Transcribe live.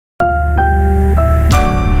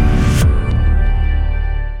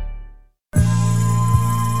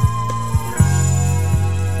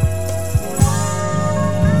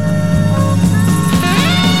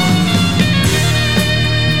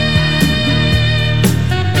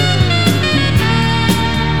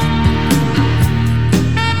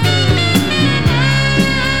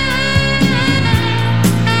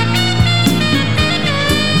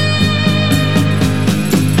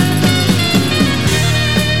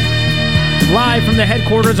Live from the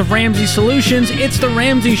headquarters of Ramsey Solutions, it's The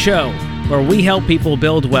Ramsey Show, where we help people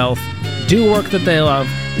build wealth, do work that they love,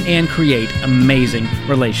 and create amazing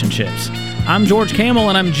relationships. I'm George Camel,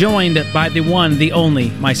 and I'm joined by the one, the only,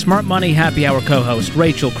 my Smart Money Happy Hour co-host,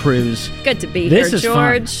 Rachel Cruz. Good to be This here, is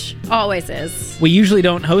George. fun. Always is. We usually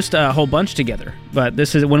don't host a whole bunch together, but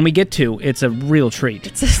this is when we get to, it's a real treat.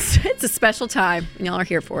 It's a special time, and y'all are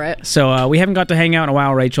here for it. So we haven't got to hang out in a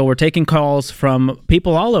while, Rachel. We're taking calls from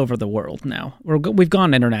people all over the world now. We've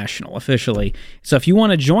gone international officially. So if you want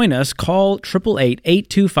to join us, call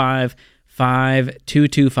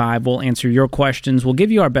 888-825-5225. We'll answer your questions. We'll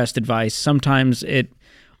give you our best advice. Sometimes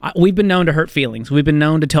we've been known to hurt feelings. We've been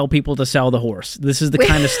known to tell people to sell the horse. This is the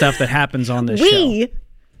kind of stuff that happens on this show.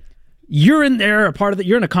 You're in there, a part of it.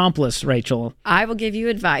 You're an accomplice, Rachel. I will give you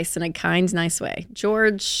advice in a kind, nice way.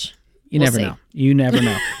 George, You never know. You never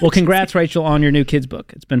know. Well, congrats, Rachel, on your new kids'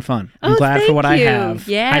 book. It's been fun. I'm glad for what I have.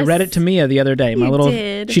 Yes. I read it to Mia the other day. You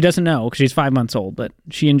did. She doesn't know because she's 5 months old, but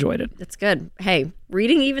she enjoyed it. That's good. Hey,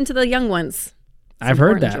 reading even to the young ones. I've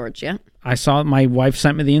heard that. George, yeah. I saw my wife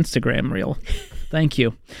sent me the Instagram reel. Thank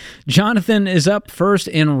you. Jonathan is up first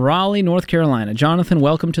in Raleigh, North Carolina. Jonathan,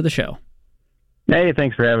 welcome to the show. Hey,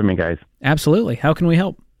 thanks for having me, guys. Absolutely. How can we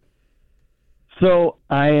help? So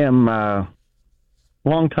I am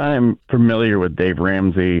long time familiar with Dave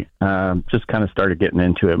Ramsey. Just kind of started getting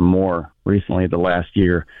into it more recently the last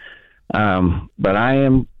year. But I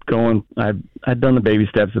am going, I've done the baby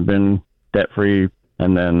steps, have been debt-free,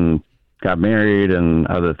 and then got married and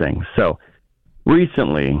other things. So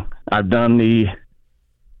recently I've done the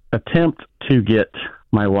attempt to get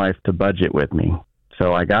my wife to budget with me.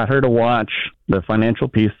 So I got her to watch the financial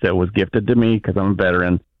piece that was gifted to me because I'm a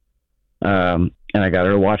veteran. And I got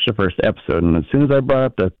her to watch the first episode. And as soon as I brought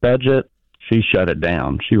up the budget, she shut it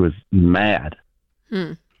down. She was mad.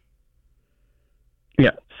 Yeah.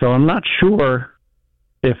 So I'm not sure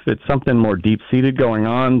if it's something more deep-seated going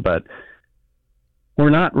on, but we're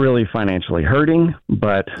not really financially hurting,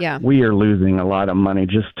 but we are losing a lot of money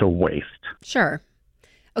just to waste. Sure.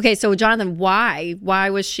 Okay. So Jonathan, why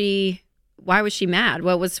was she mad?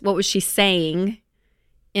 What was she saying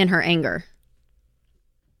in her anger?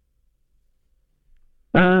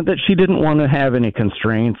 That she didn't want to have any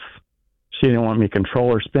constraints. She didn't want me to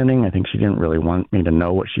control her spending. I think she didn't really want me to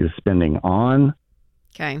know what she was spending on.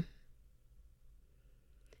 Okay.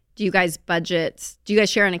 Do you guys budget? Do you guys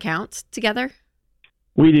share an account together?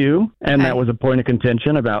 We do, and that was a point of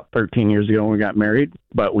contention about 13 years ago when we got married,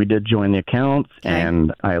 but we did join the accounts,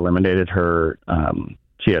 and I eliminated her.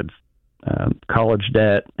 She had college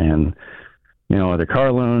debt and, other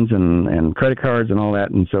car loans and credit cards and all that,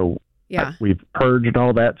 and so we've purged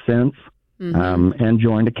all that since and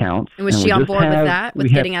joined accounts. And was she on board with that,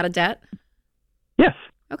 with getting out of debt? Yes.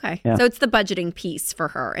 Okay. Yeah. So it's the budgeting piece for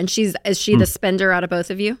her. And is she the spender out of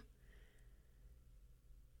both of you?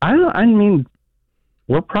 I mean,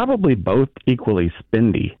 we're probably both equally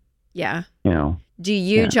spendy. Yeah. Do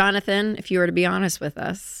you, Jonathan, if you were to be honest with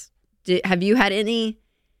us, have you had any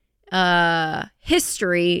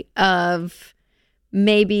history of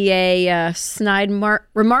maybe a snide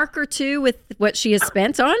remark or two with what she has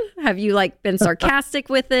spent on? Have you been sarcastic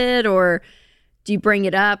with it, or do you bring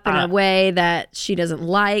it up in a way that she doesn't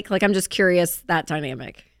like? I'm just curious, that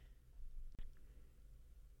dynamic.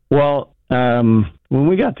 Well, when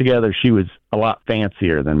we got together, she was a lot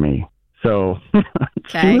fancier than me. So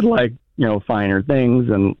she would like, finer things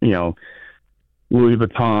and, Louis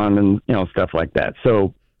Vuitton and, stuff like that.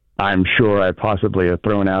 So I'm sure I possibly have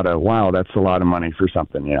thrown out wow, that's a lot of money for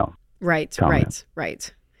something, Right.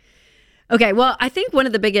 Okay. Well, I think one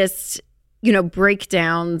of the biggest,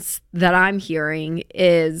 breakdowns that I'm hearing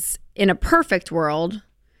is, in a perfect world,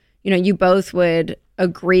 you both would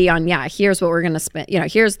agree on, here's what we're going to spend,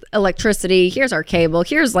 here's electricity, here's our cable,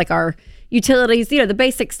 here's our utilities, the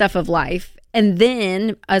basic stuff of life. And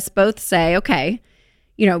then us both say, okay,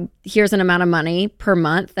 here's an amount of money per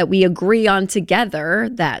month that we agree on together,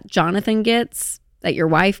 that Jonathan gets, that your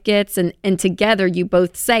wife gets, and together you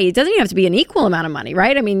both say, it doesn't even have to be an equal amount of money,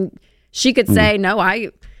 right? I mean, she could say, no,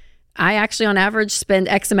 I actually on average spend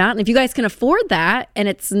X amount. And if you guys can afford that and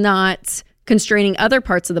it's not constraining other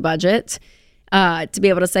parts of the budget, to be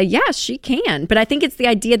able to say, yes, she can. But I think it's the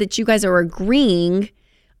idea that you guys are agreeing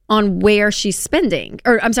on where she's spending,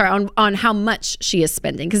 or I'm sorry, on how much she is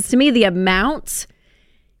spending. Because to me, the amount,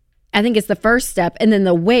 I think, is the first step, and then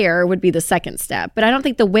the where would be the second step. But I don't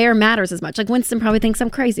think the where matters as much. Winston probably thinks I'm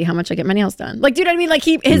crazy how much I get my nails done. Do you know what I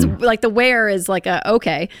mean? His the where is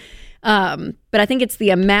okay. But I think it's the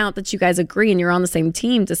amount that you guys agree and you're on the same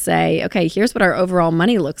team to say, okay, here's what our overall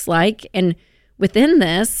money looks like. And within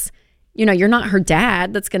this, you're not her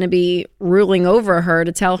dad that's going to be ruling over her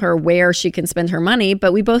to tell her where she can spend her money.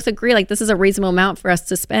 But we both agree, like, this is a reasonable amount for us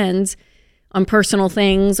to spend on personal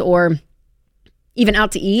things or even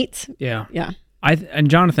out to eat. Yeah. Yeah. And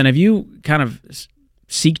Jonathan, have you kind of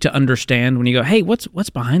seek to understand when you go, hey, what's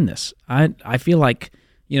behind this? I feel like,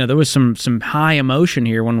 there was some high emotion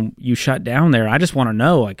here when you shut down there. I just want to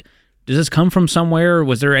know, like, does this come from somewhere?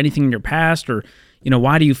 Was there anything in your past? Or,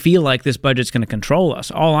 why do you feel like this budget's going to control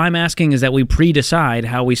us? All I'm asking is that we pre-decide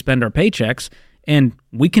how we spend our paychecks, and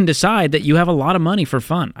we can decide that you have a lot of money for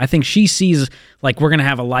fun. I think she sees like we're going to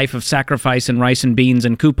have a life of sacrifice and rice and beans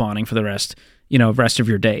and couponing for the rest of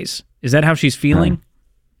your days. Is that how she's feeling?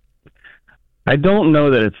 I don't know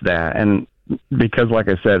that it's that. And because, like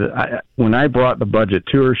I said, when I brought the budget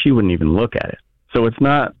to her, she wouldn't even look at it. So it's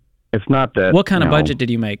not that. What kind of budget did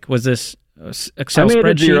you make? Was this Excel spreadsheet? I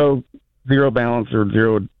made a zero balance or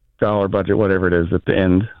 $0 budget, whatever it is at the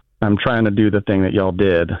end. I'm trying to do the thing that y'all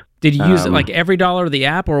did. Did you use it like every dollar of the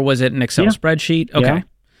app, or was it an Excel spreadsheet? Okay. Yeah,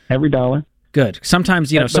 every dollar. Good.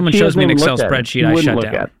 Sometimes, if someone shows me an Excel spreadsheet, I shut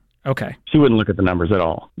down. Okay. She wouldn't look at the numbers at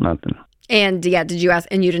all. Nothing. And did you ask,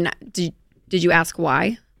 and you didn't, did you ask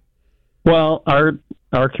why? Well, our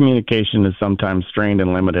communication is sometimes strained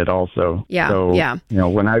and limited also. Yeah. So, yeah.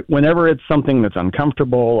 Whenever it's something that's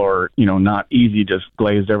uncomfortable or, not easy, just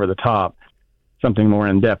glazed over the top, something more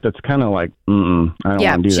in depth, it's kind of like, I don't want to do that.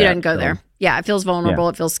 Yeah, she doesn't go there. Yeah, it feels vulnerable.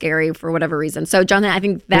 It feels scary for whatever reason. So, Jonathan, I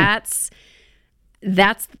think that's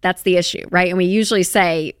the issue, right? And we usually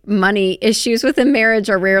say money issues within marriage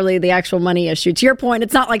are rarely the actual money issue. To your point,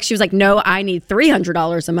 it's not like she was like, no, I need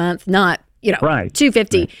 $300 a month, not, right.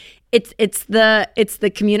 $250. Right. It's the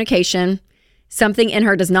communication. Something in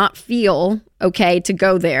her does not feel okay to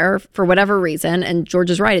go there for whatever reason. And George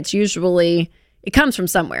is right. It's usually, it comes from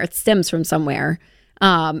somewhere. It stems from somewhere.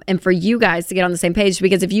 And for you guys to get on the same page,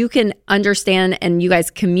 because if you can understand and you guys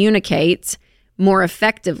communicate more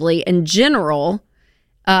effectively in general,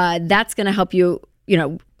 that's going to help you,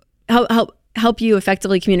 help you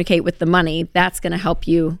effectively communicate with the money. That's going to help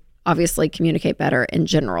you obviously communicate better in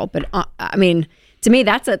general. But to me,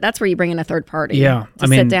 that's where you bring in a third party. Yeah, to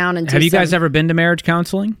sit down and have you guys ever been to marriage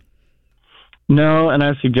counseling? No, and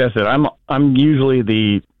I suggested I'm usually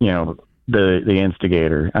the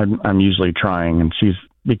instigator. I'm usually trying, and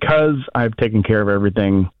because I've taken care of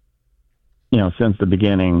everything, since the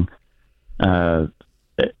beginning. I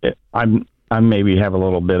maybe have a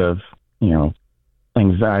little bit of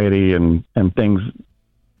anxiety and things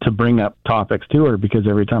to bring up topics to her, because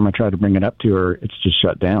every time I try to bring it up to her, it's just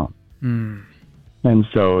shut down. And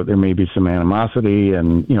so there may be some animosity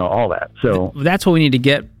and all that. So that's what we need to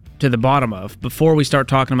get to the bottom of before we start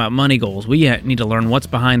talking about money goals. We need to learn what's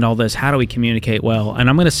behind all this. How do we communicate well? And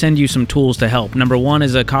I'm going to send you some tools to help. Number one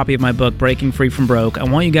is a copy of my book, Breaking Free from Broke. I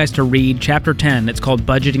want you guys to read Chapter 10. It's called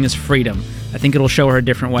Budgeting is Freedom. I think it'll show her a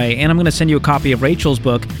different way. And I'm going to send you a copy of Rachel's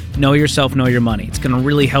book, Know Yourself, Know Your Money. It's going to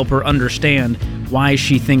really help her understand why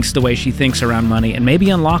she thinks the way she thinks around money and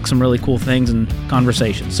maybe unlock some really cool things and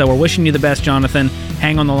conversations. So we're wishing you the best, Jonathan.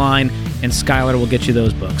 Hang on the line, and Skylar will get you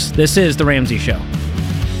those books. This is The Ramsey Show.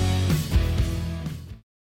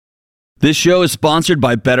 This show is sponsored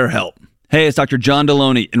by BetterHelp. Hey, it's Dr. John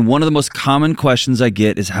Deloney, and one of the most common questions I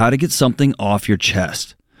get is how to get something off your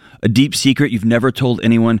chest. A deep secret you've never told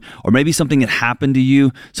anyone, or maybe something that happened to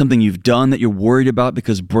you, something you've done that you're worried about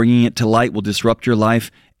because bringing it to light will disrupt your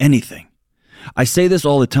life, anything. I say this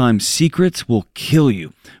all the time, secrets will kill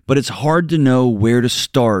you, but it's hard to know where to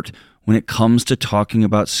start when it comes to talking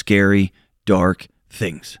about scary, dark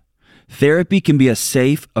things. Therapy can be a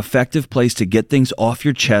safe, effective place to get things off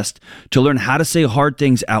your chest, to learn how to say hard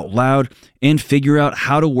things out loud, and figure out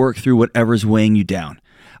how to work through whatever's weighing you down.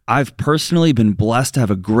 I've personally been blessed to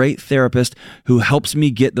have a great therapist who helps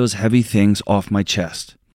me get those heavy things off my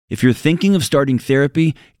chest. If you're thinking of starting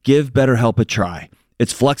therapy, give BetterHelp a try.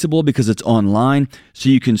 It's flexible because it's online, so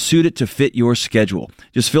you can suit it to fit your schedule.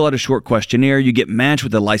 Just fill out a short questionnaire, you get matched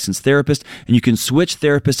with a licensed therapist, and you can switch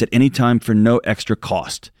therapists at any time for no extra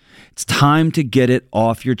cost. It's time to get it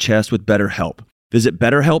off your chest with BetterHelp. Visit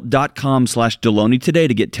BetterHelp.com/Deloney today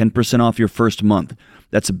to get 10% off your first month.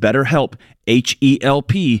 That's BetterHelp,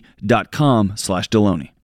 HELP.com/Deloney.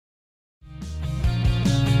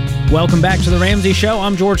 Welcome back to The Ramsey Show.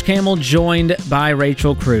 I'm George Camel, joined by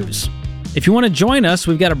Rachel Cruz. If you want to join us,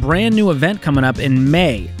 we've got a brand new event coming up in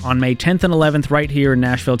May, on May 10th and 11th, right here in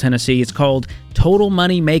Nashville, Tennessee. It's called Total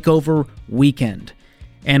Money Makeover Weekend.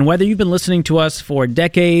 And whether you've been listening to us for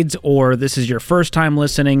decades or this is your first time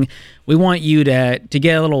listening, we want you to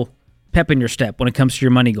get a little pep in your step when it comes to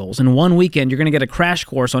your money goals. In one weekend, you're going to get a crash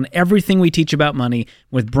course on everything we teach about money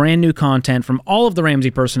with brand new content from all of the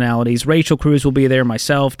Ramsey personalities. Rachel Cruz will be there,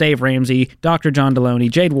 myself, Dave Ramsey, Dr. John Deloney,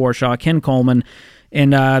 Jade Warshaw, Ken Coleman.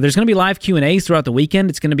 And there's going to be live Q&As throughout the weekend.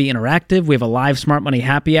 It's going to be interactive. We have a live Smart Money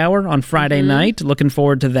happy hour on Friday night. Looking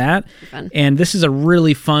forward to that. Fun. And this is a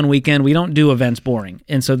really fun weekend. We don't do events boring.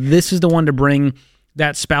 And so this is the one to bring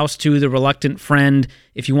that spouse to, the reluctant friend.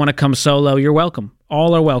 If you want to come solo, you're welcome.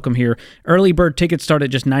 All are welcome here. Early bird tickets start at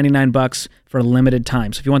just $99 for a limited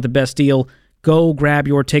time. So if you want the best deal, go grab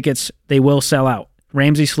your tickets. They will sell out.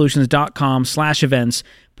 RamseySolutions.com/events.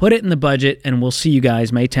 Put it in the budget, and we'll see you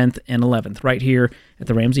guys May 10th and 11th right here at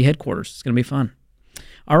the Ramsey headquarters. It's going to be fun.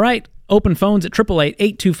 All right. Open phones at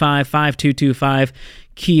 888-825-5225.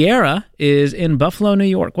 Kiera is in Buffalo, New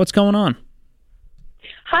York. What's going on?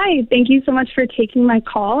 Hi, thank you so much for taking my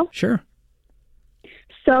call. Sure.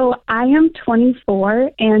 So I am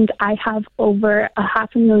 24 and I have over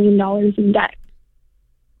 $500,000 in debt.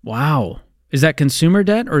 Wow. Is that consumer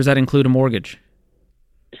debt or does that include a mortgage?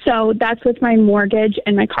 So that's with my mortgage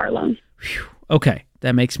and my car loan. Whew. Okay.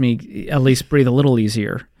 That makes me at least breathe a little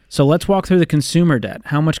easier. So let's walk through the consumer debt.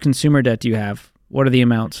 How much consumer debt do you have? What are the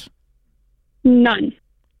amounts? None.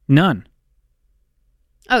 None.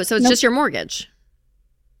 Oh, so it's just your mortgage.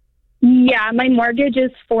 Yeah, my mortgage is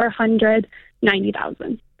 $490,000.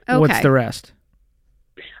 Okay. What's the rest?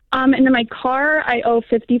 And then my car, I owe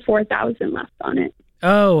 $54,000 left on it.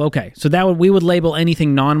 Oh, okay. So we would label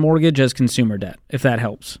anything non-mortgage as consumer debt, if that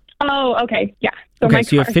helps. Oh, okay. Yeah. So Okay, my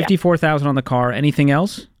so you have car, $54,000 on the car. Anything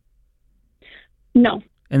else? No.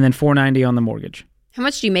 And then $490 on the mortgage. How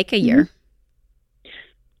much do you make a year?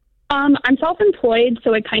 I'm self-employed,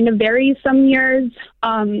 so it kind of varies some years.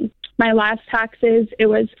 My last taxes, it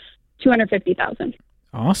was $250,000.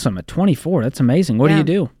 Awesome. At 24, that's amazing. What do you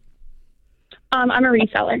do? I'm a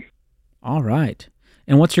reseller. All right.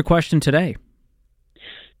 And what's your question today?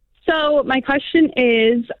 So my question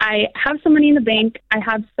is, I have some money in the bank. I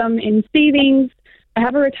have some in savings. I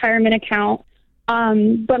have a retirement account.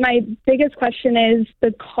 But my biggest question is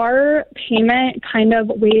the car payment kind of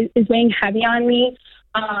is weighing heavy on me.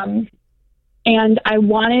 And I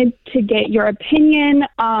wanted to get your opinion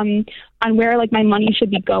on where like my money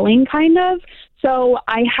should be going, kind of. So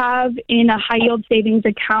I have in a high yield savings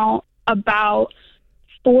account about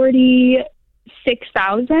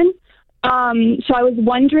 $46,000. So I was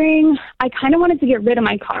wondering, I kind of wanted to get rid of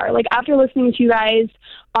my car. Like after listening to you guys,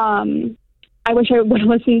 I wish I would have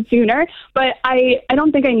listened sooner, but I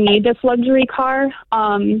don't think I need this luxury car.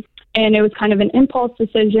 And it was kind of an impulse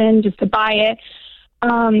decision just to buy it. So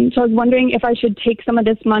I was wondering if I should take some of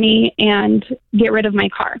this money and get rid of my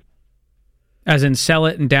car. As in sell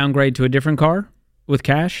it and downgrade to a different car with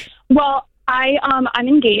cash? Well, I'm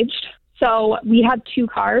engaged, so we have two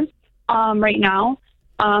cars right now,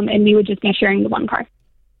 and we would just be sharing the one car.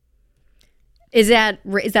 Is that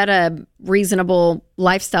a reasonable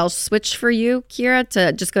lifestyle switch for you, Kiera,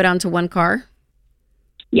 to just go down to one car?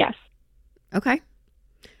 Yes. Okay.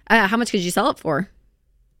 How much could you sell it for?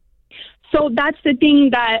 So that's the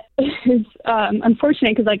thing that is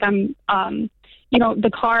unfortunate because, like, I'm,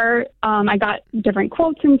 the car, I got different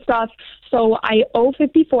quotes and stuff. So I owe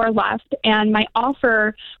 $54,000 left, and my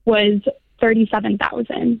offer was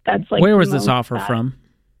 $37,000. That's like where was this offer from?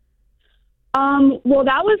 Well,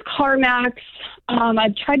 that was CarMax.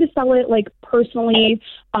 I've tried to sell it like personally,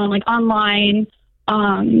 like online.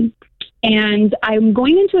 And I'm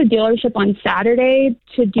going into a dealership on Saturday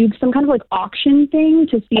to do some kind of like auction thing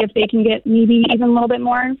to see if they can get maybe even a little bit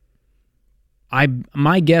more.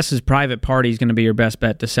 My guess is private party is going to be your best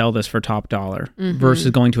bet to sell this for top dollar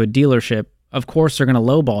versus going to a dealership. Of course, they're going to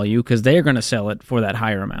lowball you because they're going to sell it for that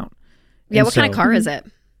higher amount. Yeah, what kind of car is it?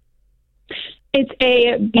 It's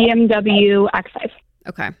a BMW X5.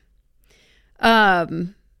 Okay.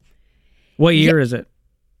 What year is it?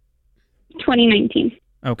 2019.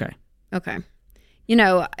 Okay. Okay. If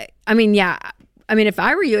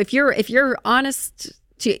I were you, if you're honest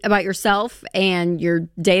about yourself and your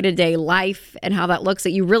day-to-day life and how that looks,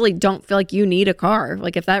 that you really don't feel like you need a car,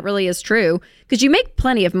 like if that really is true, because you make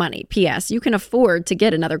plenty of money, P.S., you can afford to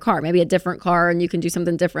get another car, maybe a different car, and you can do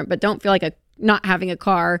something different, but don't feel like not having a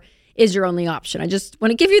car is your only option. I just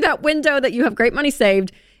want to give you that window that you have great money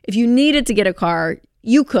saved. If you needed to get a car,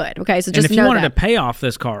 you could. Okay, so just know that. And if you wanted to pay off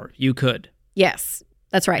this car, you could. Yes,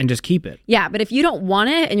 that's right. And just keep it. Yeah, but if you don't want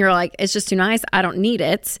it and you're like, it's just too nice, I don't need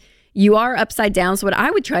it, you are upside down. So what I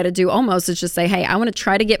would try to do almost is just say, hey, I want to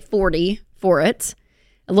try to get 40 for it,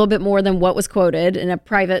 a little bit more than what was quoted in a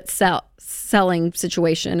private selling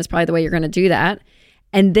situation is probably the way you're going to do that.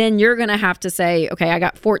 And then you're going to have to say, okay, I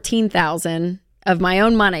got 14,000 of my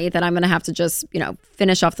own money that I'm going to have to just,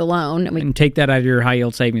 finish off the loan. And take that out of your high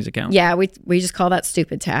yield savings account. Yeah, we just call that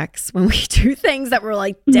stupid tax when we do things that we're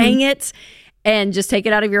like, dang it, and just take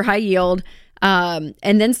it out of your high yield, and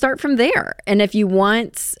then start from there. And if you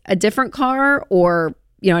want a different car or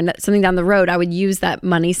something down the road, I would use that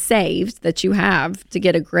money saved that you have to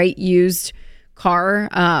get a great used car.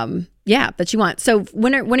 That you want. So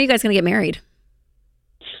when are you guys going to get married?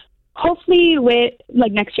 Hopefully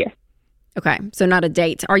next year. Okay, so not a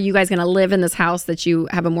date. Are you guys going to live in this house that you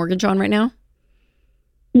have a mortgage on right now?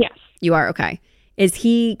 Yes. You are? Okay. Is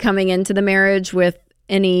he coming into the marriage with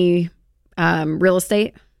any real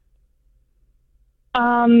estate?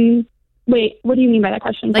 Wait, what do you mean by that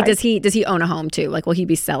question? Like, does he own a home too? Like, will he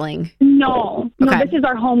be selling? No, Okay. This is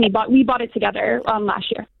our home. We bought it together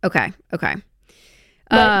last year. Okay.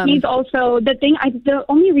 But he's also the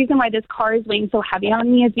only reason why this car is weighing so heavy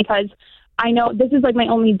on me is because I know this is like my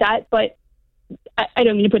only debt, but I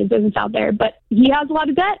don't mean to put his business out there, but he has a lot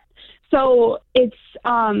of debt. So it's,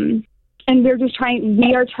 and we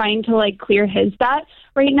are trying to like clear his debt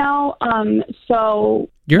right now. So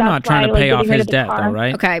you're not trying to pay off his debt though,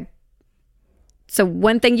 right? Okay. So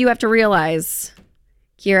one thing you have to realize,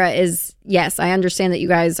 Kira, is yes, I understand that you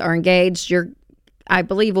guys are engaged. I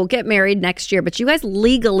believe we'll get married next year, but you guys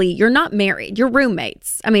legally, you're not married. You're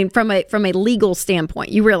roommates. I mean, from a legal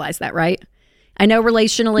standpoint, you realize that, right? I know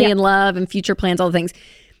relationally and love and future plans, all the things.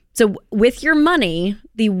 So with your money,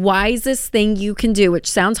 the wisest thing you can do, which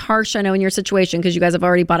sounds harsh, I know, in your situation, because you guys have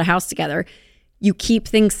already bought a house together, you keep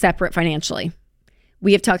things separate financially.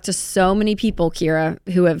 We have talked to so many people, Kira,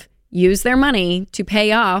 who have used their money to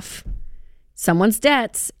pay off someone's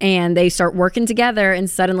debts, and they start working together, and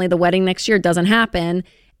suddenly the wedding next year doesn't happen,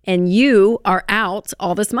 and you are out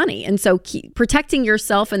all this money. And so protecting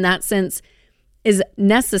yourself in that sense is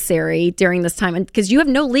necessary during this time, and because you have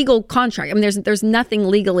no legal contract. I mean, there's nothing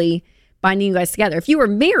legally binding you guys together. If you were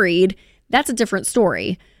married, that's a different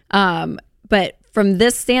story. But from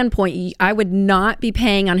this standpoint, I would not be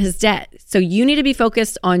paying on his debt. So you need to be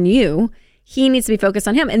focused on you. He needs to be focused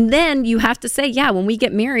on him. And then you have to say, yeah, when we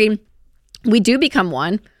get married, we do become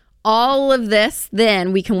one. All of this,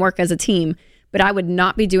 then we can work as a team. But I would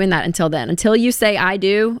not be doing that until then. Until you say I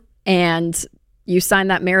do and you sign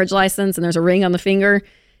that marriage license and there's a ring on the finger,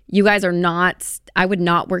 you guys are not, I would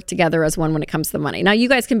not work together as one when it comes to the money. Now, you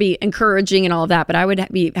guys can be encouraging and all of that, but I would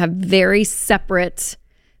have very separate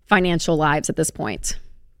financial lives at this point.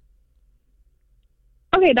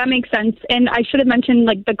 Okay, that makes sense. And I should have mentioned,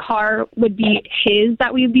 like, the car would be his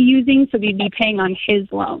that we would be using, so we'd be paying on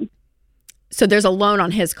his loan. So there's a loan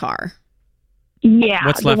on his car? Yeah,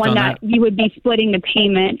 What's the left one on that that? we would be splitting the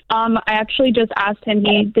payment. I actually just asked him.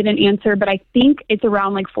 He didn't answer, but I think it's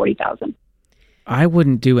around like $40,000. I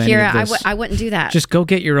wouldn't do any Kira, of this. I wouldn't do that. Just go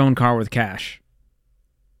get your own car with cash.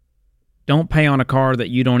 Don't pay on a car that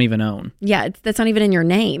you don't even own. Yeah, that's not even in your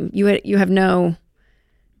name. You have no...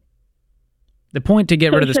 The point to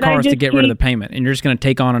get rid of this should car I is to just get rid of the payment, and you're just going to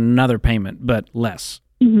take on another payment, but less.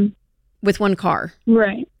 Mm-hmm. With one car.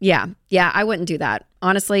 Right. Yeah, I wouldn't do that.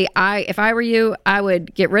 Honestly, if I were you, I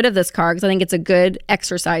would get rid of this car because I think it's a good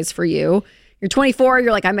exercise for you. You're 24.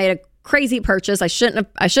 You're like, I made a crazy purchase. I shouldn't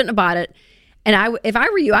have bought it. And if I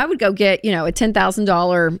were you, I would go get a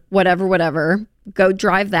 $10,000 whatever. Go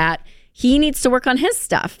drive that. He needs to work on his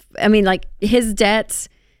stuff. I mean, like his debts,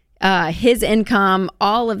 his income,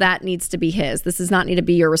 all of that needs to be his. This does not need to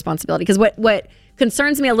be your responsibility. Because what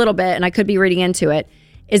concerns me a little bit, and I could be reading into it,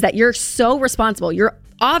 is that you're so responsible. You're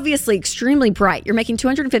obviously extremely bright. You're making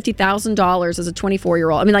 $250,000 as a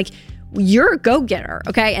 24-year-old. I mean, like, you're a go-getter,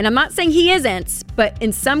 okay? And I'm not saying he isn't, but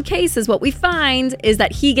in some cases, what we find is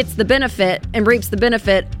that he gets the benefit and reaps the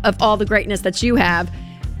benefit of all the greatness that you have,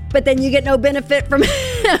 but then you get no benefit from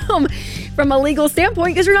him from a legal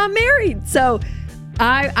standpoint because you're not married. So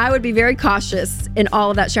I would be very cautious in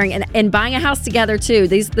all of that sharing. And buying a house together, too.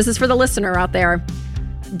 This is for the listener out there.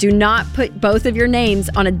 Do not put both of your names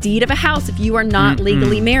on a deed of a house if you are not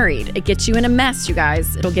legally married. It gets you in a mess, you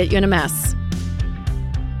guys. It'll get you in a mess.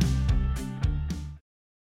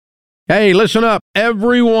 Hey, listen up.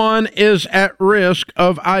 Everyone is at risk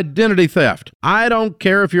of identity theft. I don't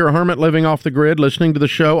care if you're a hermit living off the grid listening to the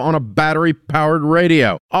show on a battery-powered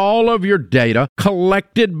radio. All of your data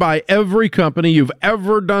collected by every company you've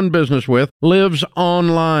ever done business with lives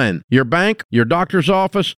online. Your bank, your doctor's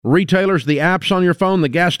office, retailers, the apps on your phone, the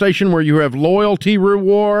gas station where you have loyalty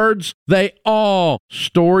rewards, they all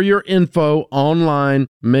store your info online,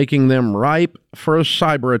 making them ripe for a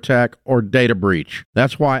cyber attack or data breach.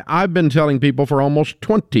 That's why I've been telling people for almost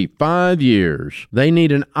 25 years they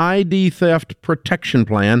need an ID theft protection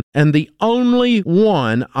plan, and the only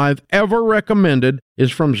one I've ever recommended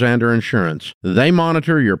is from Xander Insurance. They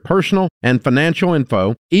monitor your personal and financial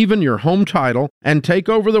info, even your home title, and take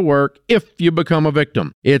over the work if you become a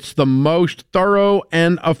victim. It's the most thorough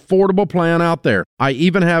and affordable plan out there. I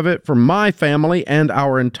even have it for my family and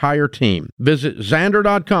our entire team. Visit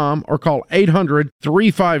Xander.com or call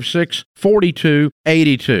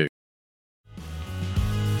 800-356-4282.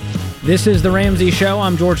 This is The Ramsey Show.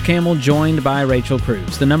 I'm George Camel, joined by Rachel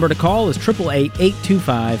Cruz. The number to call is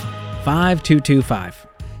 888-825-5225.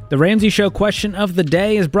 The Ramsey Show question of the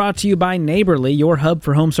day is brought to you by Neighborly, your hub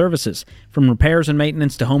for home services. From repairs and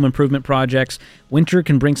maintenance to home improvement projects, winter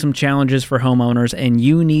can bring some challenges for homeowners, and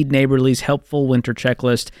you need Neighborly's helpful winter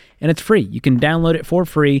checklist, and it's free. You can download it for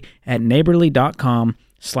free at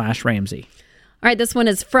neighborly.com/Ramsey. All right, this one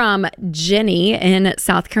is from Jenny in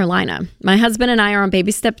South Carolina. My husband and I are on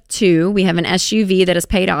baby step 2. We have an SUV that is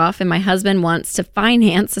paid off, and my husband wants to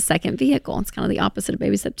finance a second vehicle. It's kind of the opposite of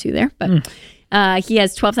baby step 2 there, but he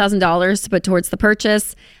has $12,000 to put towards the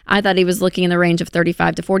purchase. I thought he was looking in the range of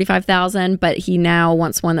 $35,000 to $45,000, but he now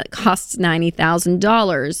wants one that costs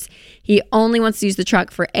 $90,000. He only wants to use the truck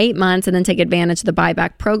for 8 months and then take advantage of the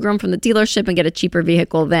buyback program from the dealership and get a cheaper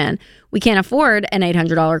vehicle then. We can't afford an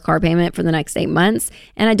 $800 car payment for the next 8 months,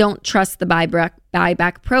 and I don't trust the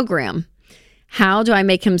buyback program. How do I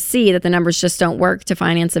make him see that the numbers just don't work to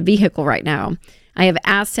finance a vehicle right now? I have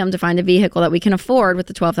asked him to find a vehicle that we can afford with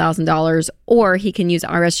the $12,000, or he can use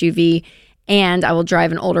our SUV and I will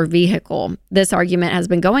drive an older vehicle. This argument has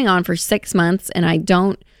been going on for 6 months, and I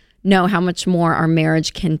don't know how much more our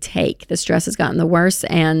marriage can take. The stress has gotten the worse,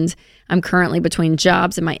 and I'm currently between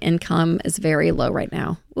jobs, and my income is very low right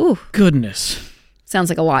now. Ooh. Goodness. Sounds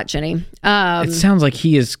like a lot, Jenny. It sounds like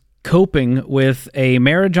he is coping with a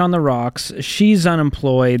marriage on the rocks. She's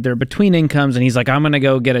unemployed. They're between incomes, and he's like, I'm going to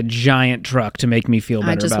go get a giant truck to make me feel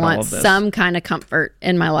better about all of this. I just want some kind of comfort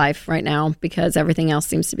in my life right now because everything else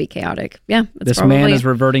seems to be chaotic. Yeah. This man is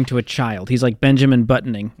reverting to a child. He's like Benjamin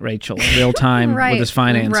Buttoning Rachel in real time with his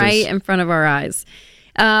finances. Right in front of our eyes.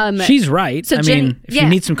 She's right. So Jenny, if you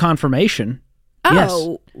need some confirmation,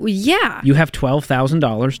 oh, yeah. You have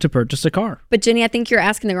 $12,000 to purchase a car. But Jenny, I think you're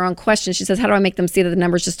asking the wrong question. She says, how do I make them see that the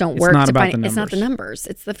numbers just don't work? It's not about the numbers. It's not the numbers.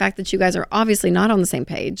 It's the fact that you guys are obviously not on the same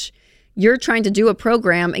page. You're trying to do a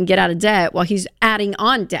program and get out of debt while he's adding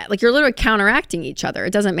on debt. Like you're literally counteracting each other.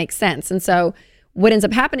 It doesn't make sense. And so what ends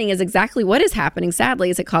up happening is exactly what is happening, sadly,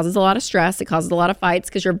 is it causes a lot of stress. It causes a lot of fights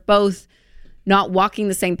because you're both not walking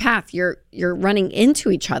the same path. You're running into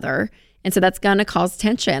each other. And so that's going to cause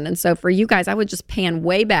tension. And so for you guys, I would just pan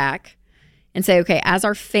way back and say, okay, as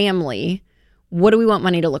our family, what do we want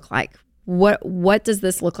money to look like? What does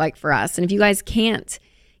this look like for us? And if you guys can't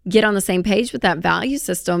get on the same page with that value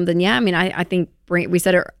system, then yeah, I mean, I think we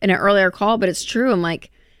said it in an earlier call, but it's true. I'm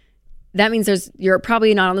like, that means you're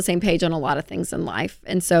probably not on the same page on a lot of things in life.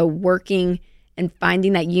 And so working and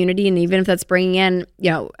finding that unity, and even if that's bringing in,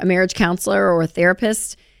 a marriage counselor or a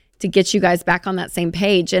therapist to get you guys back on that same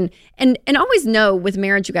page. And always know with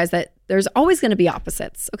marriage, you guys, that there's always going to be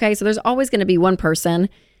opposites. Okay. So there's always going to be one person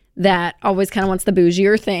that always kind of wants the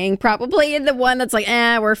bougier thing, probably, and the one that's like,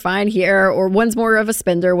 we're fine here. Or one's more of a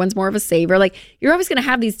spender, one's more of a saver. Like you're always going to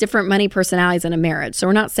have these different money personalities in a marriage. So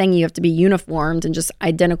we're not saying you have to be uniformed and just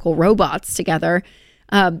identical robots together.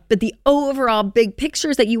 But the overall big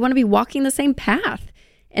picture is that you want to be walking the same path.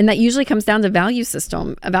 And that usually comes down to a value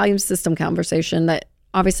system conversation that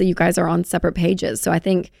obviously you guys are on separate pages. So I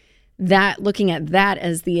think that looking at that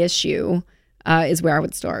as the issue is where I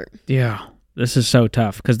would start. Yeah, this is so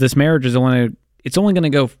tough because this marriage is only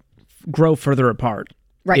going to grow further apart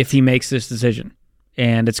if he makes this decision.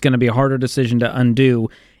 And it's going to be a harder decision to undo.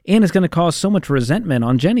 And it's going to cause so much resentment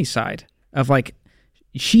on Jenny's side of like,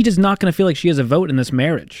 she is not going to feel like she has a vote in this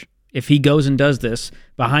marriage. If he goes and does this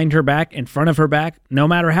behind her back, in front of her back, no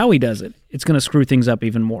matter how he does it, it's going to screw things up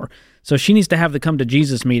even more. So she needs to have the come to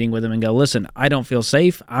Jesus meeting with him and go, listen, I don't feel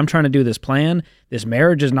safe. I'm trying to do this plan. This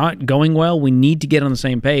marriage is not going well. We need to get on the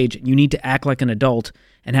same page. You need to act like an adult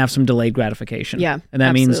and have some delayed gratification. Yeah, and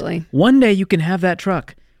that absolutely. means one day you can have that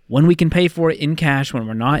truck when we can pay for it in cash, when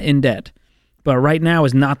we're not in debt. But right now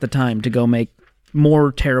is not the time to go make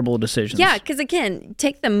more terrible decisions. Yeah, because again,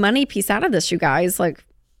 take the money piece out of this, you guys. Like,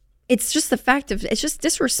 it's just the fact of, it's just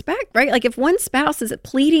disrespect, right? Like if one spouse is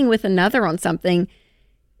pleading with another on something,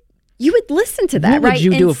 you would listen to that, what right? would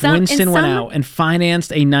you do if some- Winston went some- out and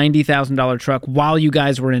financed a $90,000 truck while you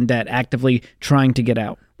guys were in debt, actively trying to get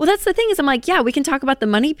out? Well, that's the thing is I'm like, yeah, we can talk about the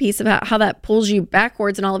money piece about how that pulls you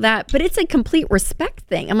backwards and all of that, but it's a complete respect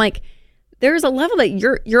thing. I'm like, there's a level that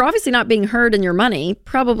you're obviously not being heard in your money,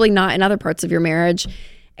 probably not in other parts of your marriage.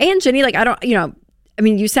 And Jenny, like, I don't, I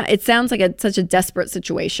mean, it sounds like such a desperate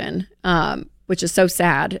situation, which is so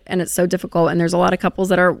sad and it's so difficult. And there's a lot of couples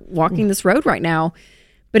that are walking this road right now,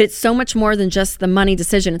 but it's so much more than just the money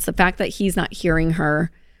decision. It's the fact that he's not hearing her,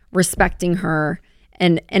 respecting her,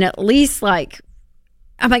 and at least like,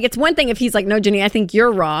 I'm like, it's one thing if he's like, no, Jenny, I think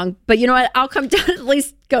you're wrong, but you know what? I'll come down at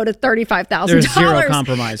least go to $35,000. There's zero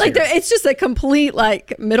compromise. Like here. it's just a complete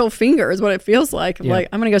like middle finger is what it feels like. I'm like,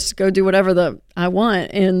 I'm gonna go do whatever I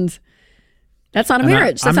want, and that's not a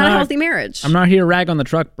marriage. That's not a healthy marriage. I'm not here to rag on the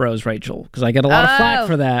truck bros, Rachel, because I get a lot of flack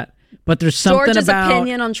for that. But there's something George's about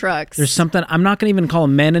opinion on trucks. There's something I'm not going to even call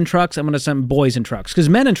them men in trucks. I'm going to say boys in trucks, because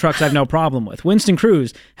men in trucks I have no problem with. Winston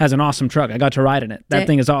Cruz has an awesome truck. I got to ride in it. That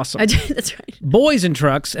thing is awesome. That's right. Boys in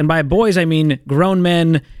trucks, and by boys I mean grown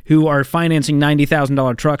men who are financing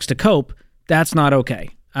 $90,000 trucks to cope. That's not okay,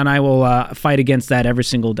 and I will fight against that every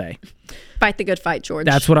single day. Fight the good fight, George.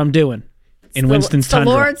 That's what I'm doing in Winston's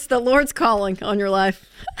Tundra. The Lord's calling on your life.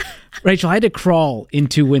 Rachel, I had to crawl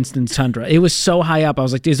into Winston's Tundra. It was so high up. I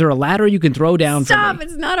was like, is there a ladder you can throw down Stop. for me?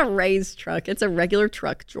 It's not a raised truck. It's a regular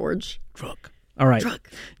truck, George. Truck. All right. Truck.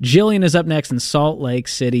 Jillian is up next in Salt Lake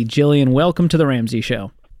City. Jillian, welcome to the Ramsey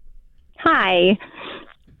Show. Hi.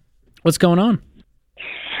 What's going on?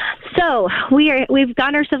 So we've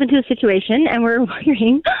gotten ourselves into a situation, and we're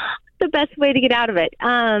wondering the best way to get out of it.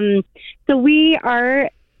 So we are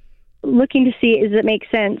looking to see, does it make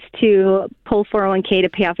sense to pull 401k to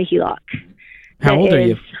pay off a HELOC? How old are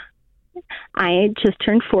you? I just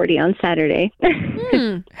turned 40 on Saturday.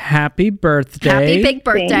 Happy birthday. Happy big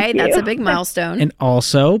birthday. Thank That's you. a big milestone. And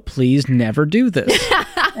also, please never do this.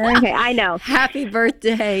 Okay, I know. Happy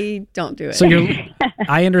birthday. Don't do it. So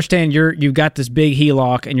I understand you've got this big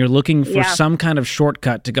HELOC and you're looking for some kind of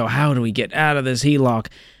shortcut to go, how do we get out of this HELOC?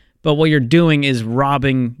 But what you're doing is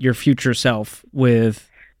robbing your future self with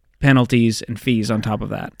penalties and fees on top of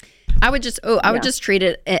that. I would just treat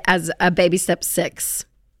it as a baby step 6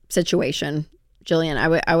 situation, Jillian.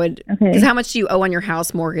 I would because how much do you owe on your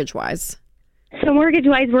house mortgage wise? So mortgage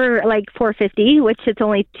wise, we're like $450, which it's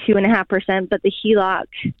only 2.5%, but the HELOC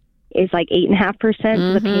is like 8.5%.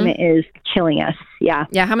 So the payment is killing us. Yeah.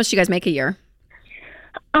 Yeah. How much do you guys make a year?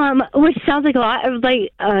 Which sounds like a lot.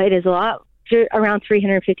 It is a lot. Around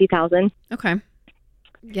 $350,000. Okay.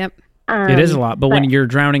 Yep. It is a lot, but when you're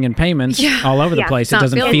drowning in payments all over the place, it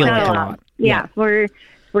doesn't feel like a lot. Yeah, we're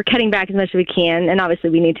cutting back as much as we can, and obviously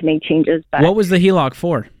we need to make changes. But what was the HELOC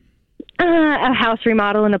for? A house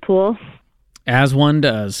remodel and a pool. As one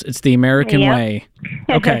does. It's the American way.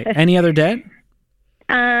 Okay. Any other debt?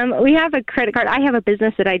 We have a credit card. I have a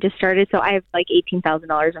business that I just started, so I have like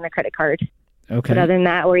 $18,000 on a credit card. Okay. But other than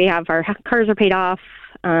that, we have our cars are paid off.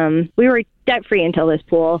 We were debt free until this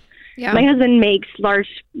pool. Yeah. My husband makes large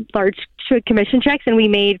commission checks, and we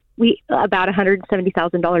made about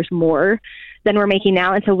 $170,000 more than we're making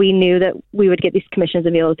now, and so we knew that we would get these commissions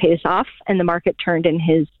and be able to pay this off. And the market turned in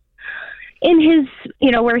his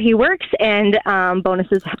where he works, and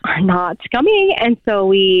bonuses are not coming, and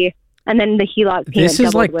so and then the HELOC payment. This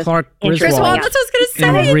is like Clark Griswold. That's what I was going to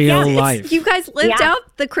say. In real life. You guys lived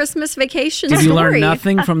out the Christmas vacation Did you story. learn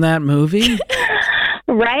nothing from that movie?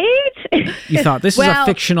 Right? You thought this is a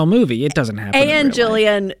fictional movie. It doesn't happen. And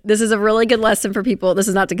Jillian, this is a really good lesson for people. This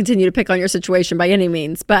is not to continue to pick on your situation by any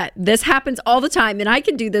means, but this happens all the time, and I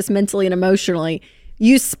can do this mentally and emotionally.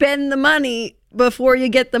 You spend the money before you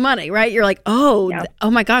get the money, right? You're like, oh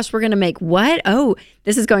my gosh, we're going to make what? Oh,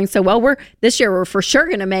 this is going so well. This year we're for sure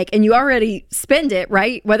going to make, and you already spend it,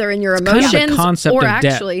 right? Whether in your emotions kind of the concept or of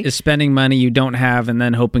actually debt is spending money you don't have and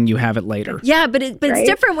then hoping you have it later. Yeah, but it's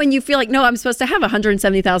different when you feel like, no, I'm supposed to have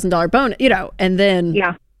 $170,000 bonus, and then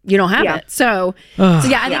you don't have it. So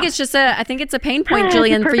I think it's just I think it's a pain point,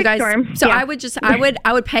 Jillian, for you guys. Storm. So I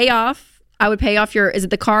would pay off your, is it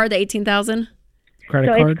the car, the $18,000? Credit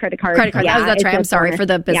card. Credit card. Oh, that's right. I'm sorry for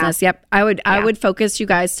the business. Yep. I would focus you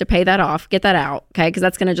guys to pay that off, get that out, okay? Because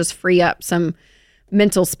that's going to just free up some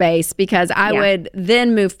mental space. Because I would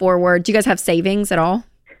then move forward. Do you guys have savings at all?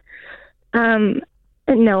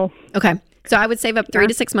 No. Okay. So I would save up 3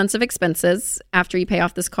 to 6 months of expenses after you pay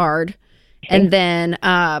off this card, and then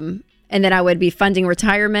I would be funding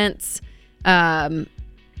retirements. Look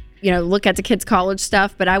at the kids' college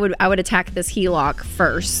stuff, but I would attack this HELOC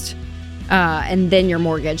first. And then your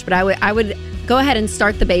mortgage. But I would go ahead and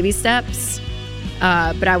start the baby steps.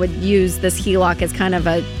 But I would use this HELOC as kind of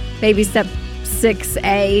maybe step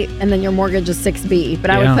 6A, and then your mortgage is 6B. But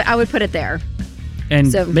I would put it there.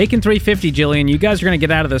 And making $350, Jillian, you guys are going to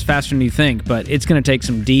get out of this faster than you think, but it's going to take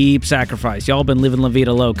some deep sacrifice. Y'all been living La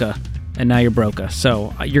Vida Loca, and now you're broke.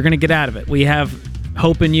 So you're going to get out of it. We have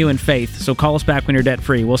hope in you and faith. So call us back when you're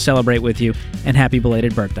debt-free. We'll celebrate with you, and happy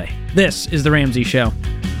belated birthday. This is The Ramsey Show.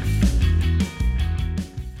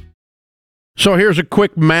 So here's a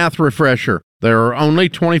quick math refresher. There are only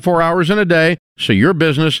 24 hours in a day, so your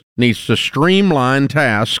business needs to streamline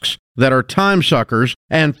tasks that are time suckers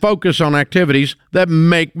and focus on activities that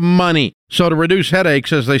make money. So to reduce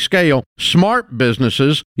headaches as they scale, smart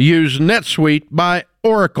businesses use NetSuite by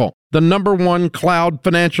Oracle, the #1 cloud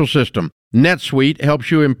financial system. NetSuite helps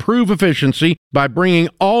you improve efficiency by bringing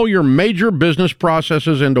all your major business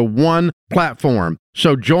processes into one platform.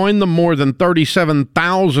 So join the more than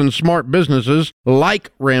 37,000 smart businesses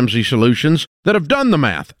like Ramsey Solutions that have done the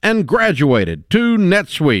math and graduated to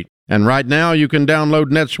NetSuite. And right now you can download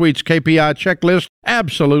NetSuite's KPI checklist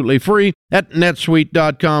absolutely free at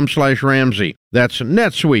netsuite.com/Ramsey. That's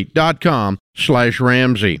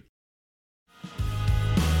netsuite.com/Ramsey.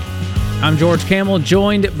 I'm George Camel,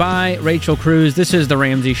 joined by Rachel Cruz. This is The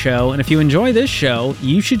Ramsey Show, and if you enjoy this show,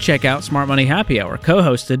 you should check out Smart Money Happy Hour,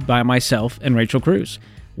 co-hosted by myself and Rachel Cruz.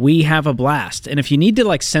 We have a blast, and if you need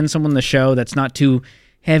to send someone the show that's not too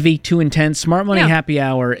heavy, too intense, Smart Money Happy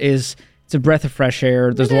Hour it's a breath of fresh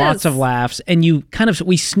air. There's lots of laughs, and we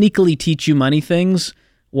sneakily teach you money things.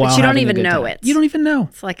 But you don't even know it. You don't even know.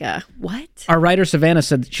 It's like a, what? Our writer, Savannah,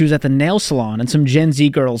 said she was at the nail salon, and some Gen Z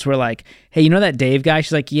girls were like, hey, you know that Dave guy?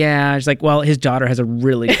 She's like, yeah. She's like, well, his daughter has a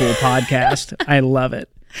really cool podcast. I love it.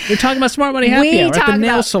 We're talking about Smart Money Happy Hour at the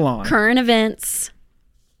nail salon. Current events,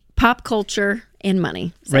 pop culture, and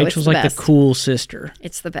money. So Rachel's like the cool sister.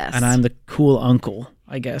 It's the best. And I'm the cool uncle,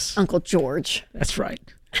 I guess. Uncle George. That's right.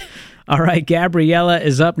 All right, Gabriella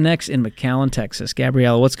is up next in McAllen, Texas.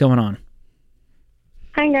 Gabriella, what's going on?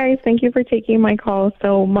 Hi, guys. Thank you for taking my call.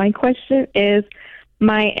 So my question is,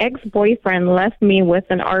 my ex-boyfriend left me with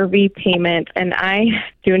an RV payment, and I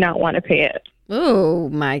do not want to pay it. Oh,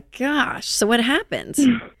 my gosh. So what happened?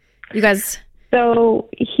 You guys... So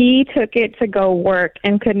he took it to go work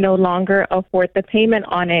and could no longer afford the payment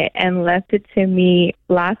on it and left it to me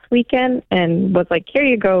last weekend and was like, here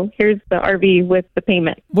you go. Here's the RV with the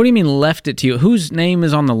payment. What do you mean left it to you? Whose name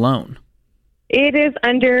is on the loan? It is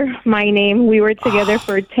under my name. We were together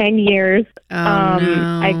for 10 years. No.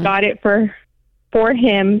 I got it for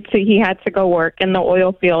him. So he had to go work in the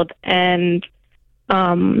oil field. And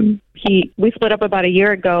we split up about a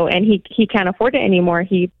year ago, and he can't afford it anymore.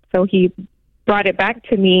 So he brought it back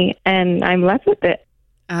to me, and I'm left with it.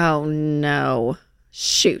 Oh, no.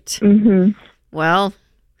 Shoot. Mm-hmm. Well,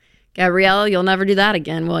 Gabrielle, you'll never do that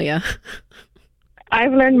again, will you?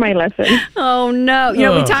 I've learned my lesson. Oh, no. You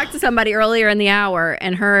know, we talked to somebody earlier in the hour,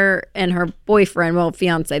 and her boyfriend, well,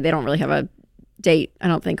 fiance, they don't really have a date. I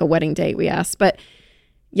don't think a wedding date we asked. But,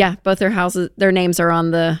 yeah, both their names are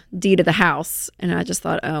on the deed of the house. And I just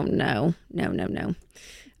thought, oh, no.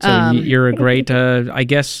 So you're a great, I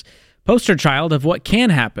guess, poster child of what can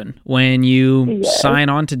happen when you sign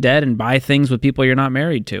on to debt and buy things with people you're not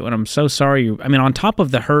married to. And I'm so sorry. On top of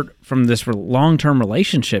the hurt from this long-term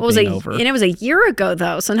relationship being over. And it was a year ago,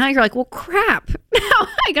 though. So now you're like, well, crap. Now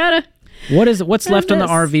I gotta. What's left on the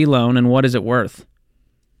RV loan, and what is it worth?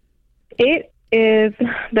 It is,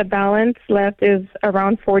 the balance left is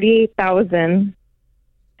around $48,000.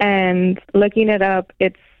 And looking it up,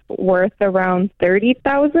 it's worth around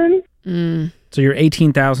 $30,000. So you're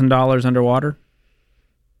 $18,000 underwater?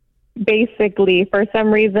 Basically, for some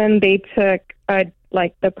reason, they took,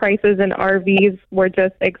 the prices in RVs were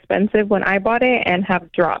just expensive when I bought it and have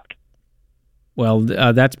dropped. Well,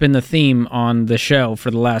 that's been the theme on the show for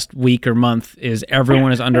the last week or month, is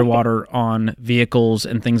everyone is underwater on vehicles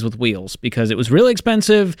and things with wheels because it was really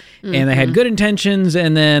expensive and they had good intentions,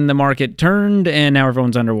 and then the market turned and now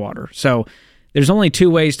everyone's underwater. So there's only two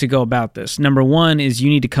ways to go about this. Number one is you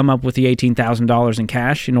need to come up with the $18,000 in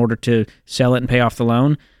cash in order to sell it and pay off the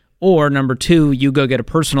loan. Or number two, you go get a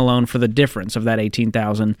personal loan for the difference of that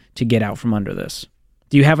 $18,000 to get out from under this.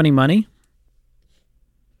 Do you have any money?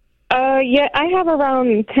 Yeah, I have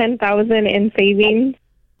around $10,000 in savings.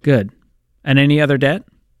 Good. And any other debt?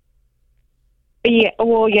 Yeah,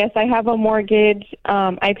 well, yes, I have a mortgage.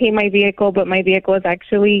 I pay my vehicle, but my vehicle is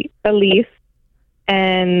actually a lease.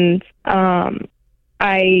 And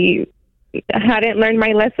I hadn't learned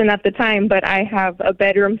my lesson at the time, but I have a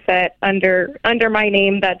bedroom set under my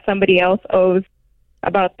name that somebody else owes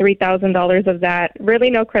about $3,000 of that.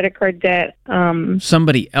 Really no credit card debt.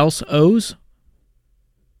 Somebody else owes?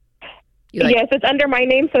 Yes, it's under my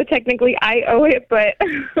name, so technically I owe it, but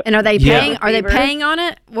And are they paying? Are they paying on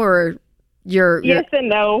it, or you're yes and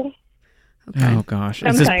no? Okay. Oh gosh,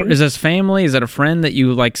 Sometimes. is this family? Is it a friend that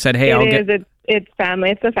you like said, "Hey, I'll get"? It's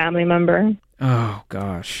family. It's a family member. Oh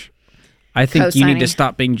gosh, I think you need to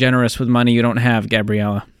stop being generous with money you don't have,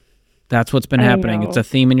 Gabriella. That's what's been happening. It's a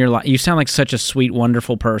theme in your life. You sound like such a sweet,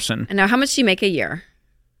 wonderful person. And now, how much do you make a year?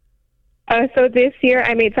 So this year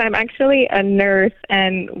I made. So I'm actually a nurse,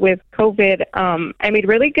 and with COVID, I made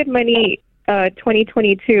really good money.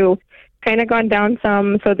 2022 kind of gone down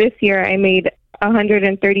some. So this year I made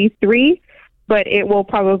 133, but it will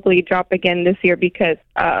probably drop again this year because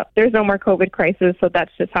there's no more COVID crisis. So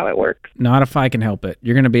that's just how it works. Not if I can help it.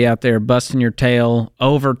 You're going to be out there busting your tail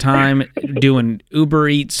overtime, doing Uber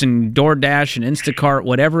Eats and DoorDash and Instacart,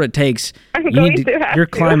 whatever it takes. You're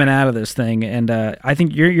climbing out of this thing, and I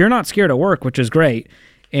think you're not scared of work, which is great.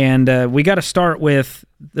 And we got to start with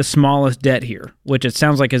the smallest debt here, which it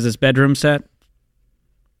sounds like is this bedroom set.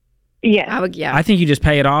 Yeah, I think you just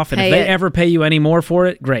pay it off, and if they ever pay you any more for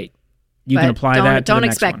it, great. You can apply that. Don't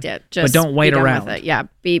expect it. But don't wait around. With it. Yeah,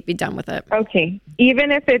 be done with it. Okay.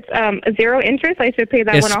 Even if it's zero interest, I should pay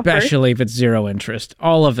that one off first? Especially if it's zero interest.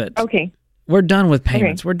 All of it. Okay. We're done with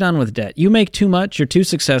payments. Okay. We're done with debt. You make too much, you're too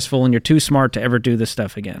successful, and you're too smart to ever do this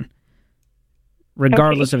stuff again,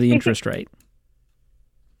 regardless of the interest rate.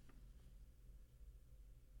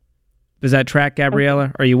 Does that track, Gabriella?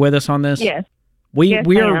 Okay. Are you with us on this? Yes. We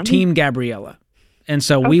are Team Gabriella, and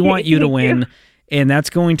so we want you to win. And that's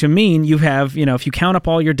going to mean you have, if you count up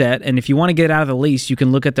all your debt, and if you want to get out of the lease, you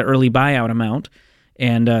can look at the early buyout amount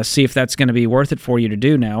and see if that's going to be worth it for you to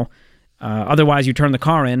do now. Otherwise, you turn the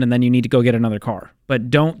car in, and then you need to go get another car. But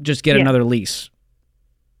don't just get another lease.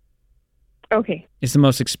 Okay. It's the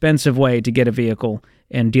most expensive way to get a vehicle,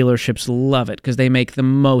 and dealerships love it because they make the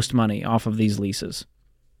most money off of these leases.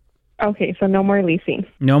 Okay, so no more leasing.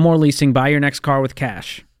 No more leasing. Buy your next car with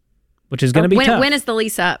cash, which is going to be tough. When is the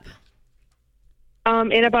lease up?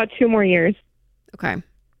 In about 2 more years. Okay.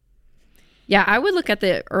 Yeah, I would look at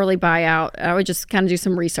the early buyout. I would just kind of do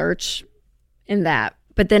some research in that.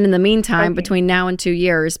 But then in the meantime, between now and 2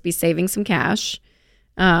 years, be saving some cash,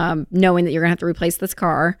 knowing that you're going to have to replace this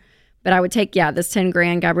car. But I would take, this 10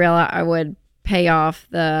 grand, Gabriella, I would pay off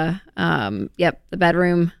the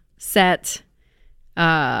bedroom set.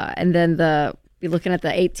 And then be looking at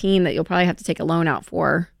the 18 that you'll probably have to take a loan out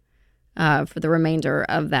for the remainder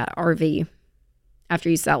of that RV. After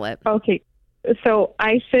you sell it. Okay. So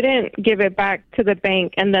I shouldn't give it back to the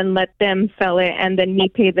bank and then let them sell it and then me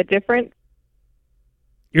pay the difference?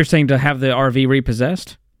 You're saying to have the RV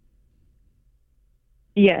repossessed?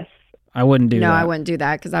 Yes. I wouldn't do that. No, I wouldn't do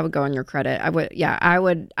that because I would go on your credit. I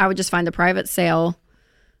would just find a private sale,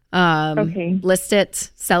 list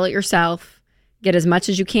it, sell it yourself, get as much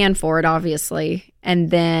as you can for it, obviously. And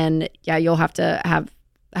then, you'll have to have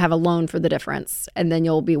a loan for the difference. And then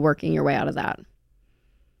you'll be working your way out of that.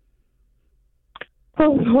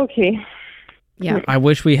 Oh, okay. Yeah. I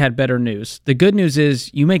wish we had better news. The good news is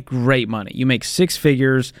you make great money. You make 6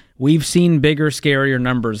 figures. We've seen bigger, scarier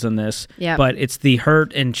numbers than this. Yeah. But it's the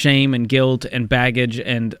hurt and shame and guilt and baggage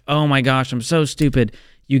and, oh my gosh, I'm so stupid.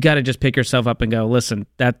 You got to just pick yourself up and go, listen,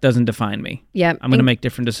 that doesn't define me. Yeah. I'm going to make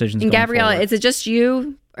different decisions. And going Gabriella, forward. is it just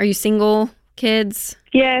you? Are you single? Kids?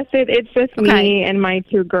 Yes, it's just me and my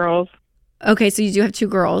 2 girls. Okay, so you do have 2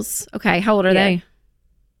 girls. Okay, how old are they?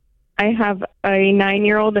 I have a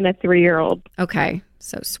 9-year-old and a 3-year-old. Okay,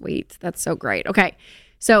 so sweet. That's so great. Okay,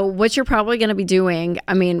 so what you're probably going to be doing,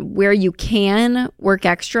 where you can work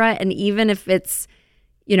extra, and even if it's,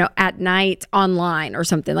 at night online or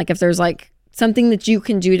something, like if there's like something that you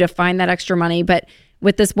can do to find that extra money. But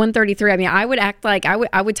with this 133, I would act like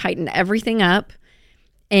I would tighten everything up.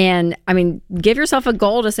 And give yourself a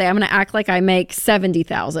goal to say, I'm going to act like I make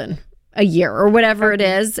 $70,000 a year or whatever it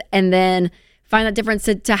is. And then find that difference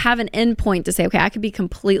to have an end point to say, okay, I could be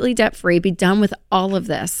completely debt free, be done with all of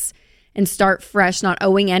this and start fresh, not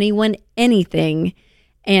owing anyone anything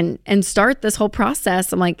and start this whole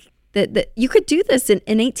process. I'm like, that you could do this in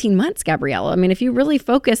 18 months, Gabriella. If you really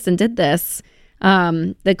focused and did this,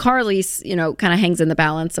 the car lease, kind of hangs in the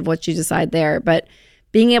balance of what you decide there. But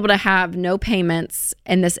being able to have no payments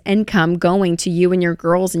and this income going to you and your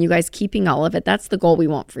girls and you guys keeping all of it, that's the goal we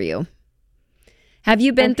want for you. Have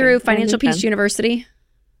you been through Financial Peace University?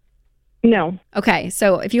 No. Okay,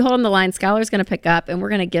 so if you hold on the line, Skylar's going to pick up, and we're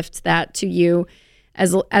going to gift that to you,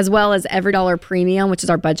 as well as Every Dollar Premium, which is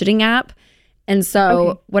our budgeting app. And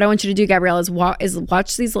so what I want you to do, Gabrielle, is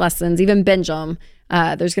watch these lessons, even binge them.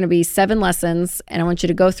 There's going to be 7 lessons, and I want you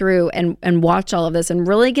to go through and watch all of this and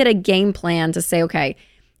really get a game plan to say, okay,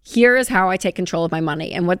 here is how I take control of my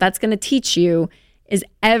money. And what that's going to teach you is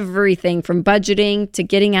everything from budgeting to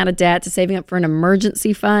getting out of debt to saving up for an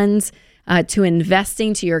emergency funds to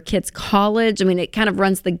investing to your kids' college. I mean, it kind of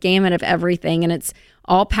runs the gamut of everything, and it's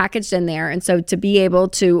all packaged in there. And so to be able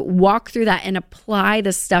to walk through that and apply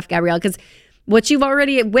this stuff, Gabrielle, because what you've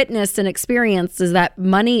already witnessed and experienced is that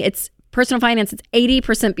money, it's personal finance, it's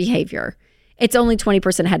 80% behavior. It's only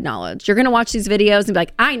 20% head knowledge. You're going to watch these videos and be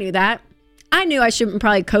like, I knew that. I knew I shouldn't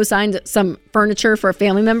probably co-signed some furniture for a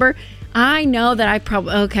family member. I know that I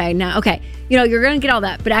probably, okay. You know, you're going to get all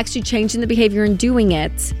that, but actually changing the behavior and doing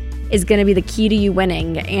it is going to be the key to you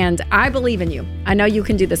winning. And I believe in you. I know you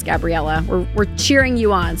can do this, Gabriella. We're cheering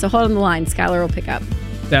you on. So hold on the line. Skylar will pick up.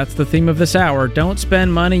 That's the theme of this hour. Don't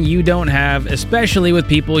spend money you don't have, especially with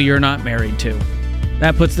people you're not married to.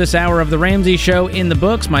 That puts this hour of The Ramsey Show in the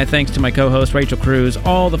books. My thanks to my co-host, Rachel Cruz,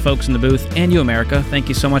 all the folks in the booth, and you, America. Thank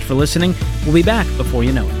you so much for listening. We'll be back before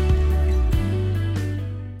you know it.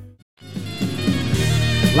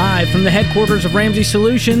 Live from the headquarters of Ramsey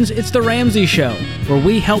Solutions, it's The Ramsey Show, where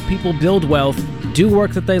we help people build wealth, do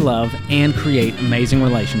work that they love, and create amazing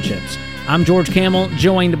relationships. I'm George Kamel,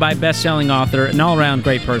 joined by best-selling author and all-around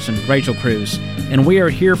great person, Rachel Cruz. And we are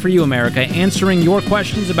here for you, America, answering your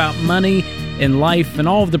questions about money in life and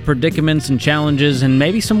all of the predicaments and challenges and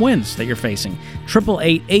maybe some wins that you're facing.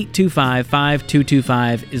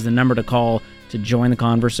 888-825-5225 is the number to call to join the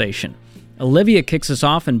conversation. Olivia kicks us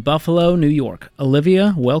off in Buffalo, New York.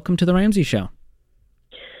 Olivia, welcome to The Ramsey Show.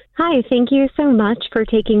 Hi, thank you so much for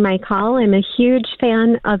taking my call. I'm a huge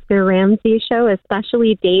fan of The Ramsey Show,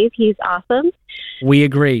 especially Dave. He's awesome. We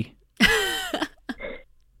agree.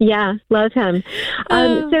 Yeah, love him.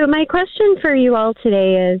 So my question for you all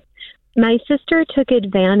today is, my sister took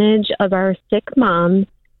advantage of our sick mom,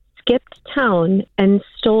 skipped town, and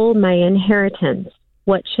stole my inheritance.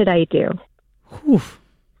 What should I do? Whew.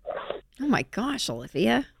 Oh my gosh,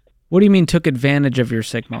 Olivia. What do you mean took advantage of your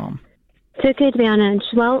sick mom? Took advantage.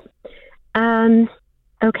 Well,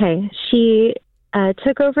 okay. She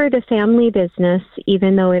took over the family business,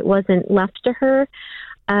 even though it wasn't left to her.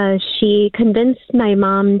 She convinced my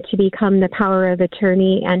mom to become the power of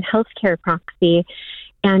attorney and healthcare proxy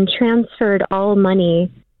and transferred all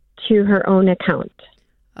money to her own account.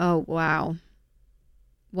 Oh, wow.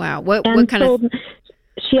 Wow. What kind of...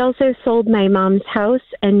 She also sold my mom's house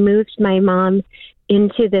and moved my mom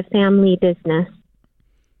into the family business.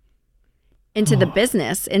 Into the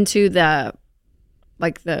business? Into the,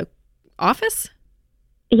 like, the office?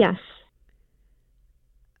 Yes.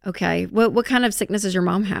 Okay. What kind of sickness does your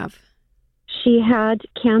mom have? She had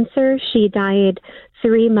cancer. She died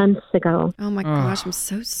 3 months ago. Oh, my gosh. I'm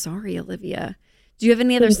so sorry, Olivia. Do you have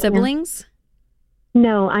any other siblings?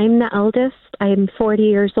 No, I'm the eldest. I'm 40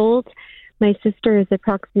 years old. My sister is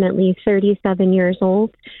approximately 37 years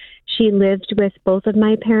old. She lived with both of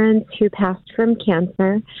my parents who passed from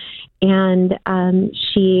cancer, and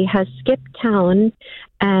she has skipped town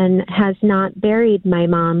and has not buried my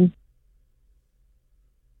mom.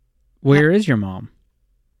 Where is your mom?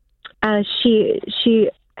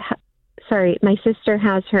 Sorry, my sister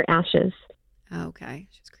has her ashes. Oh, okay.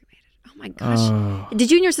 She's cremated. Oh my gosh. Did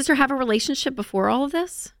you and your sister have a relationship before all of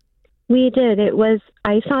this? We did.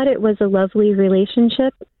 I thought it was a lovely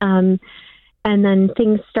relationship. And then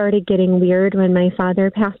things started getting weird when my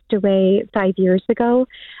father passed away 5 years ago.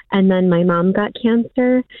 And then my mom got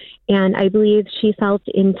cancer. And I believe she felt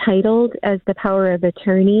entitled as the power of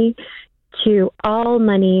attorney to all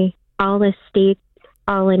money, all estate,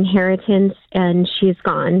 all inheritance. And she's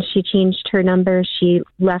gone. She changed her number. She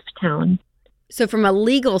left town. So from a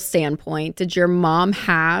legal standpoint, did your mom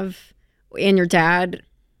have and your dad,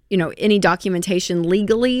 any documentation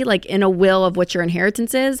legally, like in a will of what your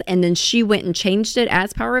inheritance is, and then she went and changed it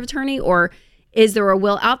as power of attorney? Or is there a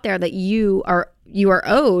will out there that you are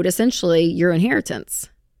owed essentially your inheritance?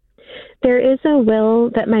 There is a will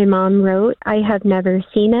that my mom wrote. I have never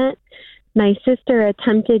seen it. My sister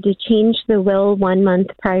attempted to change the will 1 month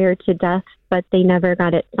prior to death, but they never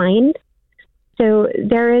got it signed. So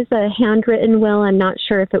there is a handwritten will. I'm not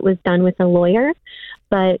sure if it was done with a lawyer,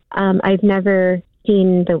 but I've never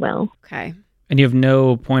seen the will. Okay. And you have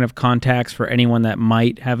no point of contacts for anyone that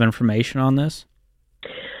might have information on this?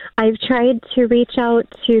 I've tried to reach out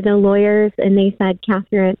to the lawyers, and they said,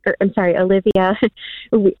 Olivia,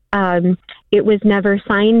 it was never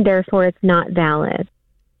signed, therefore it's not valid.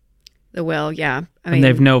 The will, yeah. And they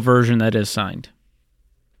have no version that is signed.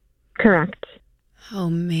 Correct. Oh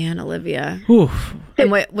man, Olivia. Oof.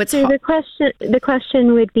 And the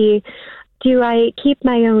question would be, do I keep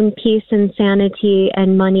my own peace and sanity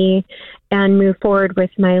and money and move forward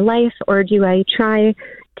with my life, or do I try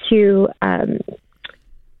to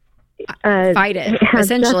fight it,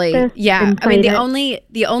 essentially. Yeah. I mean,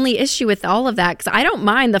 the only issue with all of that, because I don't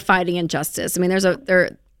mind the fighting injustice. I mean,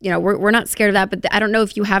 we're not scared of that, but I don't know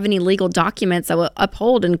if you have any legal documents that will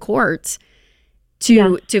uphold in court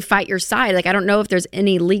to fight your side. Like, I don't know if there's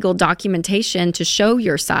any legal documentation to show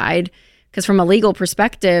your side, because from a legal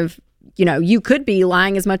perspective, you could be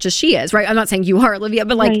lying as much as she is, right? I'm not saying you are, Olivia,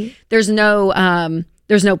 but like, there's no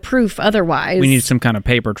proof otherwise. We need some kind of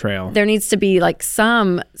paper trail. There needs to be like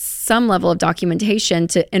some level of documentation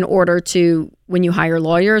in order to, when you hire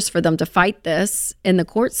lawyers, for them to fight this in the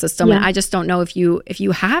court system. Yeah. And I just don't know if you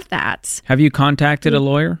have that. Have you contacted a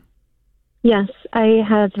lawyer? Yes, I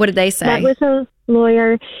have. What did they say? That was a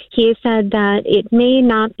lawyer. He said that it may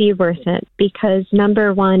not be worth it because,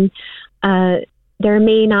 number one, there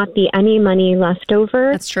may not be any money left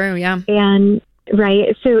over. That's true, yeah. And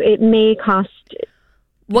right, so it may cost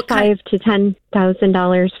 $5,000 to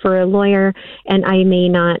 $10,000 for a lawyer, and I may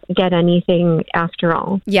not get anything after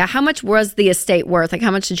all. Yeah, how much was the estate worth? Like,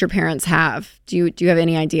 how much did your parents have? Do you have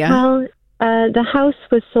any idea? Well, the house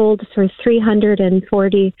was sold for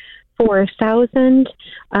 $344,000.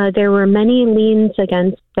 There were many liens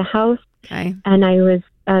against the house, and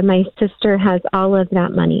my sister has all of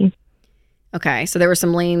that money. Okay, so there were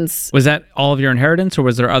some liens. Was that all of your inheritance, or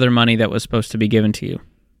was there other money that was supposed to be given to you?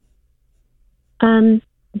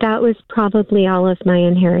 That was probably all of my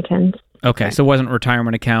inheritance. Okay, so it wasn't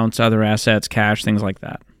retirement accounts, other assets, cash, things like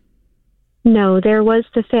that? No, there was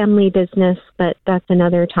the family business, but that's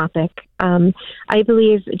another topic. I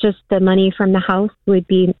believe just the money from the house would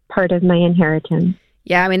be part of my inheritance.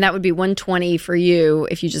 Yeah, I mean, that would be $120 for you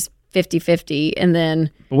if you just 50-50, and then...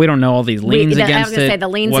 But we don't know all these liens against it. I was going to say, the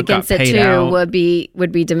liens against it, too, would be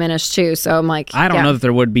diminished, too. So I'm like... I don't know that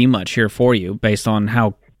there would be much here for you, based on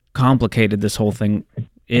how complicated this whole thing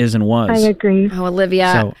is and was. I agree. Oh,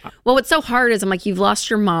 Olivia. Well, what's so hard is, I'm like, you've lost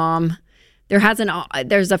your mom.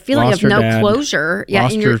 There's a feeling of no closure. Yeah,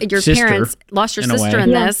 and your parents lost your sister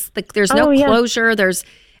in this. There's no closure. There's...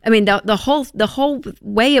 I mean, the whole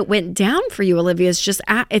way it went down for you, Olivia, is just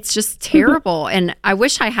terrible. And I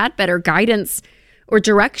wish I had better guidance or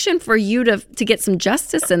direction for you to get some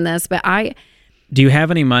justice in this. But do you have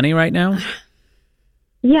any money right now?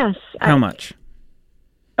 Yes. How much?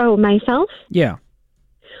 Oh, myself? Yeah.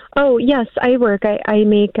 Oh, yes. I work. I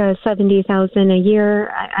make $70,000 a year.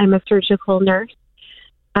 I'm a surgical nurse.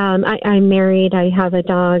 I'm married. I have a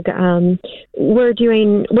dog. We're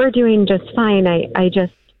doing just fine. I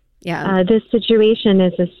just. Yeah. This situation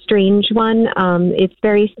is a strange one. It's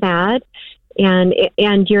very sad, and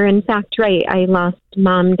you're in fact right. I lost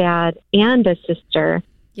mom, dad, and a sister.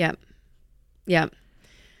 Yep. But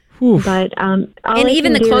and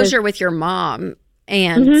even the closure with your mom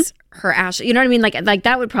and her ash. You know what I mean? Like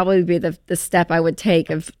that would probably be the step I would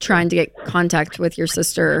take of trying to get contact with your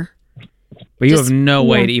sister. But you have no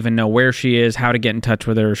way to even know where she is, how to get in touch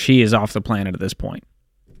with her. She is off the planet at this point.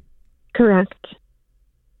 Correct.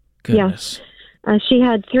 Goodness. Yes. She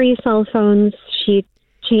had 3 cell phones. She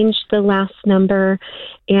changed the last number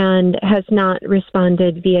and has not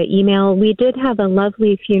responded via email. We did have a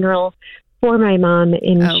lovely funeral for my mom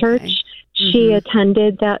in church. She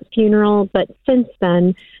attended that funeral, but since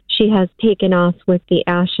then, she has taken off with the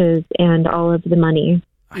ashes and all of the money.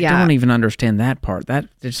 I don't even understand that part. That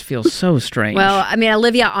just feels so strange. Well, I mean,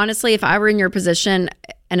 Olivia, honestly, if I were in your position,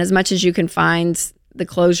 and as much as you can find the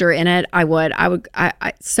closure in it, I would.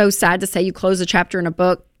 So sad to say you close a chapter in a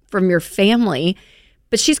book from your family,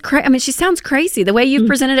 but she's crazy. I mean, she sounds crazy. The way you've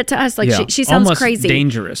presented it to us, like she sounds almost crazy,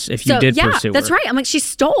 dangerous. If you did pursue her, that's right. I'm like, she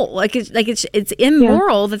stole. It's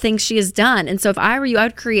immoral the things she has done. And so if I were you,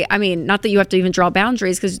 I'd create. I mean, not that you have to even draw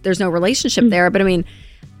boundaries because there's no relationship there, but I mean,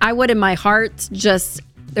 I would in my heart just.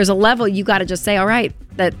 There's a level you got to just say, all right,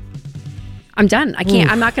 that I'm done. I can't.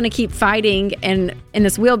 I'm not going to keep fighting in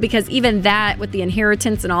this wheel, because even that with the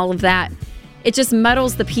inheritance and all of that, it just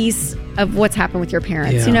muddles the piece of what's happened with your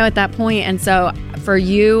parents, at that point. And so for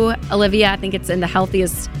you, Olivia, I think it's in the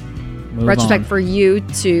healthiest retrospect for you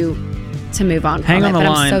to move on. Hang on the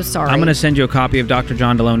line. I'm so sorry. I'm going to send you a copy of Dr.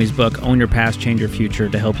 John Deloney's book, Own Your Past, Change Your Future,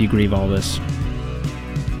 to help you grieve all this.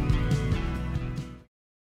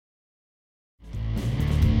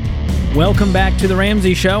 Welcome back to The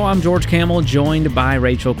Ramsey Show. I'm George Camel, joined by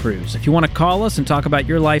Rachel Cruz. If you want to call us and talk about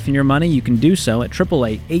your life and your money, you can do so at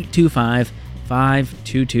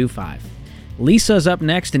 888-825-5225. Lisa's up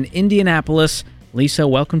next in Indianapolis. Lisa,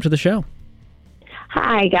 welcome to the show.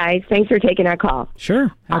 Hi, guys. Thanks for taking our call.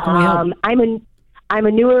 Sure. How can we help? I'm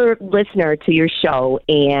a newer listener to your show,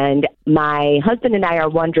 and my husband and I are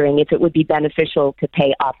wondering if it would be beneficial to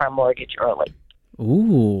pay off our mortgage early.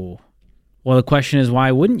 Ooh. Well, the question is,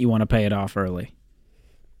 why wouldn't you want to pay it off early?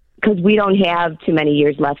 because we don't have too many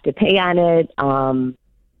years left to pay on it.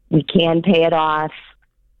 We can pay it off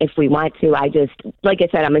if we want to. Like I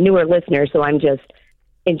said, I'm a newer listener, so I'm just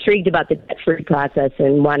intrigued about the debt-free process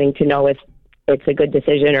and wanting to know if it's a good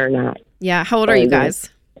decision or not. Yeah. How old are you guys?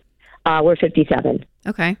 We're 57.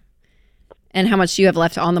 Okay. And how much do you have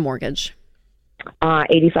left on the mortgage?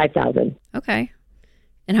 $85,000. Okay.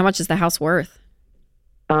 And how much is the house worth?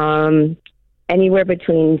 Anywhere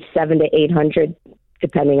between $700 to $800,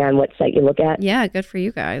 depending on what site you look at. Yeah, good for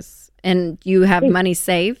you guys. And you have money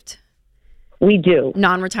saved? We do.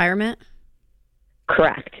 Non-retirement?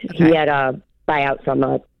 Correct. Okay. He had a buyout from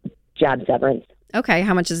a job severance. Okay.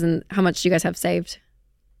 How much do you guys have saved?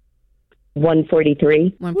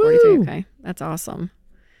 $143. $143. Okay. That's awesome.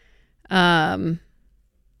 And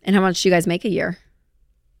how much do you guys make a year?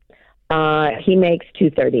 He makes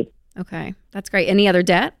 $230. Okay. That's great. Any other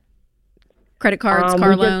debt? Credit cards,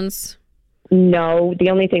 car loans? No. The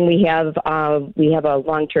only thing we have a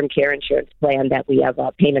long-term care insurance plan that we have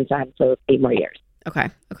payments on for 8 more years. Okay.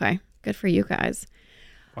 Good for you guys.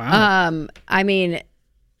 Wow. I mean,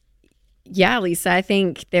 yeah, Lisa, I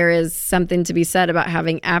think there is something to be said about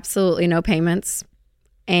having absolutely no payments.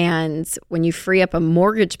 And when you free up a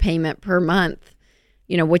mortgage payment per month,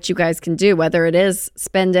 you know, what you guys can do, whether it is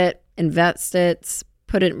spend it, invest it,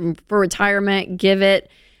 put it for retirement, give it.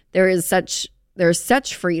 There's such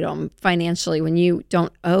freedom financially when you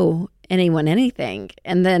don't owe anyone anything.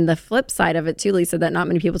 And then the flip side of it too, Lisa, that not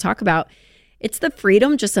many people talk about, it's the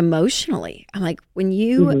freedom just emotionally. I'm like, when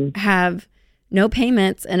you have no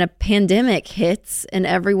payments and a pandemic hits and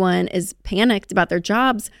everyone is panicked about their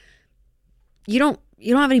jobs, you don't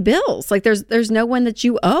have any bills. Like there's no one that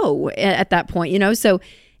you owe at that point, you know? So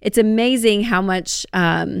it's amazing how much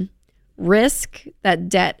risk that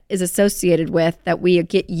debt is associated with that we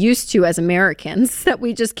get used to as Americans, that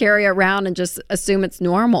we just carry around and just assume it's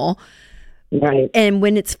normal. Right. And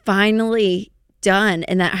when it's finally done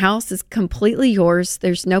and that house is completely yours,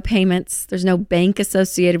 there's no payments, there's no bank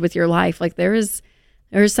associated with your life. Like there is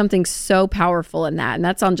something so powerful in that. And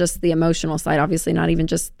that's on just the emotional side, obviously not even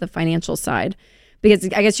just the financial side. Because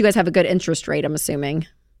I guess you guys have a good interest rate, I'm assuming.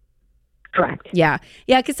 Correct. Yeah.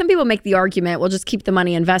 Yeah, because some people make the argument, well, just keep the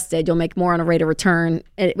money invested. You'll make more on a rate of return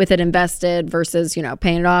with it invested versus, you know,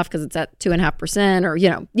 paying it off because it's at 2.5% or, you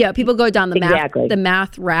know, yeah, people go down the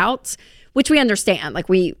math route, which we understand. Like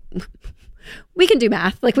we can do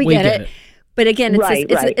math. Like we get it. But again,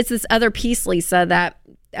 it's this other piece, Lisa, that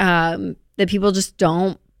people just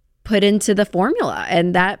don't put into the formula.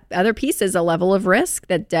 And that other piece is a level of risk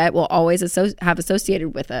that debt will always have associated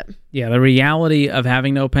with it. Yeah, the reality of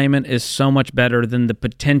having no payment is so much better than the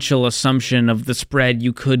potential assumption of the spread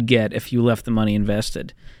you could get if you left the money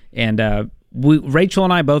invested. And Rachel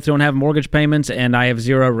and I both don't have mortgage payments, and I have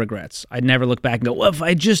zero regrets. I'd never look back and go, well, if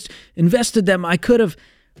I just invested them, I could have.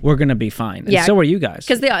 We're going to be fine. And so are you guys.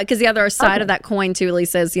 Because the other side of that coin, too,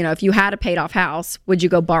 Lisa, is, you know, if you had a paid off house, would you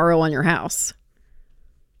go borrow on your house?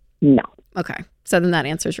 No. Okay. So then that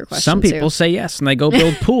answers your question. Some people say yes, and they go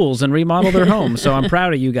build pools and remodel their home. So I'm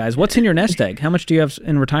proud of you guys. What's in your nest egg? How much do you have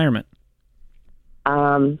in retirement?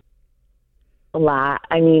 A lot.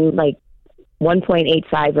 I mean, like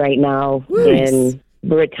 1.85 right now in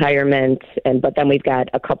retirement, but then we've got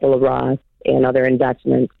a couple of Roth and other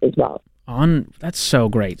investments as well. That's so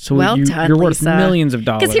great. So well done, you're worth Lisa. Millions of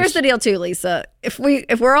dollars. Because here's the deal too, Lisa. If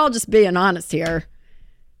we're all just being honest here,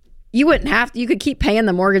 you wouldn't have to. You could keep paying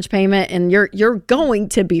the mortgage payment, and you're going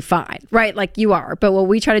to be fine, right? Like you are. But what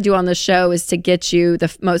we try to do on this show is to get you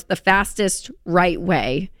the fastest right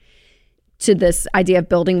way to this idea of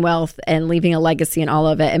building wealth and leaving a legacy and all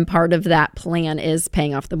of it. And part of that plan is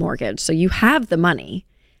paying off the mortgage. So you have the money.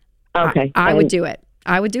 Okay, I would do it.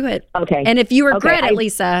 I would do it. Okay. And if you regret it,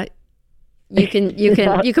 Lisa, you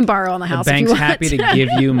can borrow on the house. The bank's if you want. happy to give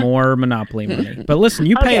you more monopoly money. But listen,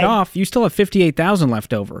 you pay it off. You still have $58,000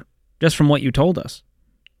 left over, just from what you told us.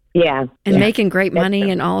 Yeah. And making great money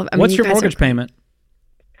and all of. What's your mortgage payment?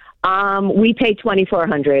 We pay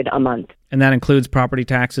 $2,400 a month, and that includes property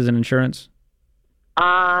taxes and insurance.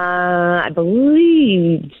 I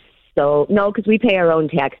believe so. No, because we pay our own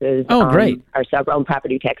taxes. Oh, great! Our own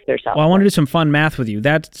property taxes ourselves. Well, I want to do some fun math with you.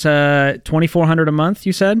 That's $2,400 a month.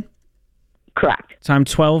 You said. Correct.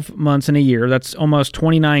 Times 12 months in a year, that's almost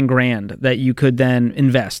 $29,000 that you could then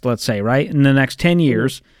invest, let's say, right? In the next 10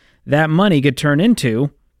 years, that money could turn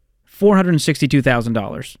into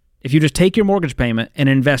 $462,000 if you just take your mortgage payment and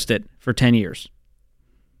invest it for 10 years.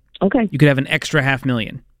 Okay. You could have an extra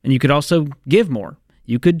 $500,000, and you could also give more.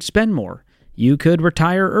 You could spend more. You could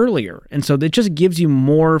retire earlier. And so it just gives you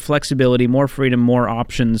more flexibility, more freedom, more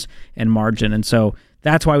options and margin. And so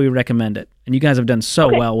that's why we recommend it. And you guys have done so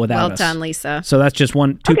well without us. Well done, Lisa. So that's just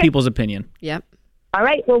two people's opinion. Yep. All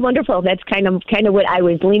right. Well, wonderful. That's kind of what I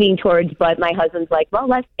was leaning towards, but my husband's like, well,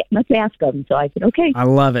 let's ask him. So I said, okay. I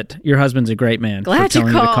love it. Your husband's a great man. Glad for telling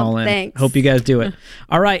you me to called. call in. Thanks. Hope you guys do it.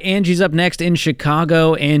 All right. Angie's up next in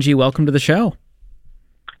Chicago. Angie, welcome to the show.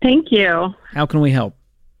 Thank you. How can we help?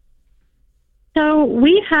 So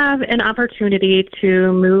we have an opportunity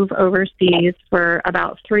to move overseas for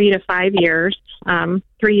about 3 to 5 years, 3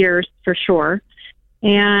 years for sure.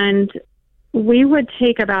 And we would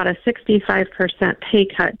take about a 65% pay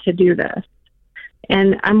cut to do this.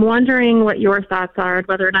 And I'm wondering what your thoughts are,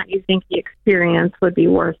 whether or not you think the experience would be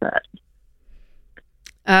worth it.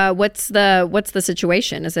 What's the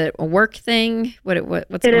situation? Is it a work thing?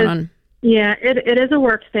 What's going on? Yeah, it is a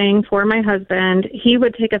work thing for my husband. He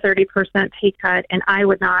would take a 30% pay cut, and I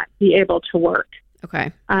would not be able to work.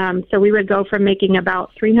 Okay. So we would go from making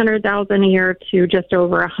about $300,000 a year to just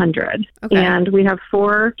over $100,000. Okay. And we have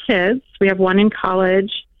 4 kids. We have one in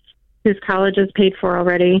college, whose college is paid for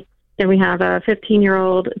already. Then we have a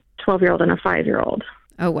 15-year-old, 12-year-old, and a 5-year-old.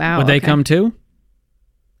 Oh wow. Would they come too?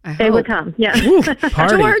 They would come, yeah. Ooh,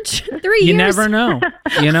 party. George, 3 years. You never know.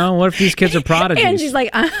 What if these kids are prodigies? And she's like,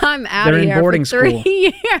 I'm out They're of in here boarding for 3 school.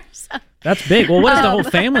 years. That's big. Well, what does the whole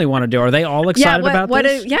family want to do? Are they all excited about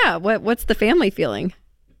this? What's the family feeling?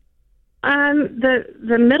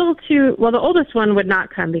 The middle two, well, the oldest one would not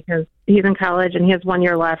come because he's in college and he has 1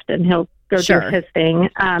 year left and he'll go do his thing.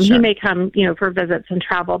 He may come, for visits and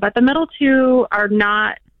travel, but the middle two are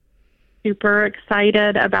not super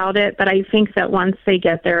excited about it, but I think that once they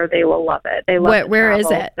get there, they will love it. They love Where is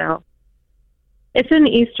it? So. It's in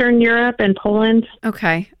Eastern Europe and Poland.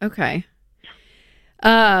 Okay.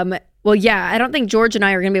 Well, yeah, I don't think George and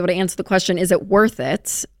I are going to be able to answer the question, is it worth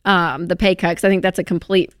it, the pay cut? Because I think that's a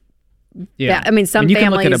complete... Yeah. I mean, some you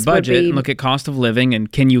families can look at a budget would be... and look at cost of living,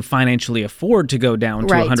 and can you financially afford to go down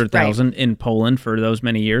to $100,000 in Poland for those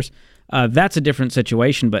many years? That's a different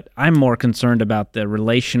situation, but I'm more concerned about the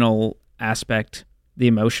relational aspect, the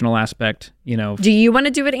emotional aspect, Do you want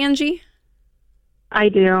to do it, Angie? I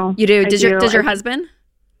do. You do? Does your husband?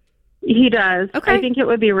 He does. Okay. I think it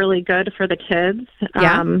would be really good for the kids.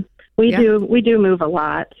 Yeah. We do move a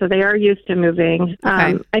lot, so they are used to moving.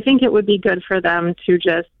 Okay. I think it would be good for them to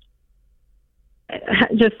just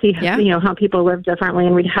see how people live differently,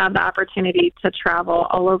 and we'd have the opportunity to travel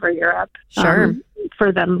all over Europe. Sure.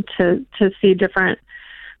 For them to see different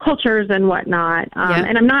cultures and whatnot.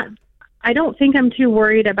 And I don't think I'm too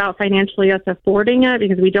worried about financially us affording it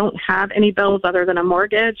because we don't have any bills other than a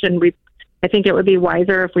mortgage, and I think it would be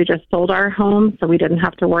wiser if we just sold our home so we didn't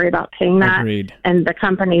have to worry about paying that. Agreed. And the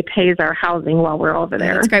company pays our housing while we're over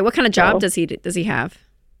there. That's great. What kind of job does he have?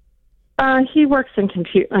 He works on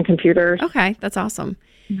computers. Okay, that's awesome.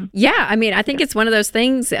 Yeah, I mean, I think it's one of those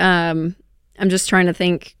things. I'm just trying to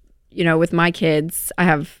think, with my kids, I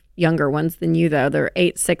have younger ones than you, though. They're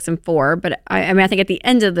 8, 6, and 4. But I think at the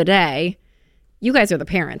end of the day, you guys are the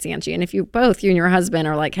parents, Angie. And if you and your husband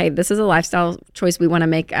are like, hey, this is a lifestyle choice we want to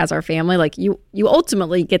make as our family, like you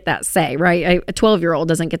ultimately get that say, right? A 12-year-old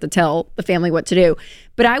doesn't get to tell the family what to do.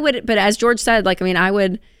 But as George said, I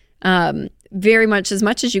would very much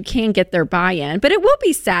as you can get their buy-in. But it will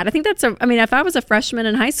be sad. I think if I was a freshman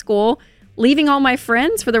in high school, leaving all my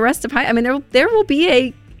friends for the rest of there will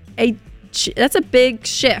be that's a big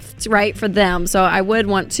shift, right, for them. So I would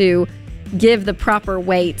want to give the proper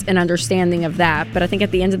weight and understanding of that. But I think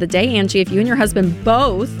at the end of the day, Angie, if you and your husband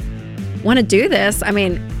both want to do this,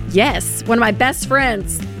 yes, one of my best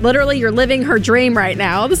friends, literally you're living her dream right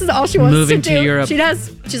now. This is all she wants Moving to do. To Europe. She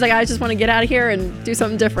does. She's like, I just want to get out of here and do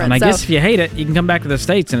something different. And I guess if you hate it, you can come back to the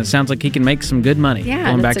States, and it sounds like he can make some good money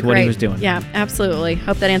going back to what he was doing. Yeah, absolutely.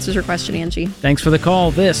 Hope that answers your question, Angie. Thanks for the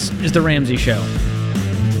call. This is The Ramsey Show.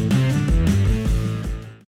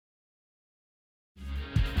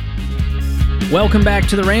 Welcome back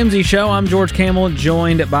to The Ramsey Show. I'm George Camel,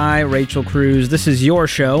 joined by Rachel Cruz. This is your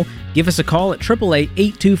show. Give us a call at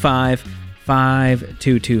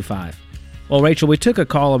 888-825-5225. Well, Rachel, we took a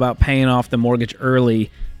call about paying off the mortgage early,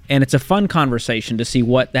 and it's a fun conversation to see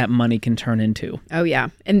what that money can turn into. Oh, yeah.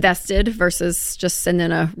 Invested versus just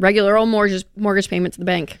sending a regular old mortgage payment to the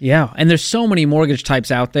bank. Yeah, and there's so many mortgage types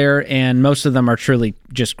out there, and most of them are truly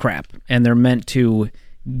just crap, and they're meant to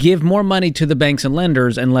give more money to the banks and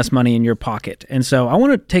lenders and less money in your pocket. And so I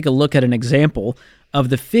want to take a look at an example of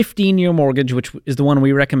the 15-year mortgage, which is the one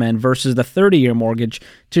we recommend, versus the 30-year mortgage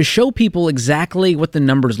to show people exactly what the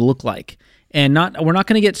numbers look like. And we're not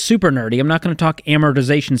going to get super nerdy. I'm not going to talk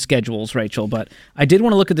amortization schedules, Rachel, but I did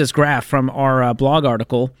want to look at this graph from our blog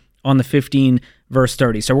article on the 15 versus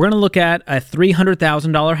 30. So we're going to look at a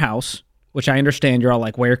 $300,000 house which I understand you're all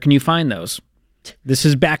like, where can you find those? This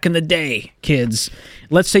is back in the day, kids.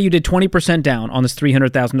 Let's say you did 20% down on this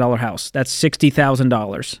 $300,000 house. That's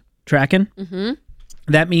 $60,000. Tracking? Mm-hmm.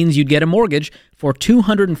 That means you'd get a mortgage for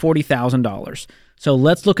 $240,000. So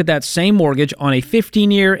let's look at that same mortgage on a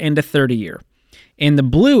 15-year and a 30-year. And the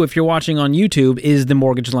blue, if you're watching on YouTube, is the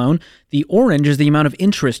mortgage loan. The orange is the amount of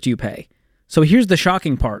interest you pay. So here's the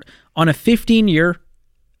shocking part. On a 15-year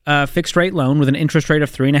fixed-rate loan with an interest rate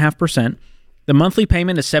of 3.5%, the monthly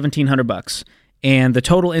payment is $1,700. And the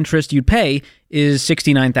total interest you'd pay is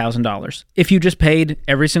 $69,000 if you just paid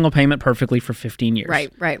every single payment perfectly for 15 years.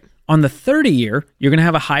 Right. On the 30-year, you're going to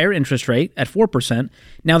have a higher interest rate at 4%.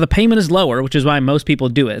 Now, the payment is lower, which is why most people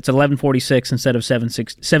do it. It's $1,146 instead of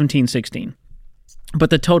 $1,716. But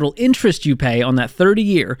the total interest you pay on that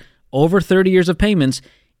 30-year, over 30 years of payments,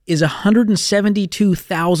 is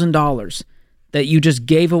 $172,000 that you just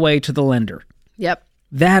gave away to the lender. Yep.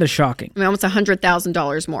 That is shocking. I mean, almost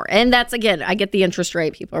 $100,000 more. And that's, again, I get the interest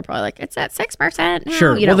rate. People are probably like, it's at 6% now.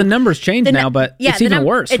 Sure. Well, the numbers change now, but it's even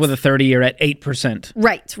worse with a 30-year at 8%.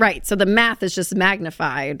 Right. So the math is just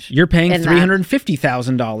magnified. You're paying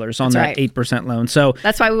 $350,000 on that 8% loan. So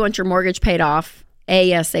that's why we want your mortgage paid off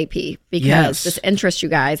ASAP, because this interest, you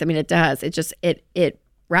guys, I mean, it does. It just, it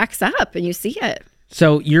racks up and you see it.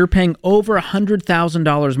 So you're paying over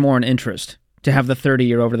 $100,000 more in interest to have the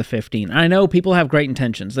 30-year over the 15. I know people have great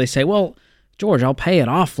intentions. They say, well, George, I'll pay it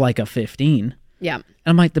off like a 15. Yeah. And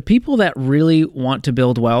I'm like, the people that really want to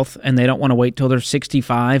build wealth and they don't want to wait till they're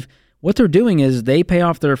 65, what they're doing is they pay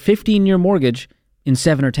off their 15-year mortgage in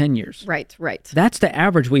 7 or 10 years. Right. That's the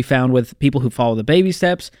average we found with people who follow the baby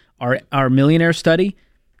steps. Our millionaire study,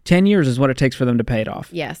 10 years is what it takes for them to pay it off.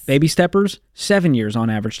 Yes. Baby steppers, 7 years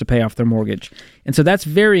on average to pay off their mortgage. And so that's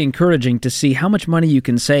very encouraging to see how much money you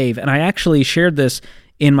can save. And I actually shared this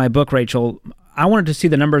in my book, Rachel. I wanted to see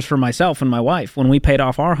the numbers for myself and my wife when we paid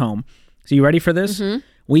off our home. So you ready for this? Mm-hmm.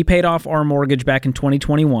 We paid off our mortgage back in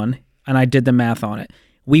 2021, and I did the math on it.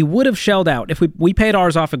 We would have shelled out, if we paid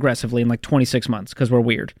ours off aggressively in like 26 months because we're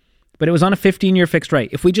weird. But it was on a 15-year fixed rate.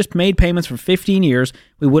 If we just made payments for 15 years,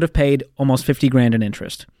 we would have paid almost $50,000 in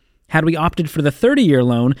interest. Had we opted for the 30-year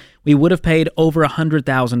loan, we would have paid over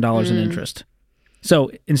 $100,000 in interest. So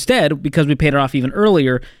instead, because we paid it off even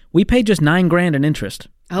earlier, we paid just $9,000 in interest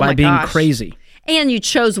by being crazy. And you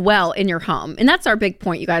chose well in your home. And that's our big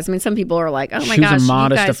point, you guys. I mean, some people are like, oh my gosh. Choose a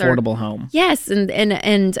modest, affordable home. Yes,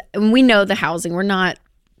 and we know the housing. We're not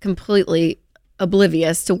completely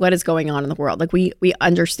oblivious to what is going on in the world. Like we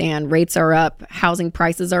understand rates are up, housing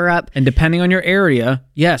prices are up. And depending on your area,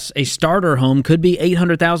 yes, a starter home could be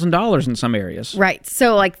 $800,000 in some areas. Right.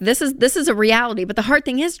 So like this is a reality. But the hard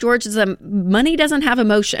thing is, George, is money doesn't have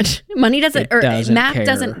emotion. Money doesn't,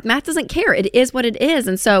 math doesn't care. It is what it is.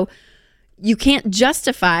 And so you can't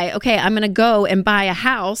justify, okay, I'm going to go and buy a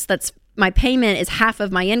house that's my payment is half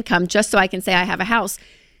of my income just so I can say I have a house.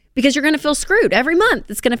 Because you're going to feel screwed every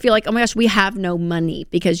month. It's going to feel like, oh my gosh, we have no money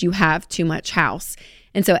because you have too much house.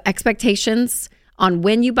 And so expectations on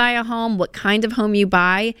when you buy a home, what kind of home you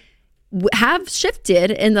buy, have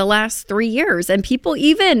shifted in the last 3 years. And people,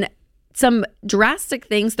 even some drastic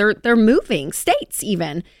things, they're moving states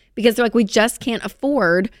even because they're like, we just can't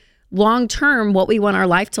afford long-term what we want our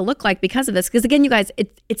life to look like because of this. Because again, you guys,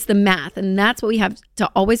 it's the math. And that's what we have to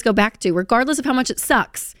always go back to, regardless of how much it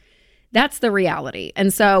sucks. That's the reality.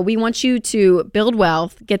 And so we want you to build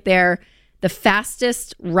wealth, get there the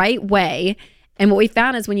fastest, right way. And what we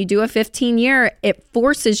found is when you do a 15-year, it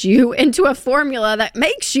forces you into a formula that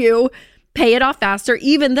makes you pay it off faster,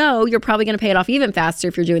 even though you're probably going to pay it off even faster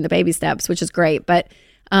if you're doing the baby steps, which is great. But,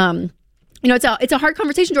 it's a hard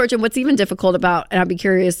conversation, George. And what's even difficult about, and I'd be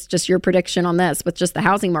curious just your prediction on this with just the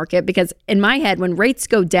housing market, because in my head, when rates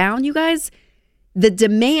go down, you guys, the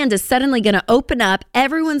demand is suddenly going to open up.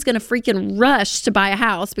 Everyone's going to freaking rush to buy a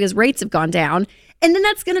house because rates have gone down. And then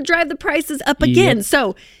that's going to drive the prices up again. Yep.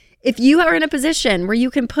 So if you are in a position where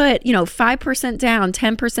you can put, 5% down,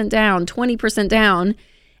 10% down, 20% down,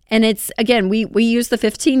 and it's, again, we use the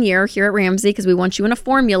 15-year here at Ramsey because we want you in a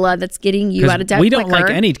formula that's getting you out of debt we don't quicker.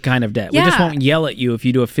 Like any kind of debt. Yeah. We just won't yell at you if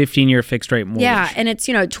you do a 15-year fixed rate mortgage. Yeah, and it's,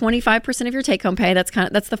 25% of your take-home pay.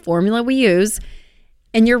 That's the formula we use.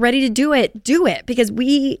 And you're ready to do it, because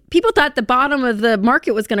people thought the bottom of the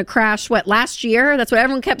market was going to crash. Last year? That's what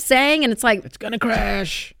everyone kept saying, and it's like it's going to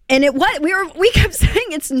crash. And we kept saying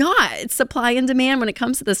it's not. It's supply and demand when it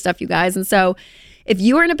comes to this stuff, you guys. And so, if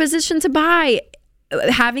you are in a position to buy,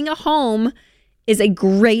 having a home is a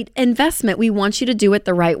great investment. We want you to do it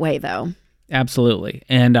the right way, though. Absolutely.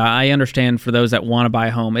 And I understand for those that want to buy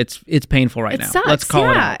a home, it's painful right now. Sucks. Let's call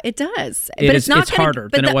it out. It does. It's harder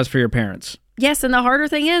than it was for your parents. yes, and the harder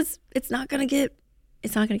thing is it's not going to get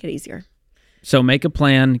easier. So make a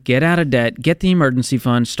plan, get out of debt, get the emergency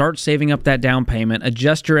fund, start saving up that down payment,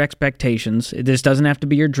 adjust your expectations. This doesn't have to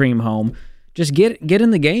be your dream home. Just get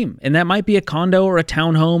in the game. And that might be a condo or a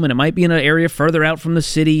townhome, and it might be in an area further out from the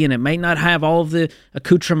city, and it might not have all of the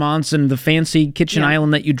accoutrements and the fancy kitchen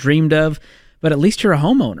island that you dreamed of, but at least you're a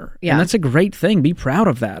homeowner. Yeah. And that's a great thing. Be proud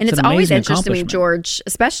of that. And it's always interesting to me, accomplishment. George,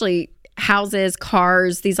 especially houses,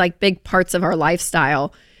 cars, these like big parts of our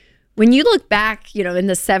lifestyle. When you look back, in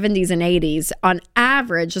the 70s and 80s, on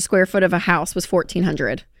average, a square foot of a house was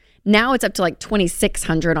 $1,400. Now it's up to like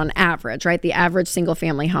 $2,600 on average, right? The average single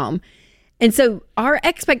family home. And so our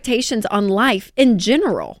expectations on life in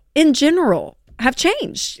general have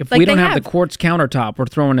changed. If we don't have the quartz countertop, we're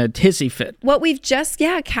throwing a hissy fit. What we've just,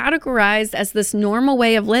 categorized as this normal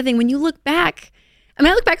way of living. When you look back, I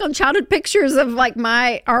look back on childhood pictures of like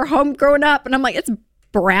our home growing up, and I'm like, it's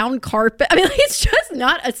brown carpet. It's just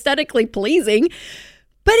not aesthetically pleasing,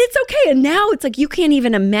 but it's okay. And now it's like, you can't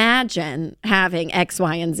even imagine having X,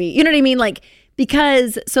 Y, and Z. You know what I mean? Like,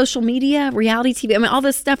 because social media, reality TV, all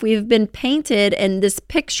this stuff, we've been painted, and this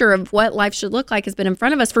picture of what life should look like has been in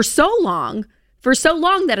front of us for so long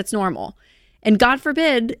that it's normal. And God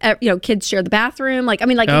forbid, kids share the bathroom.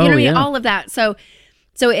 All of that. So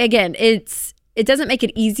again, it doesn't make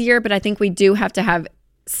it easier, but I think we do have to have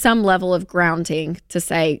some level of grounding to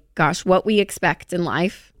say, gosh, what we expect in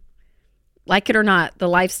life, like it or not, the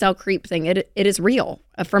lifestyle creep thing, it is real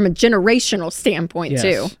from a generational standpoint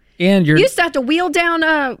too. And you used to have to wheel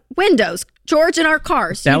down windows, George, in our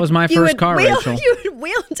cars. That was my first car, Rachel. You would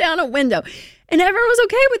wheel down a window, and everyone was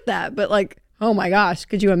okay with that. But like, oh my gosh,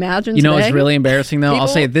 could you imagine? You know today? what's really embarrassing though? I'll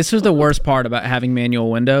say this is the worst part about having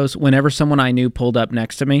manual windows. Whenever someone I knew pulled up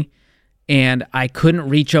next to me, and I couldn't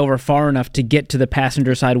reach over far enough to get to the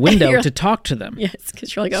passenger side window to talk to them. Yes,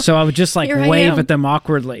 because you're like, so I would just like wave at them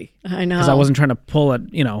awkwardly. I know, because I wasn't trying to pull a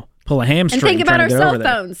hamstring. And think about our cell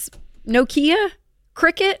phones: Nokia,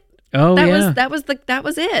 Cricket. Oh, that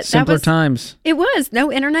was it. Simpler times. It was no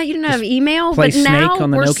internet. You didn't have email. Play but Snake now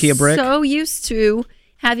on the we're Nokia brick. So used to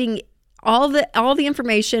having all the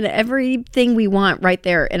information, everything we want right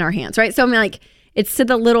there in our hands. Right. So it's to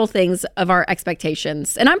the little things of our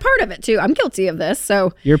expectations, and I'm part of it too. I'm guilty of this.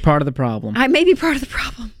 So you're part of the problem. I may be part of the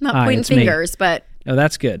problem. Not pointing fingers, but no,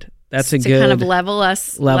 that's good. That's a to good kind of level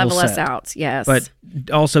us out. Yes, but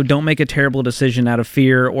also don't make a terrible decision out of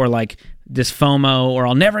fear or like this FOMO or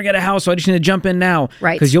I'll never get a house, so I just need to jump in now.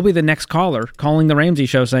 Right, because you'll be the next caller calling the Ramsey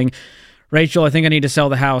Show saying, Rachel, I think I need to sell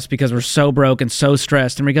the house because we're so broke and so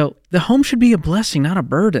stressed. And we go, the home should be a blessing, not a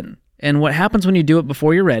burden. And what happens when you do it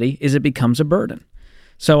before you're ready is it becomes a burden.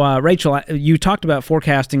 So, Rachel, you talked about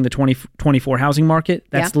forecasting the 2024 housing market.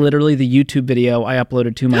 That's literally the YouTube video I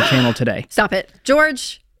uploaded to my channel today. Stop it.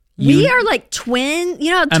 George, we are like twin.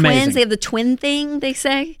 You know how twins, Amazing. They have the twin thing, they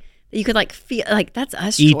say? That you could like feel, like that's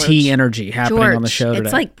us, George. ET energy happening George, on the show today.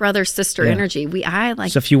 It's like brother-sister energy.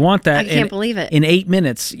 So if you want that, I can't believe it. In 8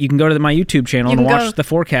 minutes, you can go to my YouTube channel and watch the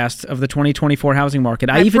forecast of the 2024 housing market.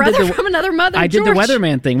 My brother from another mother, I did the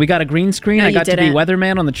weatherman thing. We got a green screen. No, I got to be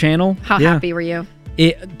weatherman on the channel. How happy were you?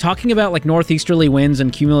 Talking about like northeasterly winds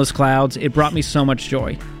and cumulus clouds, it brought me so much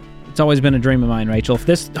joy. It's always been a dream of mine, Rachel. If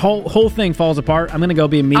this whole thing falls apart, I'm going to go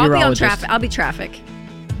be a meteorologist. I'll be traffic.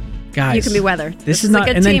 Guys, you can be weather. This is not,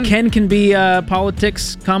 and team. Then Ken can be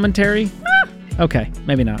politics commentary. Okay,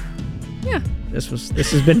 maybe not. Yeah. This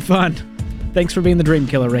has been fun. Thanks for being the dream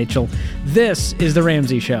killer, Rachel. This is the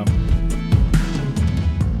Ramsey Show.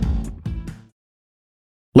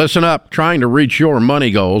 Listen up. Trying to reach your money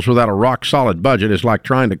goals without a rock-solid budget is like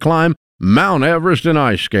trying to climb Mount Everest in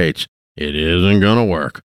ice skates. It isn't going to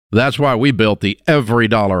work. That's why we built the Every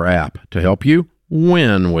Dollar app to help you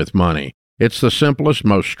win with money. It's the simplest,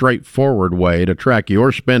 most straightforward way to track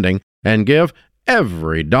your spending and give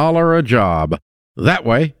every dollar a job. That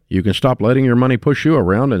way, you can stop letting your money push you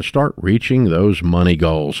around and start reaching those money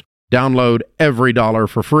goals. Download Every Dollar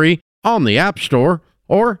for free on the App Store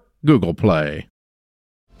or Google Play.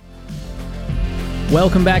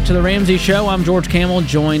 Welcome back to The Ramsey Show. I'm George Camel,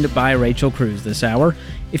 joined by Rachel Cruz this hour.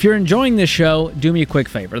 If you're enjoying this show, do me a quick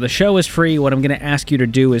favor. The show is free. What I'm going to ask you to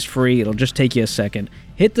do is free. It'll just take you a second.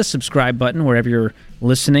 Hit the subscribe button wherever you're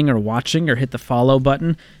listening or watching, or hit the follow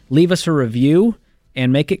button. Leave us a review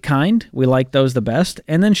and make it kind. We like those the best.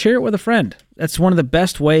 And then share it with a friend. That's one of the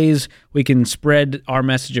best ways we can spread our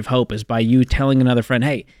message of hope, is by you telling another friend,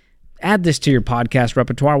 hey, add this to your podcast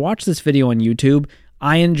repertoire. Watch this video on YouTube.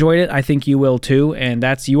 I enjoyed it. I think you will too. And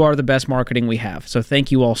you are the best marketing we have. So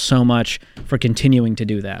thank you all so much for continuing to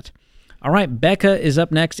do that. All right, Becca is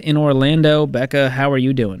up next in Orlando. Becca, how are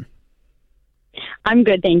you doing? I'm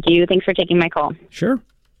good, thank you. Thanks for taking my call. Sure.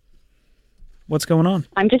 What's going on?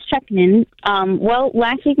 I'm just checking in. Well,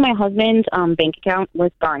 last week my husband's bank account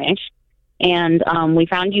was garnished, and we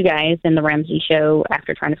found you guys in the Ramsey show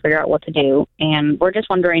after trying to figure out what to do, and we're just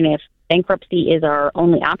wondering if bankruptcy is our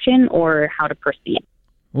only option or how to proceed.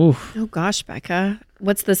 Oof. Oh, gosh, Becca.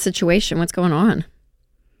 What's the situation? What's going on?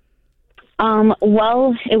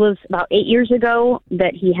 Well, it was about 8 years ago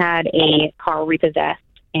that he had a car repossessed,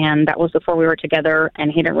 and that was before we were together, and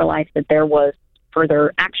he didn't realize that there was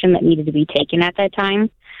further action that needed to be taken at that time.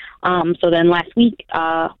 So then last week,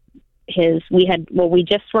 we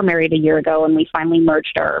just were married a year ago, and we finally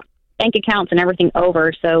merged our bank accounts and everything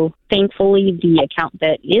over. So thankfully, the account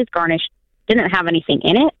that is garnished didn't have anything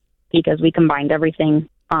in it because we combined everything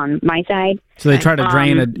on my side. So they try to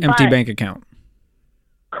drain an empty bank account.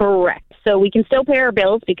 Correct. So we can still pay our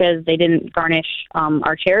bills because they didn't garnish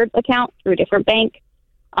our shared account through a different bank.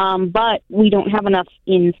 But we don't have enough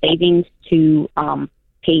in savings to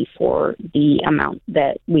pay for the amount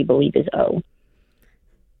that we believe is owed.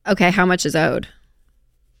 Okay, how much is owed?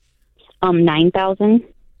 $9,000.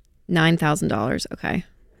 $9,000. Okay.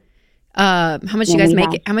 How much do you guys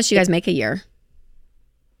make? How much do you guys make a year?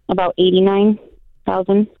 About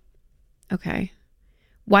 $89,000. Okay.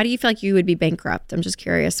 Why do you feel like you would be bankrupt? I'm just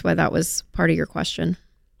curious why that was part of your question.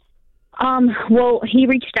 Well, he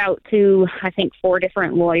reached out to, I think, 4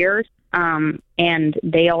 different lawyers, and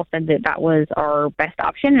they all said that that was our best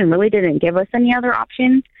option and really didn't give us any other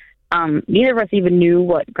option. Neither of us even knew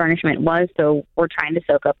what garnishment was, so we're trying to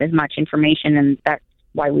soak up as much information, and that's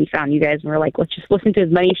why we found you guys. And we're like, let's just listen to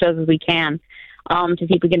as many shows as we can to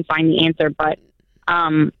see if we can find the answer. But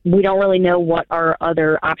we don't really know what our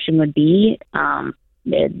other option would be.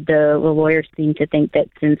 The lawyers seem to think that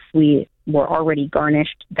since we were already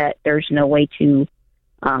garnished, that there's no way to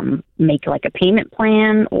make like a payment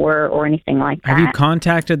plan or anything like that. Have you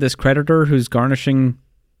contacted this creditor who's garnishing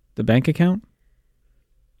the bank account?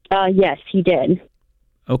 Yes, he did.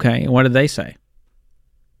 Okay. And what did they say?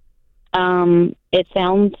 It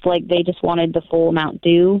sounds like they just wanted the full amount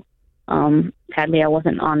due. Sadly, I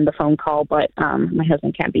wasn't on the phone call, but my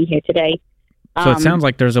husband can't be here today. So it sounds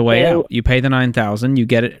like there's a way out. You pay the $9,000, you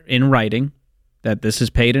get it in writing that this is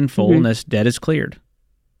paid in full and this debt is cleared.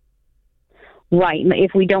 Right.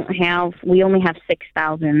 If we only have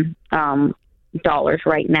 $6,000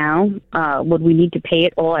 right now. Would we need to pay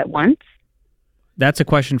it all at once? That's a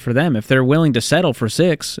question for them. If they're willing to settle for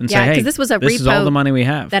 $6 and say, hey, because this was a this is all the money we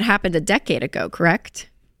have. That happened a decade ago, correct?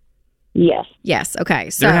 Yes. Yes. Okay.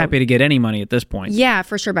 So they're happy to get any money at this point. Yeah,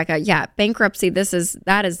 for sure, Becca. Yeah, bankruptcy.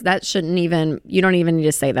 That shouldn't even. You don't even need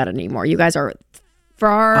to say that anymore. You guys are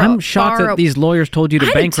far. I'm shocked that these lawyers told you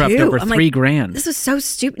to bankrupt over $3,000. This is so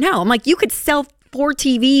stupid. No, I'm like, you could sell 4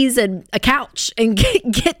 TVs and a couch and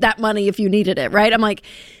get that money if you needed it, right? I'm like,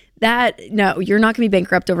 that. No, you're not going to be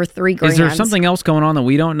bankrupt over $3,000. Is there something else going on that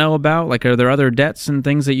we don't know about? Like, are there other debts and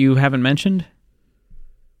things that you haven't mentioned?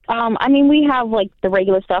 I mean, we have like the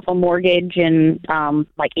regular stuff, a mortgage and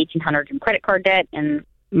like $1,800 in credit card debt, and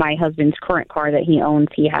my husband's current car that he owns,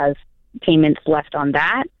 he has payments left on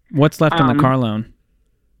that. What's left on the car loan?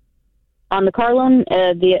 On the car loan,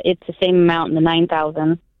 it's the same amount in the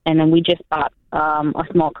 $9,000, and then we just bought a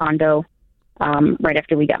small condo right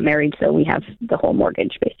after we got married, so we have the whole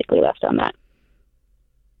mortgage basically left on that.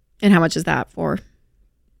 And how much is that for?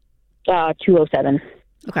 $207,000.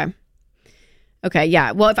 Okay. Okay,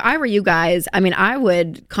 yeah. Well, if I were you guys, I mean, I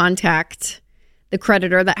would contact the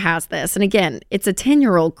creditor that has this. And again, it's a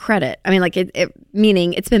 10-year-old credit. I mean, like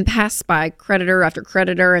meaning it's been passed by creditor after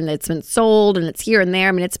creditor, and it's been sold, and it's here and there.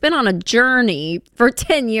 I mean, it's been on a journey for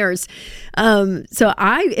 10 years. So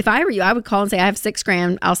if I were you, I would call and say, I have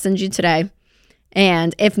 $6,000. I'll send you today.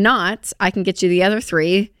 And if not, I can get you the other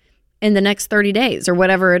 3 in the next 30 days or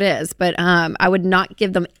whatever it is. But I would not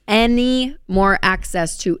give them any more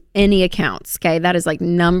access to any accounts. Okay. That is like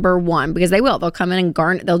number one, because they'll come in and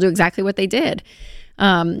they'll do exactly what they did.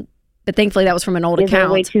 But thankfully that was from an old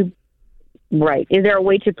account. Right. Is there a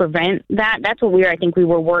way to prevent that? That's what I think we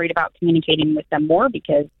were worried about communicating with them more,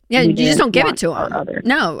 because you just don't give it to them.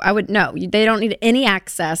 No, they don't need any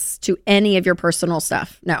access to any of your personal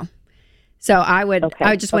stuff. No. So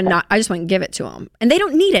I just wouldn't give it to them, and they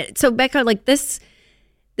don't need it. So Becca, like this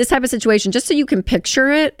type of situation, just so you can picture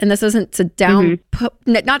it, and this isn't to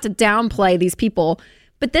not to downplay these people,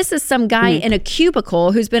 but this is some guy in a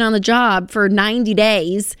cubicle who's been on the job for 90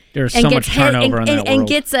 days. There's so much turnover in that world. And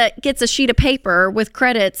gets a sheet of paper with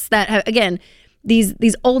credits that have, again,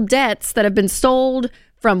 these old debts that have been sold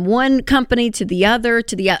from one company to the other.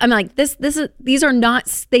 I mean, like these are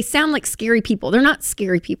not. They sound like scary people. They're not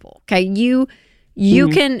scary people. Okay, you You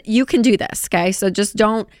can do this, okay? So just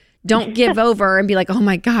don't give over and be like, oh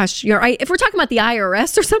my gosh, you're right. If we're talking about the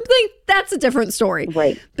IRS or something, that's a different story.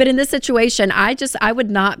 Right. But in this situation, I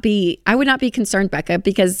would not be concerned, Becca,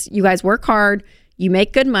 because you guys work hard, you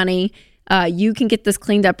make good money, you can get this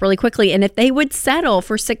cleaned up really quickly. And if they would settle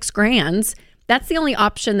for $6,000, that's the only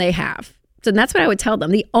option they have. So that's what I would tell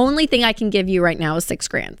them. The only thing I can give you right now is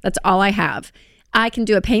 $6,000. That's all I have. I can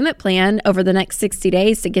do a payment plan over the next 60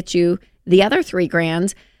 days to get you the other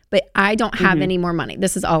 $3,000, but I don't have any more money.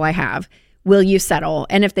 This is all I have. Will you settle?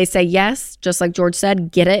 And if they say yes, just like George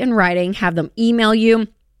said, get it in writing, have them email you,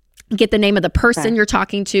 get the name of the person you're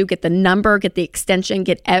talking to, get the number, get the extension,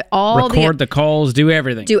 get all record the calls, do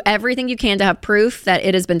everything. Do everything you can to have proof that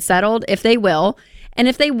it has been settled if they will. And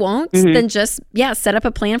if they won't, then just, set up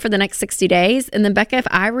a plan for the next 60 days. And then, Becca, if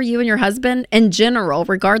I were you and your husband in general,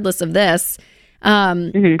 regardless of this,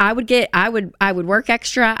 I would work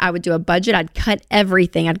extra. I would do a budget. I'd cut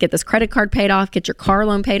everything. I'd get this credit card paid off, get your car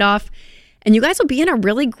loan paid off. And you guys will be in a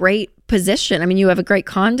really great position. I mean, you have a great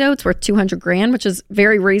condo. It's worth $200,000, which is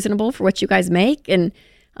very reasonable for what you guys make. And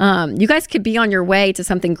you guys could be on your way to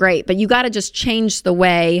something great, but you got to just change the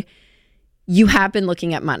way you have been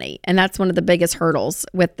looking at money. And that's one of the biggest hurdles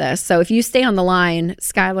with this. So if you stay on the line,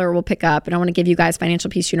 Skylar will pick up, and I want to give you guys Financial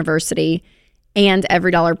Peace University and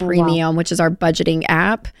Every Dollar Premium, which is our budgeting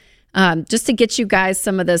app, just to get you guys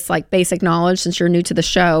some of this like basic knowledge since you're new to the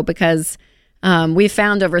show, because we've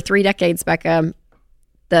found over 3 decades, Becca,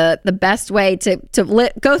 the best way to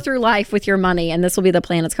go through life with your money, and this will be the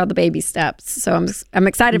plan. It's called the Baby Steps. So I'm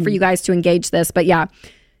excited for you guys to engage this, but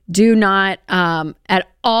do not at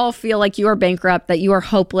all feel like you are bankrupt, that you are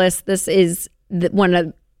hopeless. This is one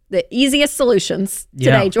of the easiest solutions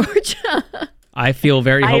today, George. I feel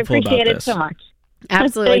very hopeful about this. I appreciate it so much.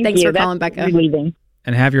 Absolutely. Thanks for calling, Becca.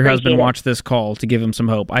 And have your husband watch this call to give him some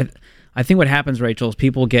hope. I think what happens, Rachel, is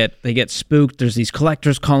people get spooked. There's these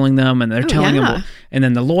collectors calling them, and they're telling them, and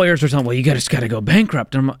then the lawyers are telling them, well, you just got to go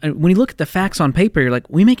bankrupt. And when you look at the facts on paper, you're like,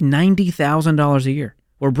 we make $90,000 a year.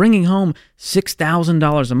 We're bringing home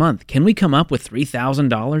 $6,000 a month. Can we come up with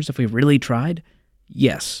 $3,000 if we really tried?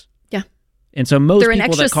 Yes. Yeah. And so most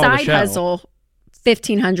people that call the show, hustle,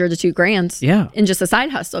 $1,500 to $2,000. Yeah. In just a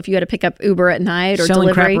side hustle. If you had to pick up Uber at night or selling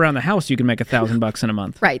delivery. crap around the house, you can make $1,000 in a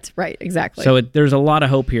month. Right, exactly. So there's a lot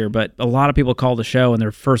of hope here, but a lot of people call the show and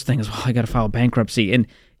their first thing is, well, I got to file bankruptcy. And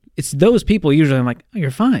it's those people usually I'm like, oh,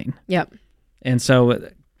 you're fine. Yep. And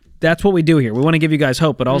so that's what we do here. We want to give you guys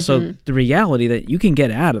hope, but also the reality that you can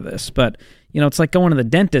get out of this. But, it's like going to the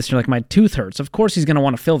dentist. You're like, my tooth hurts. Of course he's going to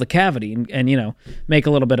want to fill the cavity and make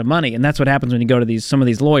a little bit of money. And that's what happens when you go to some of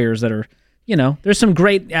these lawyers that are, there's some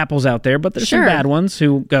great apples out there, but there's some bad ones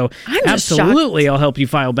who go, absolutely, I'll help you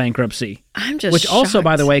file bankruptcy. Which also,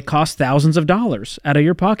 by the way, costs thousands of dollars out of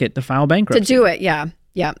your pocket to file bankruptcy. To do it, yeah.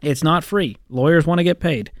 It's not free. Lawyers want to get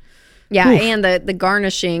paid. Yeah, oof. And the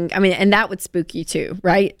garnishing, and that would spook you too,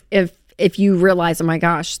 right? If you realize, oh my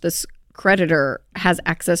gosh, this creditor has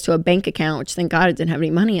access to a bank account, which thank God it didn't have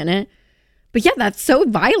any money in it. But yeah, that's so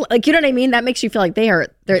violent. Like, you know what I mean? That makes you feel like they're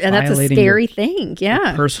and that's a scary thing.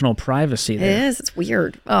 Yeah. Personal privacy there. It is. It's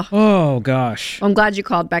weird. Oh gosh. Well, I'm glad you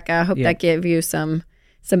called, Becca. I hope that gave you some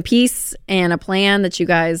peace and a plan that you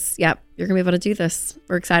guys, you're going to be able to do this.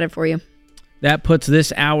 We're excited for you. That puts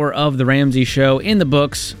this hour of The Ramsey Show in the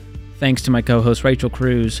books. Thanks to my co-host Rachel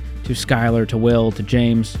Cruz, to Skylar, to Will, to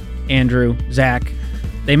James, Andrew, Zach.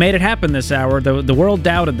 They made it happen this hour. The world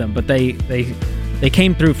doubted them, but they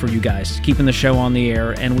came through for you guys, keeping the show on the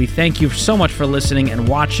air. And we thank you so much for listening and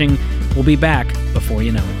watching. We'll be back before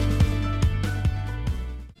you know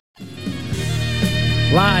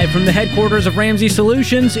it. Live from the headquarters of Ramsey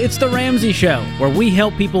Solutions, it's The Ramsey Show, where we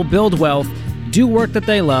help people build wealth, do work that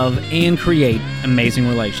they love, and create amazing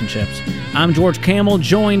relationships. I'm George Camel,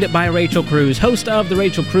 joined by Rachel Cruz, host of The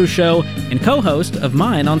Rachel Cruz Show and co-host of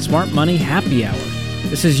mine on Smart Money Happy Hour.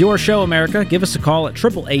 This is your show, America. Give us a call at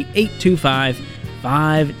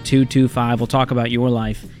 888-825-5225. We'll talk about your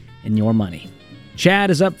life and your money.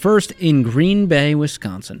 Chad is up first in Green Bay,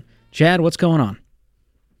 Wisconsin. Chad, what's going on?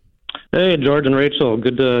 Hey, George and Rachel.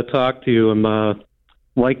 Good to talk to you. I'm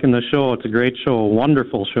liking the show. It's a great show, a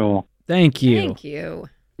wonderful show. Thank you. Thank you.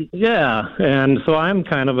 Yeah, and so I'm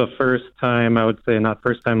kind of a first-time, I would say, not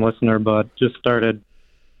first-time listener, but just started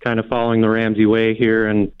kind of following the Ramsey way here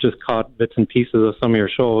and just caught bits and pieces of some of your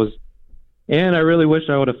shows. And I really wish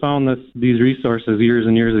I would have found these resources years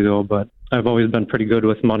and years ago, but I've always been pretty good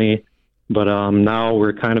with money. But now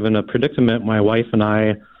we're kind of in a predicament. My wife and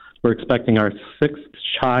I were expecting our 6th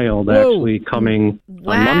child actually coming on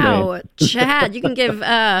Monday. Wow, Chad, you can give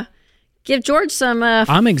Give George some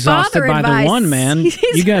I'm exhausted father by advice. the one, man.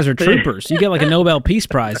 You guys are troopers. You get like a Nobel Peace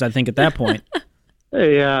Prize, I think, at that point.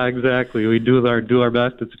 Yeah, exactly. We do our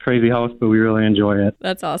best. It's a crazy house, but we really enjoy it.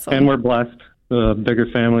 That's awesome. And we're blessed. The bigger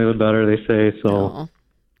family, the better, they say. So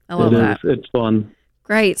I love that. It's fun.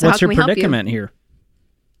 Great. So what's how your can we help you? predicament here?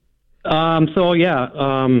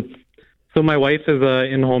 So my wife is an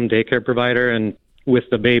in-home daycare provider, and with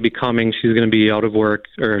the baby coming, she's going to be out of work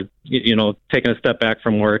or, taking a step back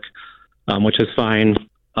from work, which is fine.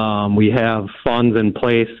 We have funds in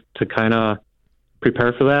place to kind of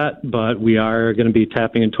prepare for that, but we are going to be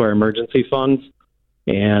tapping into our emergency funds,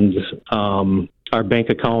 and our bank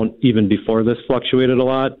account, even before this, fluctuated a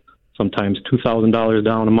lot, sometimes $2,000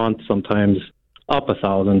 down a month, sometimes up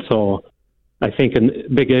 $1,000. So I think a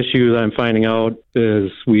big issue that I'm finding out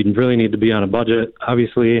is we really need to be on a budget,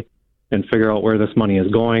 obviously, and figure out where this money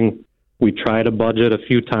is going. We try to budget a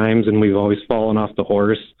few times, and we've always fallen off the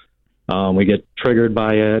horse. We get triggered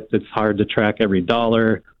by it. It's hard to track every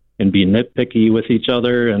dollar and be nitpicky with each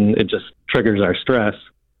other, and it just triggers our stress.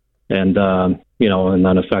 And, and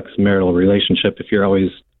that affects marital relationship if you're always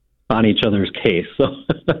on each other's case. So,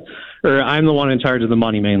 or I'm the one in charge of the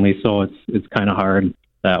money mainly, so it's kind of hard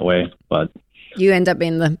that way, but you end up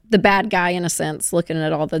being the bad guy in a sense, looking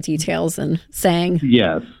at all the details and saying,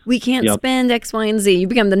 yes, we can't spend X, Y, and Z. You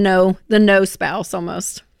become the no spouse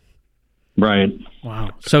almost. Right.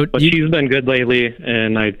 Wow. But she's been good lately,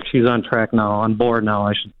 and she's on track now, on board now,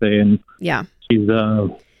 I should say. And yeah, she's a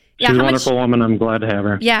wonderful woman. I'm glad to have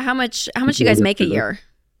her. Yeah. How much you guys make a year?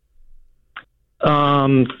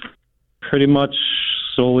 Pretty much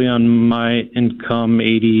solely on my income,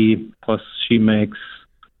 80 plus she makes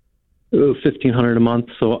 $1,500 a month.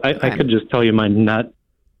 So I could just tell you my net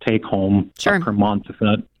take home per month. If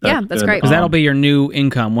that's great. Because that'll be your new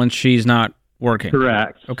income once she's not working.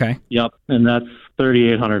 Correct. Okay. Yep. And that's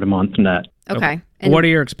 $3,800 a month net. Okay. And what are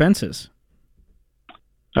your expenses?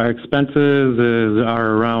 Our expenses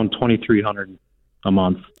are around $2,300 a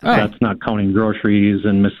month. Oh. That's not counting groceries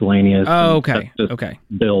and miscellaneous. Oh, okay. That's just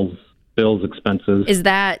bills, expenses. Does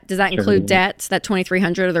that include debt? That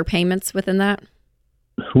 $2,300, are there payments within that?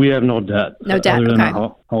 We have no debt. No debt. Other than Okay. a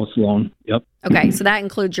house loan. Yep. Okay, so that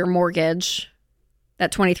includes your mortgage,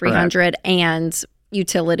 that $2,300, and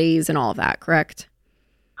utilities and all of that. Correct.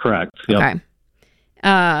 Correct. Yep. Okay.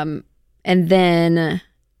 And then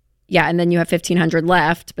you have $1,500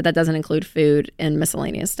 left, but that doesn't include food and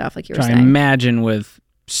miscellaneous stuff, like you were saying. Imagine with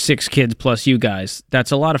 6 kids plus you guys,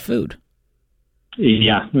 that's a lot of food.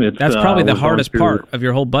 Yeah, that's probably the hardest part of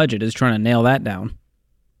your whole budget is trying to nail that down.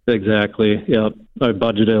 Exactly. Yep. I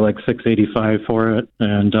budgeted like $685 for it,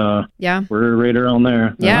 and we're right around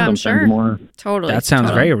there. Yeah, I'm sure. More. Totally. That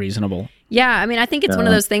sounds very reasonable. Yeah, I mean, I think it's one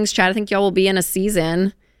of those things, Chad. I think y'all will be in a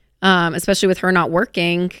season, especially with her not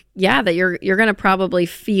working. Yeah, that you're going to probably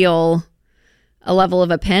feel a level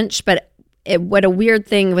of a pinch. But what a weird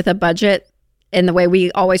thing with a budget and the way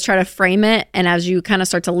we always try to frame it, and as you kind of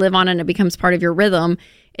start to live on it and it becomes part of your rhythm,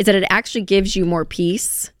 is that it actually gives you more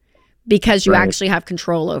peace because you actually have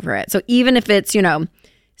control over it. So even if it's,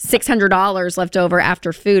 $600 left over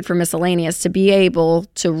after food for miscellaneous, to be able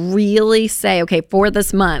to really say, okay, for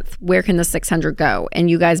this month, where can the $600 go? And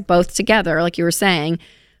you guys both together, like you were saying,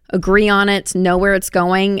 agree on it, know where it's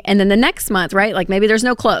going. And then the next month, right? Like maybe there's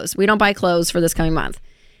no clothes. We don't buy clothes for this coming month.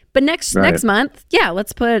 But next month,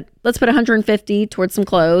 let's put $150 towards some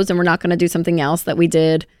clothes, and we're not going to do something else that we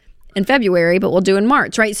did in February, but we'll do in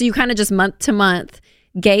March, right? So you kind of just month to month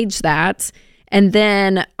gauge that. And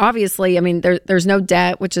then obviously, I mean, there's no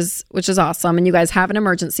debt, which is awesome. And you guys have an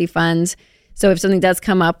emergency fund. So if something does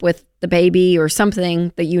come up with the baby or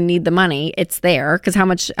something that you need the money, it's there. Because how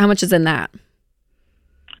much is in that?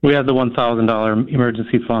 We had the $1,000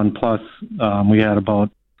 emergency fund, plus we had about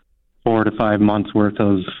 4 to 5 months worth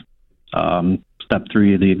of step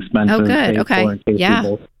 3 of the expenses. Oh, good. Okay.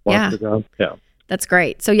 Yeah. That's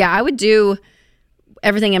great. So I would do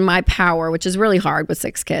everything in my power, which is really hard with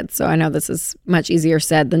 6 kids. So I know this is much easier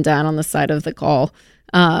said than done on the side of the call.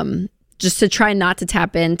 Just to try not to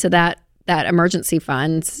tap into that emergency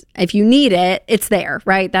fund. If you need it, it's there,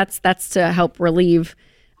 right? That's to help relieve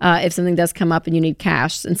if something does come up and you need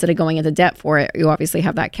cash. Instead of going into debt for it, you obviously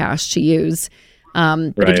have that cash to use.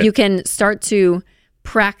 But if you can start to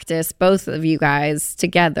practice, both of you guys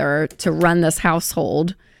together, to run this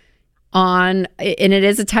household and it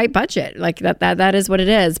is a tight budget, like that is what it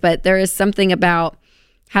is. But there is something about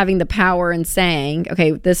having the power and saying,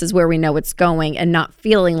 okay, this is where we know it's going, and not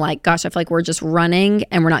feeling like, gosh, I feel like we're just running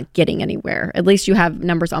and we're not getting anywhere. At least you have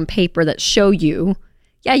numbers on paper that show you,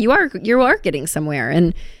 you are getting somewhere,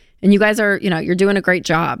 and you guys are, you're doing a great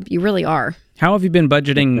job. You really are. How have you been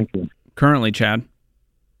budgeting currently, Chad?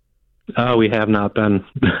 We have not been.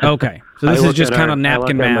 Okay. So this is just kind of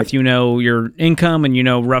napkin math. You know your income and you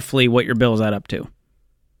know roughly what your bills add up to.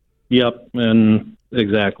 Yep, and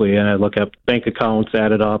exactly. And I look at bank accounts,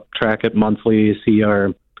 add it up, track it monthly, see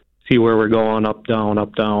where we're going, up,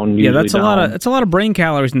 down. Yeah, that's a lot of brain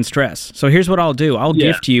calories and stress. So here's what I'll do. I'll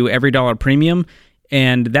gift you every dollar premium,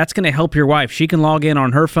 and that's going to help your wife. She can log in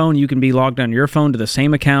on her phone. You can be logged on your phone to the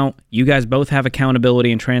same account. You guys both have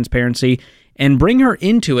accountability and transparency. And bring her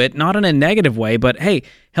into it, not in a negative way, but hey,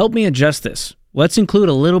 help me adjust this. Let's include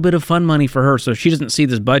a little bit of fun money for her so she doesn't see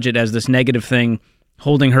this budget as this negative thing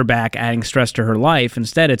holding her back, adding stress to her life.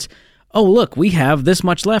 Instead, it's, oh, look, we have this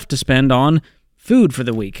much left to spend on food for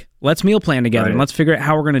the week. Let's meal plan together and let's figure out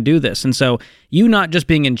how we're going to do this. And so you not just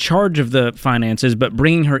being in charge of the finances, but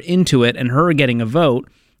bringing her into it and her getting a vote,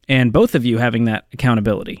 and both of you having that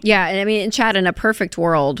accountability. Yeah, and I mean, Chad, in a perfect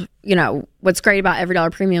world, you know, what's great about every dollar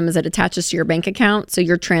premium is it attaches to your bank account. So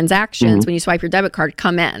your transactions, when you swipe your debit card,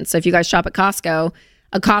 come in. So if you guys shop at Costco,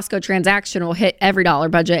 a Costco transaction will hit every dollar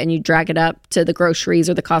budget and you drag it up to the groceries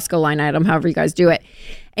or the Costco line item, however you guys do it.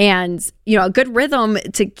 And, you know, a good rhythm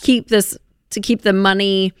to keep the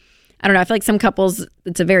money. I don't know. I feel like some couples,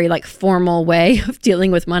 it's a very like formal way of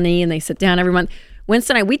dealing with money and they sit down every month.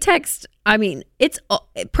 Winston and I, we text, I mean, it's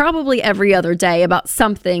probably every other day about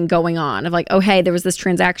something going on of like, oh, hey, there was this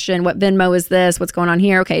transaction. What Venmo is this? What's going on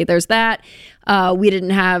here? Okay, there's that. We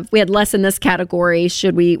had less in this category.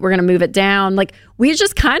 We're going to move it down. Like we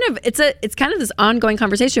just kind of, it's kind of this ongoing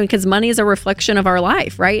conversation because money is a reflection of our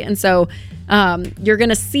life. Right. And so you're going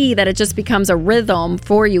to see that it just becomes a rhythm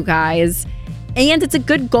for you guys. And it's a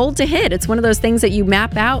good goal to hit. It's one of those things that you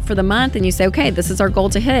map out for the month and you say, okay, this is our goal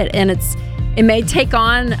to hit. And it may take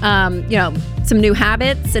on, some new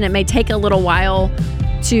habits, and it may take a little while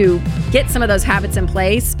to get some of those habits in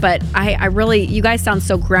place. But I really, you guys sound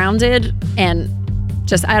so grounded, and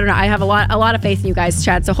just, I don't know, I have a lot of faith in you guys,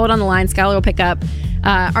 Chad. So hold on the line. Skylar will pick up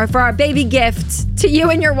for our baby gift to you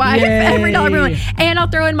and your wife. Yay. Every dollar. And I'll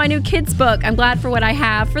throw in my new kids book. I'm glad for what I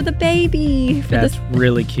have for the baby. That's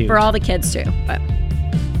really cute. For all the kids too. But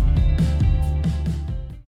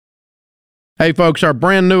Hey folks, our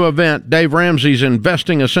brand new event, Dave Ramsey's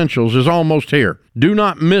Investing Essentials, is almost here. Do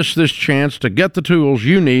not miss this chance to get the tools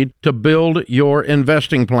you need to build your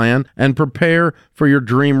investing plan and prepare for your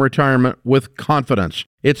dream retirement with confidence.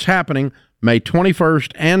 It's happening May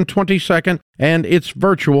 21st and 22nd, and it's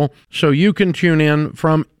virtual, so you can tune in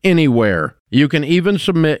from anywhere. You can even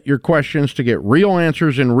submit your questions to get real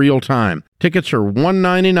answers in real time. Tickets are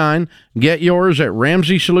 $199. Get yours at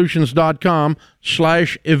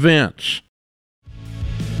RamseySolutions.com/events.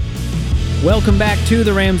 Welcome back to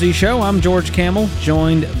The Ramsey Show. I'm George Camel,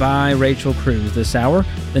 joined by Rachel Cruz this hour.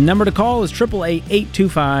 The number to call is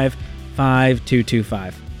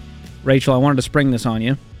 888-825-5225. Rachel, I wanted to spring this on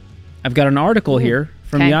you. I've got an article here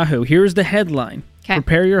from Yahoo. Here's the headline.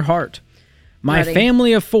 Prepare your heart. My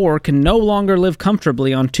family of 4 can no longer live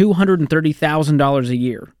comfortably on $230,000 a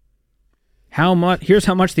year. Here's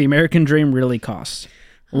how much the American dream really costs.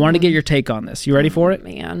 I wanted to get your take on this. You ready for it?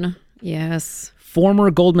 Man, yes. Former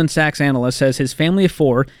Goldman Sachs analyst says his family of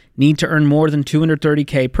 4 need to earn more than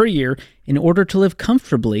 $230K per year in order to live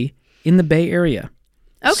comfortably in the Bay Area.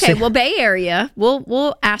 Okay, well, Bay Area,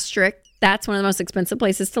 we'll asterisk. That's one of the most expensive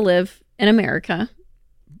places to live in America.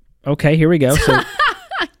 Okay, here we go. So,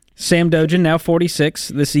 Sam Dojan, now 46.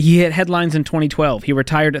 He hit headlines in 2012. He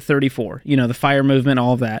retired at 34. You know, the FIRE movement,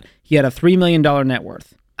 all of that. He had a $3 million net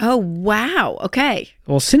worth. Oh, wow. Okay.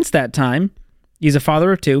 Well, since that time, he's a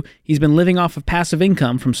father of 2. He's been living off of passive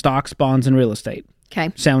income from stocks, bonds, and real estate.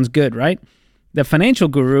 Okay. Sounds good, right? The financial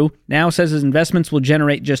guru now says his investments will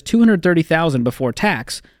generate just $230,000 before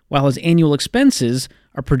tax, while his annual expenses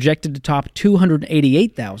are projected to top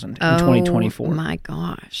 $288,000 in 2024. Oh, my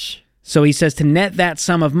gosh. So he says to net that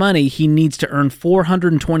sum of money, he needs to earn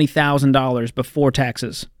 $420,000 before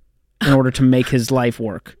taxes in order to make his life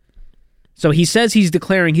work. So he says he's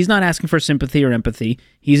declaring he's not asking for sympathy or empathy.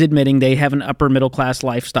 He's admitting they have an upper middle class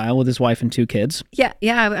lifestyle with his wife and 2 kids. Yeah,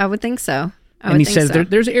 I would think so. And he says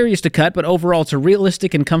there's areas to cut, but overall it's a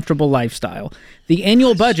realistic and comfortable lifestyle. The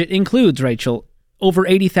annual budget includes, Rachel, over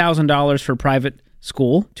 $80,000 for private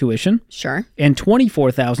school tuition. Sure. And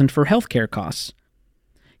 $24,000 for healthcare costs.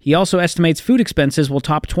 He also estimates food expenses will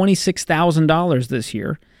top $26,000 this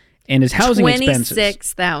year, and his housing expenses.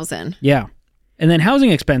 $26,000. Yeah. And then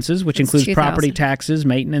housing expenses, which includes property taxes,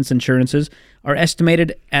 maintenance, insurances, are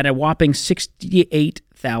estimated at a whopping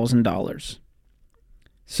 $68,000.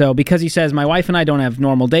 So because he says, my wife and I don't have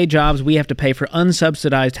normal day jobs, we have to pay for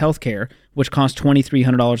unsubsidized health care, which costs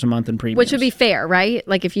 $2,300 a month in premiums. Which would be fair, right?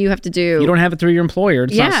 Like if you have to do... You don't have it through your employer.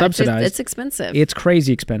 It's not subsidized. It's expensive. It's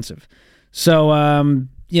crazy expensive. So,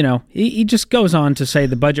 he just goes on to say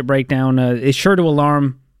the budget breakdown is sure to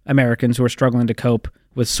alarm Americans who are struggling to cope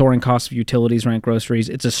with soaring costs of utilities, rent, groceries.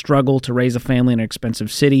 It's a struggle to raise a family in an expensive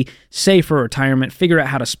city, save for retirement, figure out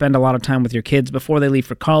how to spend a lot of time with your kids before they leave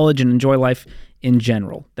for college, and enjoy life in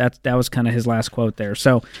general. That was kind of his last quote there.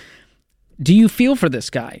 So, do you feel for this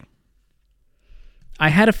guy? I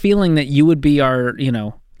had a feeling that you would be our,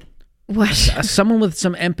 what? Someone with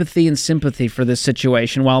some empathy and sympathy for this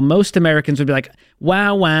situation, while most Americans would be like,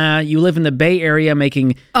 wow, you live in the Bay Area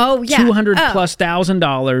making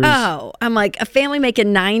 $200,000+. Oh, I'm like, a family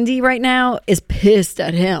making 90 right now is pissed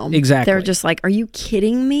at him. Exactly. They're just like, are you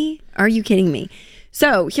kidding me? Are you kidding me?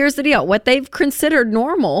 So here's the deal. What they've considered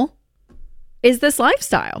normal is this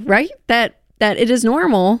lifestyle, right? That it is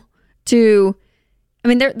normal to... I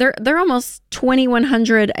mean, they're almost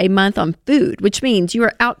 $2,100 a month on food, which means you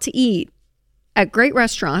are out to eat at great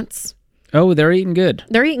restaurants. Oh, they're eating good.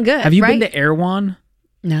 They're eating good. Have you right? been to Erewhon?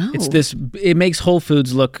 No. It makes Whole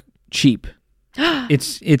Foods look cheap.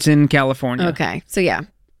 It's in California. Okay, so yeah,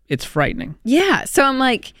 it's frightening. Yeah, so I'm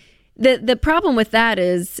like, the problem with that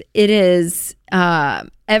is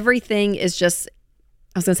everything is just,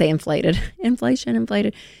 I was gonna say inflated,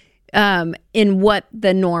 inflated, in what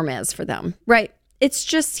the norm is for them, right? It's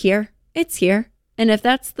just here. It's here. And if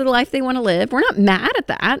that's the life they want to live, we're not mad at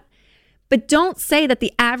that. But don't say that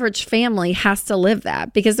the average family has to live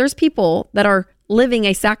that, because there's people that are living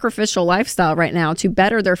a sacrificial lifestyle right now to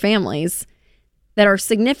better their families that are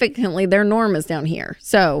significantly, their norm is down here.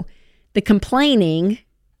 So the complaining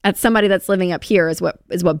at somebody that's living up here is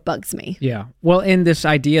what bugs me. Yeah. Well, in this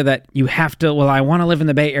idea that you have to, I want to live in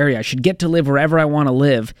the Bay Area. I should get to live wherever I want to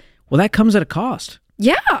live. Well, that comes at a cost.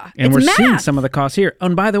 Yeah, and it's we're seeing math. some of the costs here.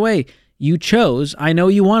 And by the way, you chose, I know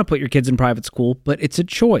you want to put your kids in private school, but it's a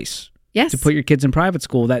choice. Yes. To put your kids in private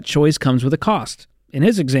school, that choice comes with a cost. In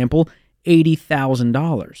his example,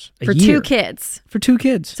 $80,000 a for year. 2 kids. For 2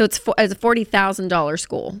 kids. So it's a $40,000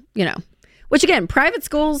 school, which again, private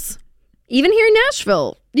schools, even here in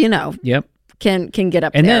Nashville, Yep. can get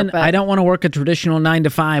up and there. And then I don't want to work a traditional 9 to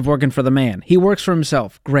 5 working for the man. He works for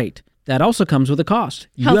himself. Great. That also comes with a cost.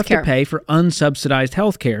 You have to pay for unsubsidized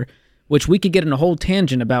health care, which we could get in a whole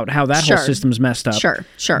tangent about how that whole system's messed up. Sure.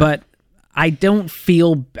 But I want to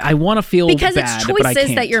feel because bad, it's but I choices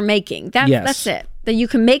can't. that you're making. That's it. That you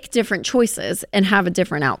can make different choices and have a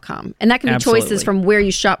different outcome. And that can be choices from where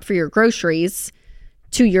you shop for your groceries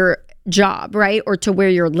to your job, right? Or to where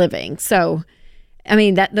you're living. So, I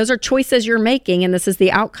mean, those are choices you're making, and this is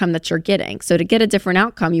the outcome that you're getting. So to get a different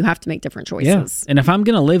outcome, you have to make different choices. Yeah. And if I'm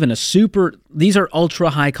going to live in these are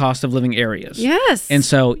ultra high cost of living areas. Yes. And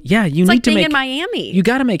so, you it's need like to being make in Miami. You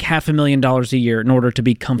got to make $500,000 a year in order to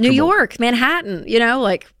be comfortable. New York, Manhattan,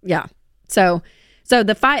 yeah. So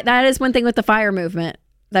that is one thing with the FIRE movement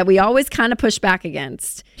that we always kind of push back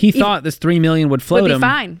against. He thought this $3 million would float be him.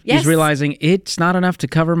 Fine. Yes. He's realizing it's not enough to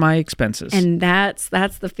cover my expenses. And that's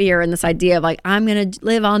the fear, and this idea of like, I'm going to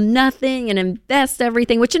live on nothing and invest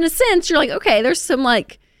everything, which in a sense, you're like, okay, there's some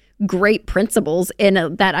like great principles in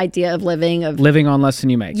that idea of living on less than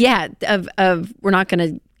you make. Yeah. Of we're not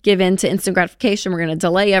going to give in to instant gratification. We're going to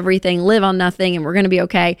delay everything, live on nothing, and we're going to be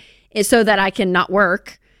okay so that I can not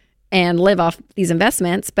work and live off these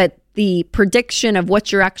investments. But the prediction of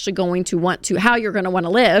what you're actually going to how you're going to want to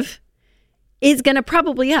live is going to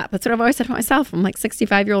probably up. That's what I've always said to myself. I'm like,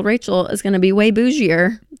 65-year-old Rachel is going to be way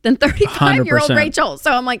bougier than 35-year-old 100%. Rachel.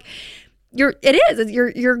 So I'm like, you're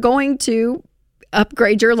going to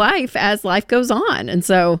upgrade your life as life goes on. And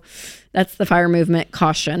so that's the FIRE movement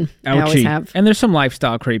caution I always have. And there's some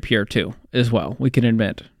lifestyle creep here too, as well. We can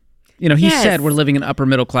admit. He said we're living an upper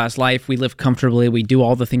middle class life. We live comfortably. We do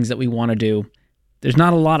all the things that we want to do. There's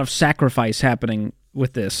not a lot of sacrifice happening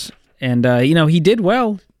with this. And, he did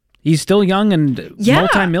well. He's still young and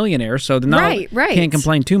multimillionaire, so can't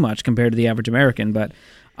complain too much compared to the average American. But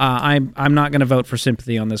I'm not going to vote for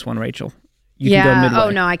sympathy on this one, Rachel. You can go midway.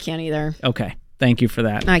 Oh, no, I can't either. Okay. Thank you for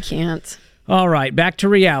that. I can't. All right, back to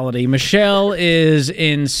reality. Michelle is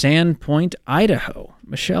in Sandpoint, Idaho.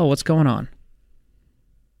 Michelle, what's going on?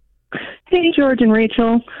 Hey, George and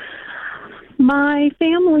Rachel. My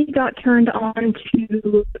family got turned on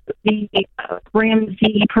to the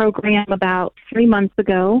Ramsey program about 3 months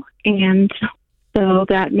ago, and so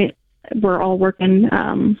that we're all working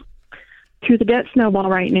through the debt snowball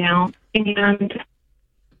right now, and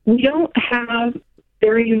we don't have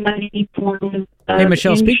very many forms of Hey,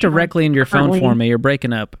 Michelle, speak insurance directly into your phone currently. for me. You're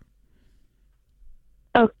breaking up.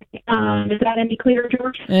 Okay. Is that any clearer,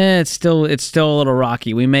 George? It's still a little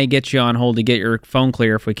rocky. We may get you on hold to get your phone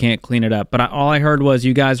clear if we can't clean it up. But all I heard was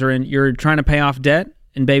you're trying to pay off debt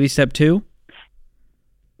in baby step 2?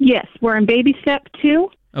 Yes, we're in baby step 2.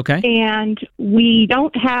 Okay. And we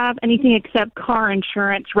don't have anything except car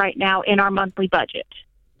insurance right now in our monthly budget.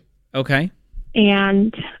 Okay.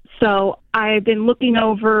 And so I've been looking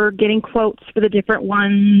over getting quotes for the different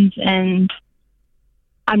ones, and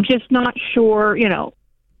I'm just not sure,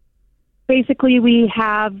 basically we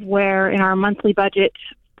have where in our monthly budget,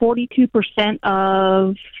 42%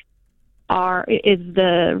 of is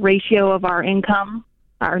the ratio of our income,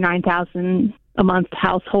 our $9,000 a month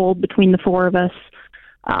household between the four of us.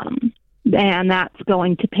 And that's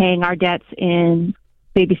going to paying our debts in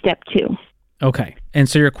baby step 2. Okay. And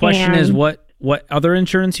so your question is what other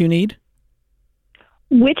insurance you need?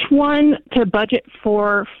 Which one to budget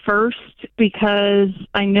for first? Because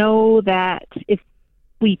I know that if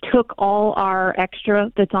we took all our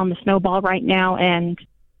extra that's on the snowball right now and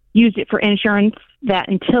used it for insurance, that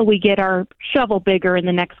until we get our shovel bigger in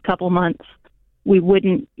the next couple months, we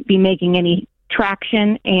wouldn't be making any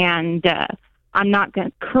traction. And I'm not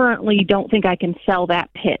going currently don't think I can sell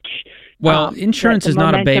that pitch. Well, insurance is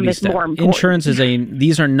not a baby step. Insurance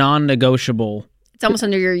these are non-negotiable. It's almost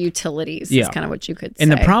under your utilities, is kind of what you could say.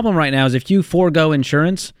 And the problem right now is if you forego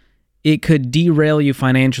insurance, it could derail you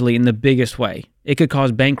financially in the biggest way. It could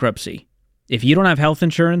cause bankruptcy. If you don't have health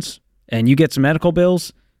insurance and you get some medical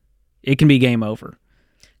bills, it can be game over.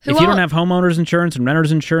 If you don't have homeowners insurance and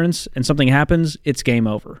renters insurance and something happens, it's game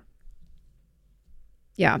over.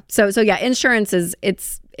 Yeah. So yeah, insurance is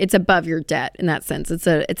it's above your debt in that sense. It's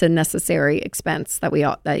a necessary expense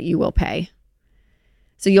that you will pay.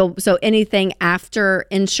 So anything after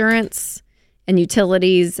insurance and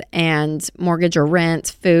utilities and mortgage or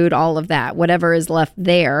rent, food, all of that, whatever is left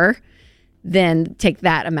there, then take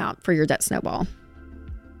that amount for your debt snowball.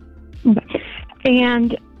 Okay.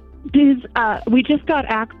 And we just got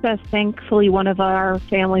access, thankfully, one of our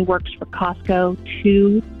family works for Costco,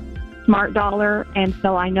 to Smart Dollar, and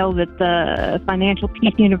so I know that the Financial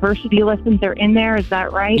Peace University lessons are in there. Is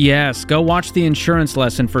that right? Yes, go watch the insurance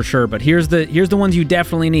lesson for sure. But here's the ones you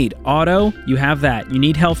definitely need. Auto, you have that. You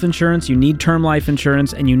need health insurance, you need term life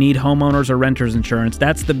insurance, and you need homeowners or renters insurance.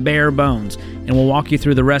 That's the bare bones, and we'll walk you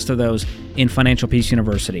through the rest of those in Financial Peace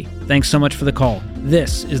University. Thanks so much for the call.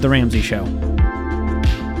 This is The Ramsey Show.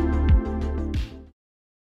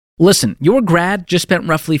 Listen, your grad just spent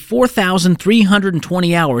roughly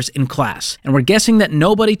 4,320 hours in class, and we're guessing that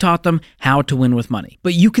nobody taught them how to win with money.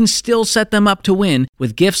 But you can still set them up to win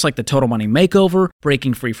with gifts like the Total Money Makeover,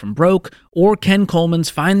 Breaking Free from Broke, or Ken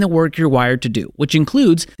Coleman's Find the Work You're Wired to Do, which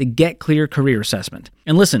includes the Get Clear Career Assessment.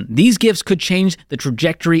 And listen, these gifts could change the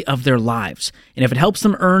trajectory of their lives. And if it helps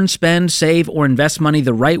them earn, spend, save, or invest money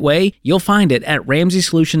the right way, you'll find it at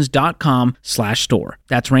RamseySolutions.com/store.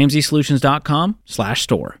 That's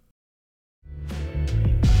RamseySolutions.com/store.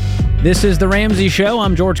 This is The Ramsey Show.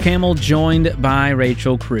 I'm George Camel, joined by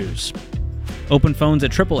Rachel Cruz. Open phones at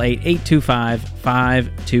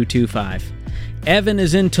 888-825-5225. Evan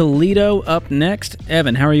is in Toledo up next.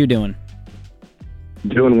 Evan, how are you doing?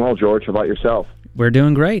 Doing well, George. How about yourself? We're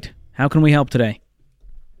doing great. How can we help today?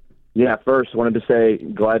 Yeah, first, wanted to say,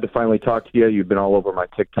 glad to finally talk to you. You've been all over my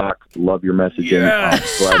TikTok. Love your messaging.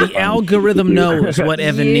 Yes. The algorithm knows what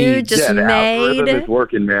Evan needs. The algorithm is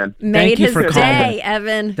working, man. Made his day,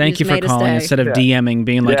 Evan. Thank you for calling instead of DMing,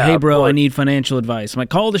 being like, hey, bro, I need financial advice. I'm like,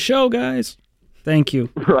 call the show, guys. Thank you.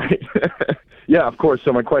 Right. Yeah, of course.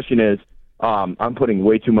 So my question is, I'm putting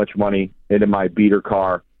way too much money into my beater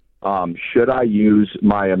car. Should I use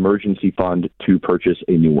my emergency fund to purchase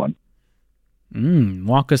a new one?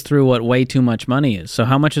 Walk us through what way too much money is. So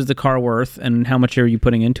how much is the car worth and how much are you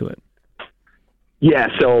putting into it? Yeah,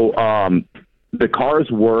 so the car's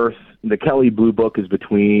worth, the Kelly Blue Book is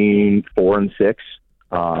between 4 and 6.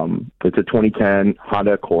 It's a 2010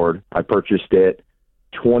 Honda Accord. I purchased it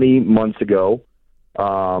 20 months ago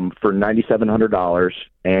for $9,700,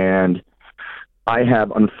 and I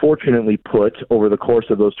have unfortunately put, over the course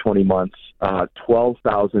of those 20 months,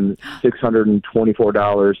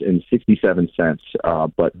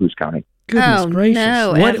 $12,624.67. But who's counting? Goodness gracious.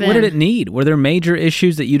 No, what Evan. did it need? Were there major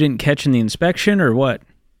issues that you didn't catch in the inspection or what?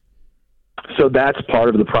 So that's part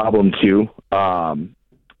of the problem, too. I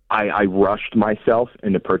rushed myself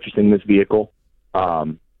into purchasing this vehicle,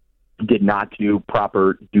 did not do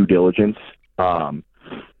proper due diligence. I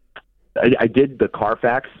did the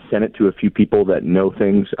Carfax, sent it to a few people that know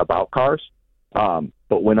things about cars,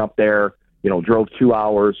 but went up there, drove 2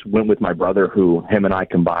 hours, went with my brother who him and I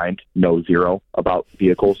combined know zero about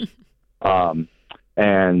vehicles. And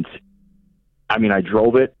I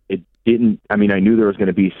drove it. It didn't, I knew there was going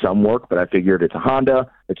to be some work, but I figured it's a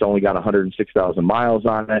Honda. It's only got 106,000 miles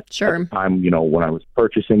on it. Sure. At the time, when I was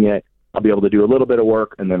purchasing it, I'll be able to do a little bit of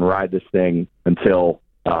work and then ride this thing until,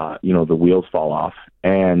 the wheels fall off.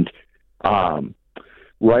 And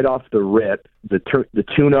right off the rip, the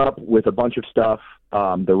tune-up with a bunch of stuff,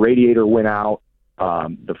 the radiator went out.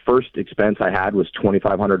 The first expense I had was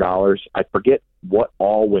 $2,500. I forget what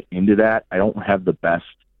all went into that. I don't have the best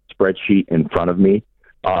spreadsheet in front of me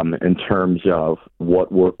in terms of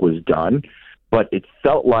what work was done, but it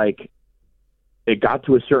felt like it got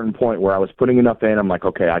to a certain point where I was putting enough in. I'm like,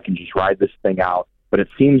 okay, I can just ride this thing out. But it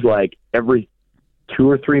seems like every 2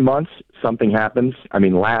 or 3 months, something happens.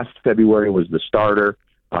 Last February was the starter.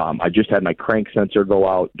 I just had my crank sensor go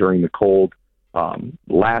out during the cold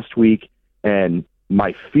last week. And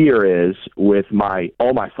my fear is with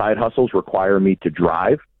all my side hustles require me to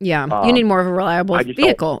drive. Yeah, you need more of a reliable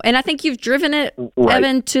vehicle. And I think you've driven it, right,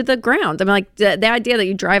 Evan, to the ground. The idea that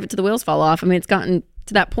you drive it till the wheels fall off, it's gotten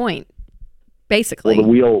to that point, basically. Well, the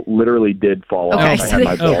wheel literally did fall off. I had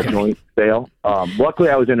my ball joint fail. Luckily,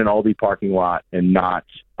 I was in an Aldi parking lot and not,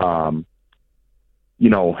 and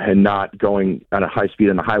not going at a high speed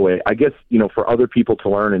on the highway. I guess, for other people to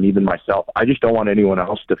learn, and even myself, I just don't want anyone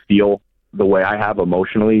else to feel the way I have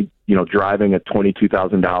emotionally. Driving a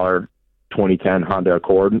 $22,000 2010 Honda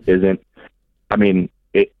Accord isn't, I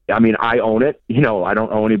own it. I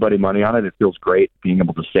don't owe anybody money on it. It feels great being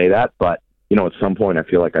able to say that. But, at some point I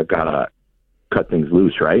feel like I've got to cut things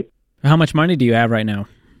loose, right? How much money do you have right now?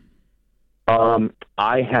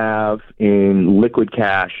 I have in liquid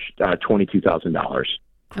cash $22,000.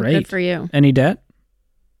 Great. Good for you. Any debt?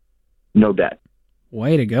 No debt.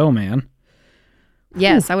 Way to go, man.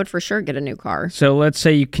 Yes, I would for sure get a new car. So let's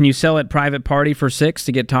say, can you sell at private party for $6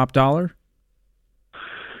 to get top dollar?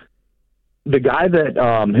 The guy that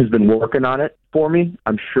has been working on it for me,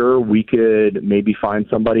 I'm sure we could maybe find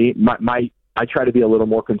somebody. I try to be a little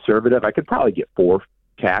more conservative. I could probably get $4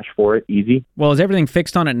 cash for it, easy. Well, is everything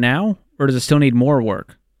fixed on it now, or does it still need more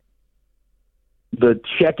work? The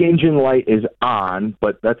check engine light is on,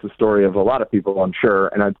 but that's the story of a lot of people, I'm sure.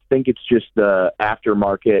 And I think it's just the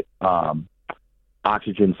aftermarket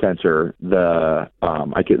oxygen sensor, the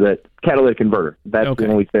catalytic converter. That's the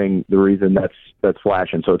only thing, the reason that's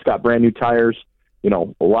flashing. So it's got brand new tires, a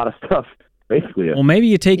lot of stuff. Basically, well, maybe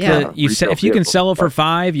you take if you can sell it for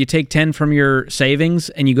 $5, you take 10 from your savings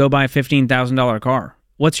and you go buy a $15,000 car.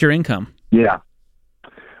 What's your income? Yeah,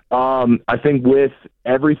 I think with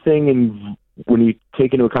everything, and when you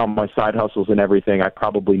take into account my side hustles and everything, I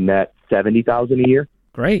probably net $70,000 a year.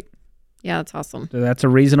 Great. Yeah, that's awesome. So that's a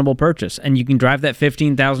reasonable purchase, and you can drive that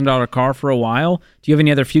 $15,000 car for a while. Do you have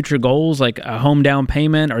any other future goals, like a home down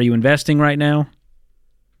payment? Are you investing right now?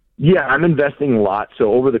 Yeah, I'm investing a lot.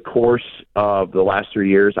 So over the course of the last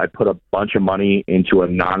 3 years, I put a bunch of money into a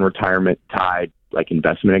non-retirement tied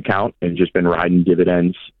investment account and just been riding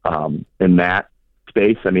dividends in that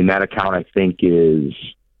space. That account I think is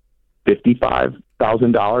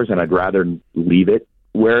 $55,000, and I'd rather leave it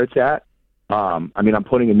where it's at. I'm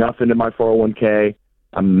putting enough into my 401k.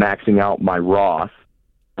 I'm maxing out my Roth.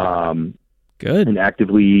 Good. And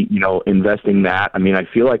actively, investing that. I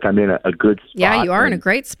feel like I'm in a good spot. Yeah, you are in a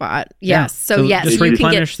great spot. Yes. So yes, just you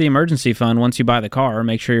replenish the emergency fund once you buy the car.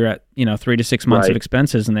 Make sure you're at 3 to 6 months of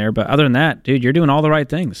expenses in there. But other than that, dude, you're doing all the right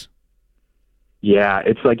things. Yeah,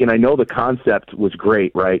 it's and I know the concept was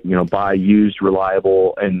great, right? Buy used,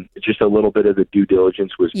 reliable, and just a little bit of the due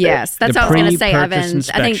diligence was yes, that's what I was going to say, Evan.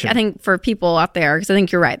 I think for people out there, because I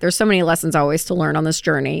think you're right. There's so many lessons always to learn on this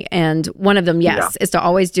journey, and one of them, is to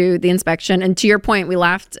always do the inspection. And to your point, we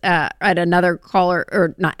laughed at another caller,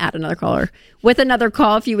 or not at another caller, with another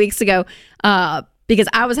call a few weeks ago. Because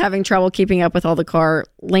I was having trouble keeping up with all the car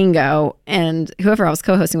lingo, and whoever I was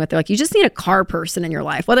co-hosting with, they're like, you just need a car person in your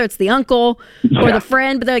life, whether it's the uncle or the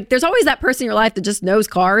friend, but they're like, there's always that person in your life that just knows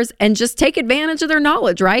cars, and just take advantage of their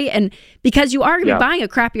knowledge, right? And because you are going to be buying a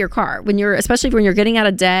crappier car especially when you're getting out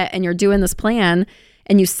of debt and you're doing this plan,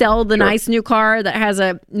 and you sell the nice new car that has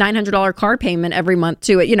a $900 car payment every month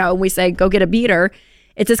to it, and we say, go get a beater.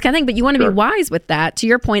 It's this kind of thing, but you want to be wise with that, to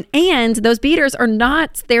your point. And those beaters are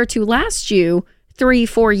not there to last you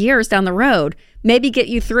 3-4 years down the road. Maybe get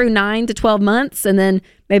you through 9 to 12 months, and then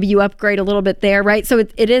maybe you upgrade a little bit there, right? So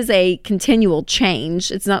it is a continual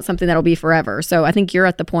change. It's not something that'll be forever. So I think you're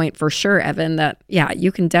at the point for sure, Evan, that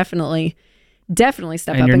you can definitely step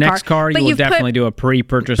up in your next car. You will definitely do a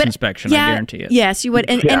pre-purchase inspection. I guarantee it. Yes, you would.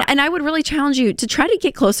 And I would really challenge you to try to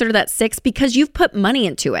get closer to that 6, because you've put money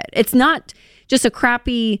into it. It's not just a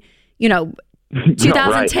crappy,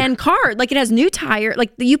 2010 car. Like, it has new tire.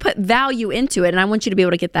 Like, you put value into it, and I want you to be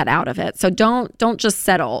able to get that out of it. So don't just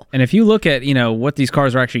settle. And if you look at, what these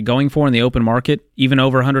cars are actually going for in the open market, even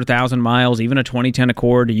over 100,000 miles, even a 2010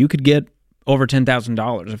 Accord, you could get over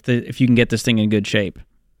 $10,000 if you can get this thing in good shape.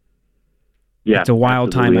 Yeah, it's a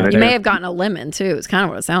wild time out You there. may have gotten a lemon, too. It's kind of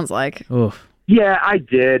what it sounds like. Oof. Yeah, I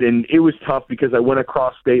did, and it was tough because I went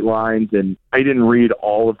across state lines, and I didn't read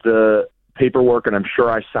all of the paperwork, and I'm sure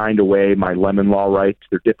I signed away my lemon law rights.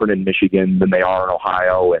 They're different in Michigan than they are in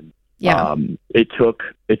Ohio, and it took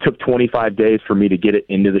 25 days for me to get it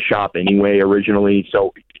into the shop anyway originally,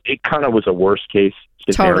 so it kind of was a worst case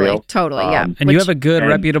scenario. Totally, yeah. And you have a good,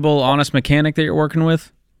 reputable, honest mechanic that you're working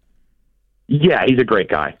with? Yeah, he's a great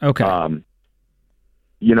guy. Okay.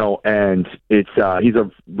 And it's he's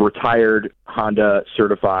a retired Honda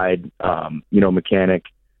certified mechanic,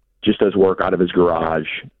 just does work out of his garage.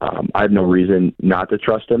 I have no reason not to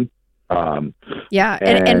trust him. And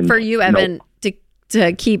for you, Evan,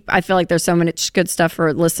 to keep, I feel like there's so much good stuff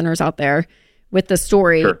for listeners out there with the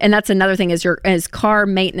story. Sure. And that's another thing is car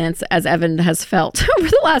maintenance, as Evan has felt over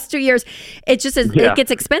the last 2 years, it just is, it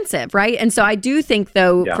gets expensive, right? And so I do think,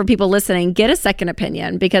 though, for people listening, get a second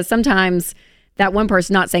opinion, because sometimes that one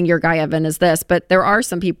person, not saying your guy, Evan, is this, but there are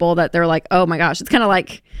some people that they're like, oh my gosh, it's kind of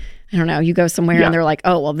like, I don't know, you go somewhere and they're like,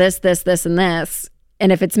 oh, well, this, and this.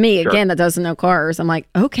 And if it's me, again, that doesn't know cars, I'm like,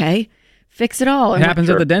 okay, fix it all. It happens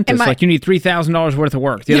at the dentist. Like, you need $3,000 worth of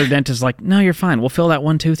work. The other dentist's like, no, you're fine. We'll fill that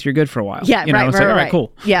one tooth. You're good for a while. Yeah, right. All right,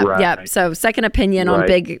 cool. Yeah. So second opinion on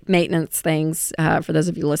big maintenance things for those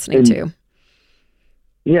of you listening too.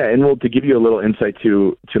 Yeah, and to give you a little insight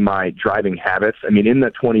to my driving habits, I mean, in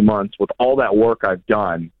that 20 months, with all that work I've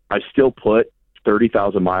done, I still put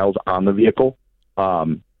 30,000 miles on the vehicle.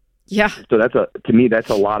 So to me, that's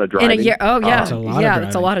a lot of driving. In a year. Oh, yeah.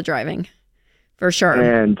 That's a lot of driving. For sure.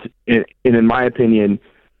 And in my opinion,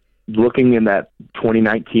 looking in that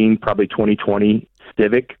 2019, probably 2020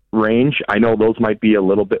 Civic range, I know those might be a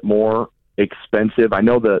little bit more expensive. I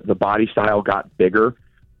know the body style got bigger,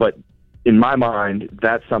 but in my mind,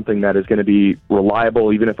 that's something that is going to be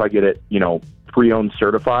reliable, even if I get it, pre-owned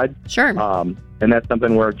certified. Sure. And that's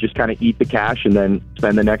something where just kind of eat the cash and then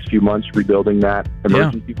spend the next few months rebuilding that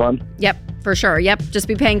emergency fund. Yep, for sure. Yep, just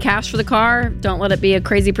be paying cash for the car. Don't let it be a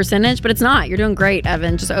crazy percentage, but it's not. You're doing great,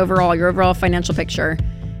 Evan. Just overall, your overall financial picture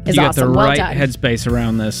is awesome. You got the right done. headspace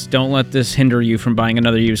around this. Don't let this hinder you from buying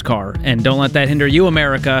another used car. And don't let that hinder you,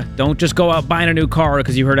 America. Don't just go out buying a new car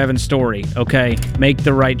because you heard Evan's story, okay? Make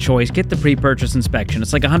the right choice. Get the pre-purchase inspection.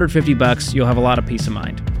 It's like $150. You'll have a lot of peace of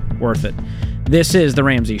mind. Worth it. This is The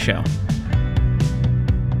Ramsey Show.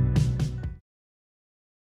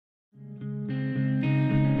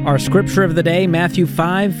 Our scripture of the day, Matthew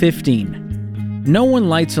 5:15. No one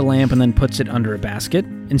lights a lamp and then puts it under a basket.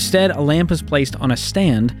 Instead, a lamp is placed on a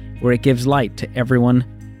stand where it gives light to everyone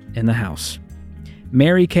in the house.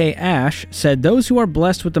 Mary Kay Ash said, those who are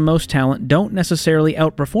blessed with the most talent don't necessarily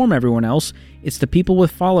outperform everyone else. It's the people with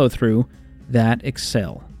follow-through that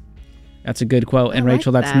excel. That's a good quote. And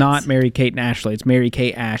Rachel, that's not Mary Kate and Ashley. It's Mary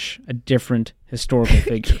Kay Ash, a different historical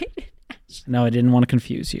figure. No, I didn't want to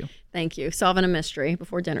confuse you. Thank you. Solving a mystery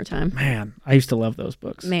before dinner time. Man, I used to love those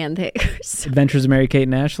books. Man, they are so... Adventures of Mary Kate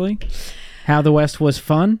and Ashley. How the West Was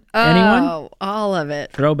Fun. Anyone? Oh, all of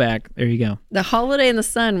it. Throwback. There you go. The Holiday in the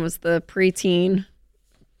Sun was the preteen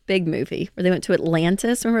big movie where they went to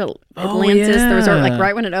Atlantis. Remember Atlantis? The resort, like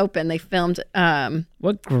right when it opened, they filmed.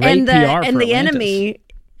 What great and the, PR for And the Atlantis. enemy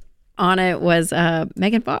on it was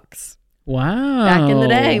Megan Fox. Wow. Back in the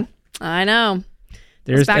day. I know.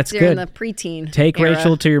 That's during good. The preteen. Take era.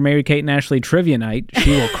 Rachel to your Mary Kate and Ashley trivia night. She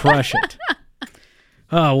will crush it.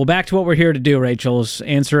 Oh, well, back to what we're here to do, Rachel, is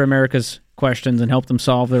answer America's questions and help them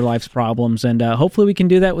solve their life's problems. And hopefully we can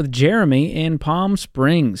do that with Jeremy in Palm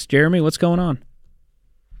Springs. Jeremy, what's going on?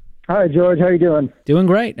 Hi, George. How you doing? Doing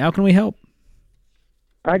great. How can we help?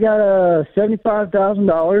 I got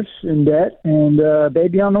 $75,000 in debt and a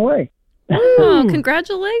baby on the way. Oh,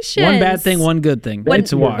 congratulations. One bad thing, one good thing.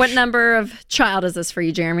 It's a wash. What number of child is this for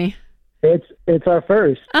you, Jeremy? It's our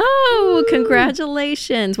first. Oh,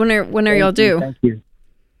 congratulations. When are y'all due? Thank you.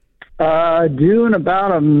 Due in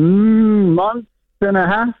about a month and a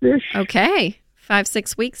half-ish. Okay.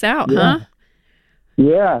 5-6 weeks out, huh?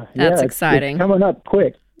 Yeah. That's exciting. It's coming up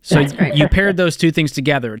quick. So you paired those two things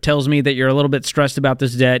together. It tells me that you're a little bit stressed about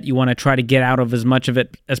this debt. You want to try to get out of as much of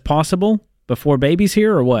it as possible before baby's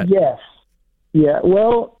here, or what? Yes. Yeah,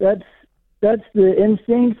 well, that's the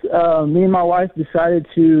instinct. Me and my wife decided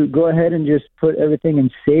to go ahead and just put everything in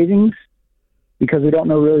savings because we don't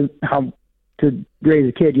know really how to raise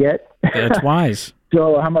a kid yet. That's wise.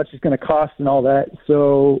 So how much it's going to cost and all that.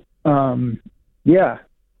 So Yeah.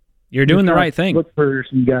 You're doing the right thing. Look for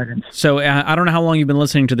some guidance. So I don't know how long you've been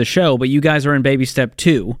listening to the show, but you guys are in baby step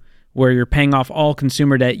 2, where you're paying off all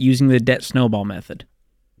consumer debt using the debt snowball method.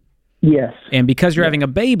 Yes. And because you're having a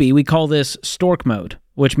baby, we call this stork mode,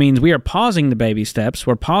 which means we are pausing the baby steps,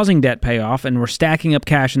 we're pausing debt payoff, and we're stacking up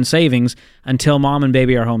cash and savings until mom and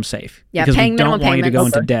baby are home safe. Yeah, because paying we don't minimum want you to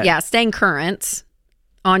payments. go into debt. Yeah, staying current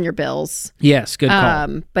on your bills. Yes, good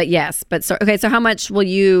call. So how much will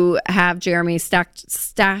you have, Jeremy,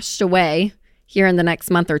 stashed away here in the next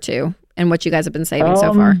month or two, and what you guys have been saving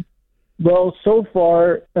so far? Well, so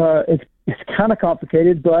far it's kind of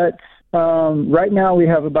complicated, but right now we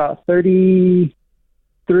have about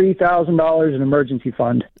 $33,000 in emergency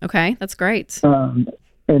fund. Okay, that's great. And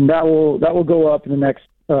that will go up in the next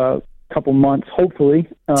couple months, hopefully.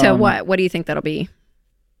 To what? What do you think that'll be?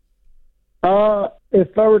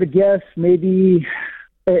 If I were to guess, maybe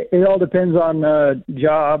it all depends on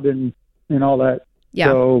job and all that. Yeah.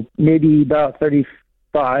 So maybe about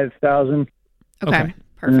 35,000. Okay,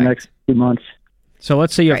 perfect. In the next few months. So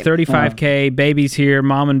let's say you have $35K, baby's here,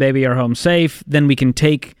 mom and baby are home safe. Then we can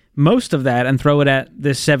take most of that and throw it at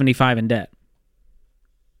this 75 in debt,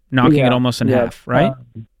 knocking it almost in half, right?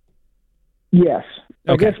 Yes.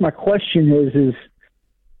 Okay. I guess my question is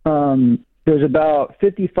there's about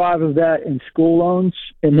 55 of that in school loans,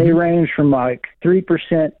 and they range from like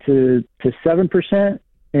 3% to 7%.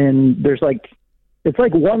 And there's it's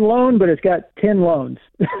like one loan, but it's got 10 loans.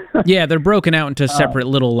 Yeah, they're broken out into separate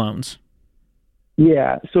little loans.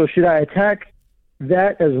 Yeah. So should I attack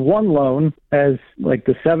that as one loan as like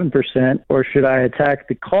the 7%, or should I attack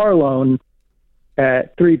the car loan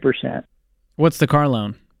at 3%? What's the car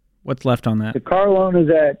loan? What's left on that? The car loan is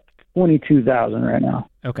at $22,000 right now.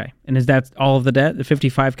 Okay. And is that all of the debt, the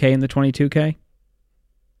 $55K and the $22K?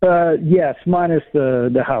 Yes, minus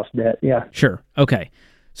the house debt. Yeah. Sure. Okay.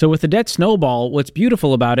 So with the debt snowball, what's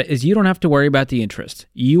beautiful about it is you don't have to worry about the interest.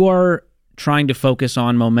 You are trying to focus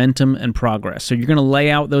on momentum and progress. So you're going to lay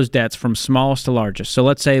out those debts from smallest to largest. So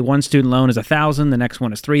let's say one student loan is $1,000, the next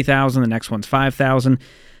one is $3,000, the next one's $5,000.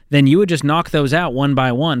 Then you would just knock those out one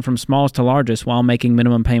by one from smallest to largest while making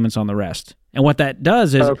minimum payments on the rest. And what that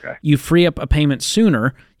does is you free up a payment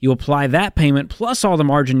sooner. You apply that payment plus all the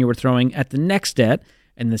margin you were throwing at the next debt,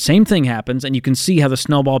 and the same thing happens, and you can see how the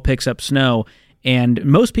snowball picks up snow. And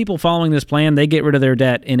most people following this plan, they get rid of their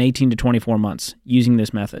debt in 18 to 24 months using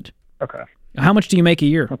this method. Okay. How much do you make a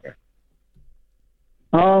year? Okay.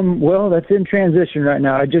 Well, that's in transition right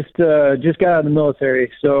now. I just got out of the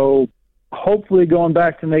military, so hopefully going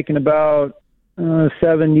back to making about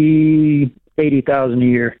 70, 80,000 a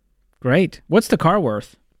year. Great. What's the car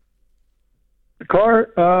worth? The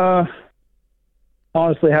car,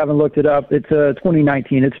 honestly, haven't looked it up. It's a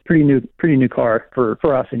 2019. It's a pretty new car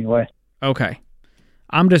for us anyway. Okay.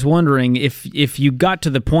 I'm just wondering if you got to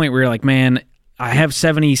the point where you're like, man, I have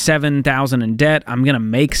 $77,000 in debt. I'm going to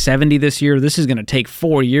make 70 this year. This is going to take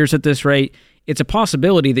 4 years at this rate. It's a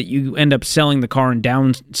possibility that you end up selling the car and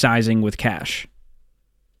downsizing with cash.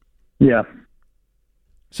 Yeah.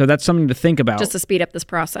 So that's something to think about. Just to speed up this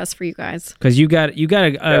process for you guys. Because you got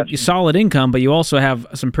a solid income, but you also have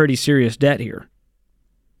some pretty serious debt here.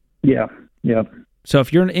 Yeah. Yeah. So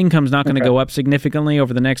if your income's not going to go up significantly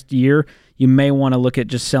over the next year, you may want to look at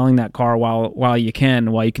just selling that car while you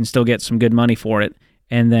can still get some good money for it,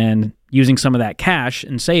 and then using some of that cash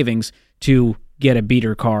and savings to get a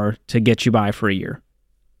beater car to get you by for a year.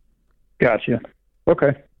 Gotcha.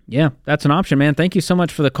 Okay. Yeah, that's an option, man. Thank you so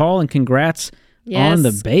much for the call, and congrats on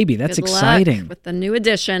the baby. That's Good exciting. luck with the new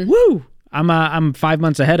addition. Woo! I'm 5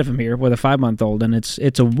 months ahead of him here with a 5-month-old, and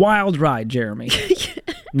it's a wild ride, Jeremy.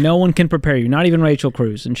 No one can prepare you, not even Rachel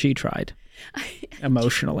Cruz, and she tried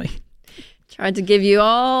emotionally. Tried to give you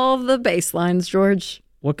all the baselines, George.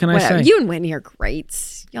 What can I say? You and Whitney are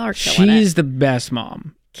great. Y'all are killing it. She's the best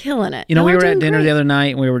mom. Killing it. You know, Y'all we are were at doing dinner great. the other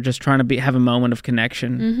night, and we were just trying to have a moment of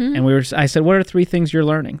connection. Mhm. And I said, what are 3 things you're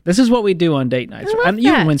learning? This is what we do on date nights. I love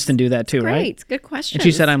You that. and Winston do that too, right? Great. Good question. And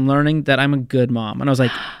she said, I'm learning that I'm a good mom. And I was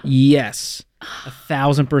like, yes,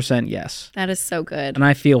 1,000% yes. That is so good. And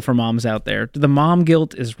I feel for moms out there. The mom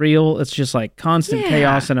guilt is real. It's just like constant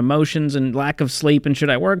chaos and emotions and lack of sleep. And should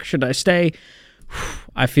I work? Should I stay?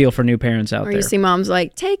 I feel for new parents out Or there. you see moms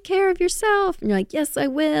like, take care of yourself. And you're like, yes, I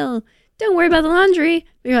will. Don't worry about the laundry.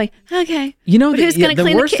 But you're like, okay. You know, But who's gonna the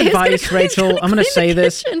clean worst who's gonna advice, clean- Rachel, I'm going to say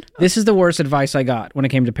this. This is the worst advice I got when it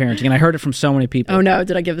came to parenting. And I heard it from so many people. Oh, no.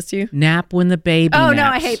 Did I give this to you? Nap when the baby Oh, naps. no.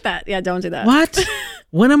 I hate that. Yeah, don't do that. What?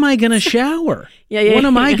 When am I going to shower? Yeah. When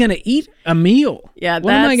am I going to eat a meal? Yeah,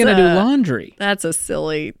 When am I going to do laundry? That's a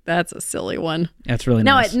silly one. That's really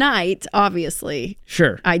Now nice. at night, obviously.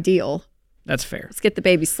 Sure. Ideal. That's fair. Let's get the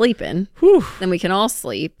baby sleeping. Then we can all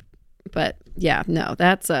sleep. But yeah, no,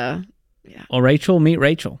 that's yeah. Well, Rachel, meet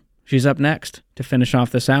Rachel. She's up next to finish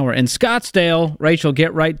off this hour. In Scottsdale, Rachel,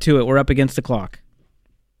 get right to it. We're up against the clock.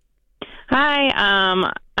 Hi,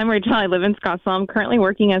 I'm Rachel. I live in Scottsdale. I'm currently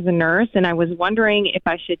working as a nurse, and I was wondering if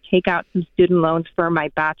I should take out some student loans for my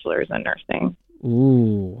bachelor's in nursing.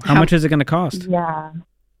 Ooh. How much is it going to cost? Yeah.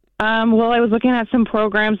 Well, I was looking at some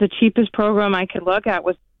programs. The cheapest program I could look at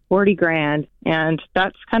was $40,000, and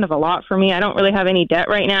that's kind of a lot for me. I don't really have any debt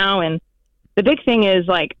right now, and the big thing is,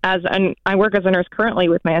 like, I work as a nurse currently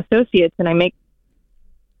with my associates, and I make,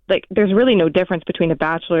 like, there's really no difference between a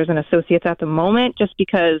bachelor's and associates at the moment, just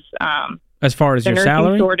because as far as your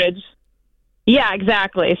salary shortage. Yeah,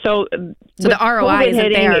 exactly. So the ROI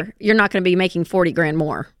isn't there. You're not going to be making $40,000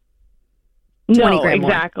 more. $20,000 more.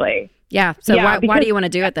 Exactly. Yeah. So why do you want to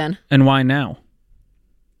do it then? And why now?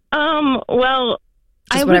 Well,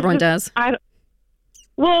 just what everyone does.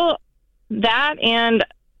 Well, that, and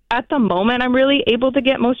at the moment, I'm really able to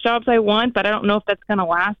get most jobs I want, but I don't know if that's going to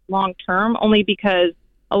last long term, only because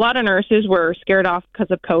a lot of nurses were scared off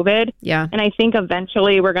because of COVID. Yeah. And I think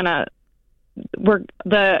eventually the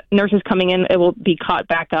nurses coming in, it will be caught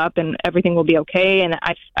back up and everything will be okay. And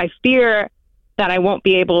I fear that I won't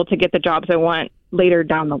be able to get the jobs I want later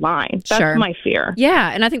down the line. That's my fear.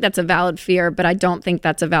 Yeah. And I think that's a valid fear, but I don't think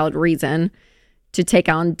that's a valid reason to take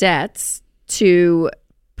on debts to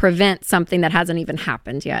prevent something that hasn't even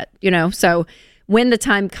happened yet, So when the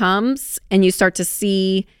time comes and you start to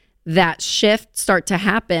see that shift start to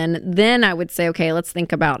happen, then I would say, okay, let's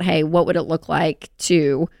think about, hey, what would it look like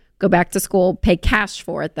to go back to school, pay cash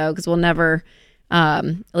for it though, because we'll never, at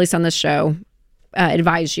least on this show,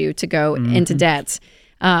 advise you to go into debt.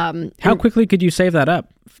 How quickly could you save that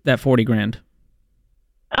up, that $40,000?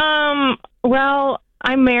 Well,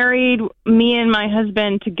 I'm married. Me and my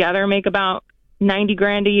husband together make about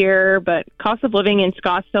 $90,000 a year, but cost of living in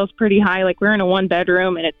Scottsdale is pretty high. Like, we're in a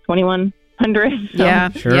 1-bedroom and it's $2,100. So, yeah,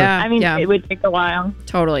 sure. Yeah, I mean, it would take a while.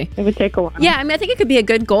 Totally. It would take a while. Yeah, I mean, I think it could be a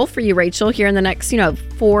good goal for you, Rachel, here in the next, 4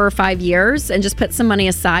 or 5 years, and just put some money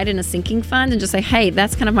aside in a sinking fund and just say, hey,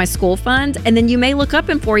 that's kind of my school fund. And then you may look up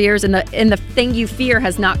in 4 years and the thing you fear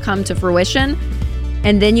has not come to fruition.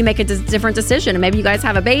 And then you make a different decision. And maybe you guys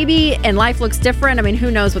have a baby and life looks different. I mean, who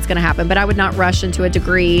knows what's going to happen? But I would not rush into a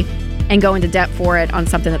degree and go into debt for it on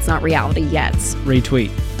something that's not reality yet. Retweet.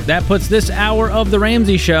 That puts this hour of The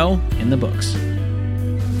Ramsey Show in the books.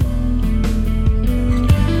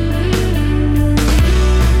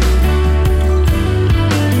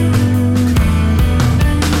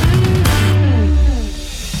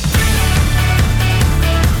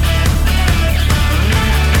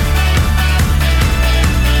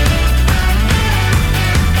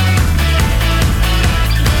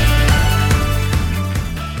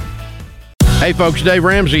 Hey folks, Dave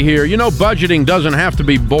Ramsey here. Budgeting doesn't have to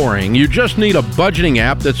be boring. You just need a budgeting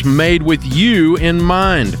app that's made with you in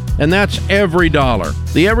mind. And that's EveryDollar.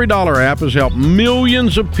 The EveryDollar app has helped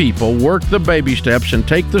millions of people work the baby steps and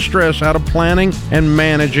take the stress out of planning and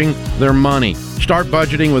managing their money. Start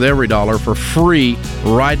budgeting with EveryDollar for free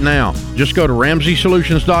right now. Just go to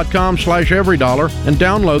RamseySolutions.com/EveryDollar and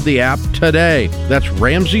download the app today. That's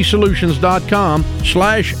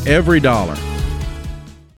RamseySolutions.com/EveryDollar.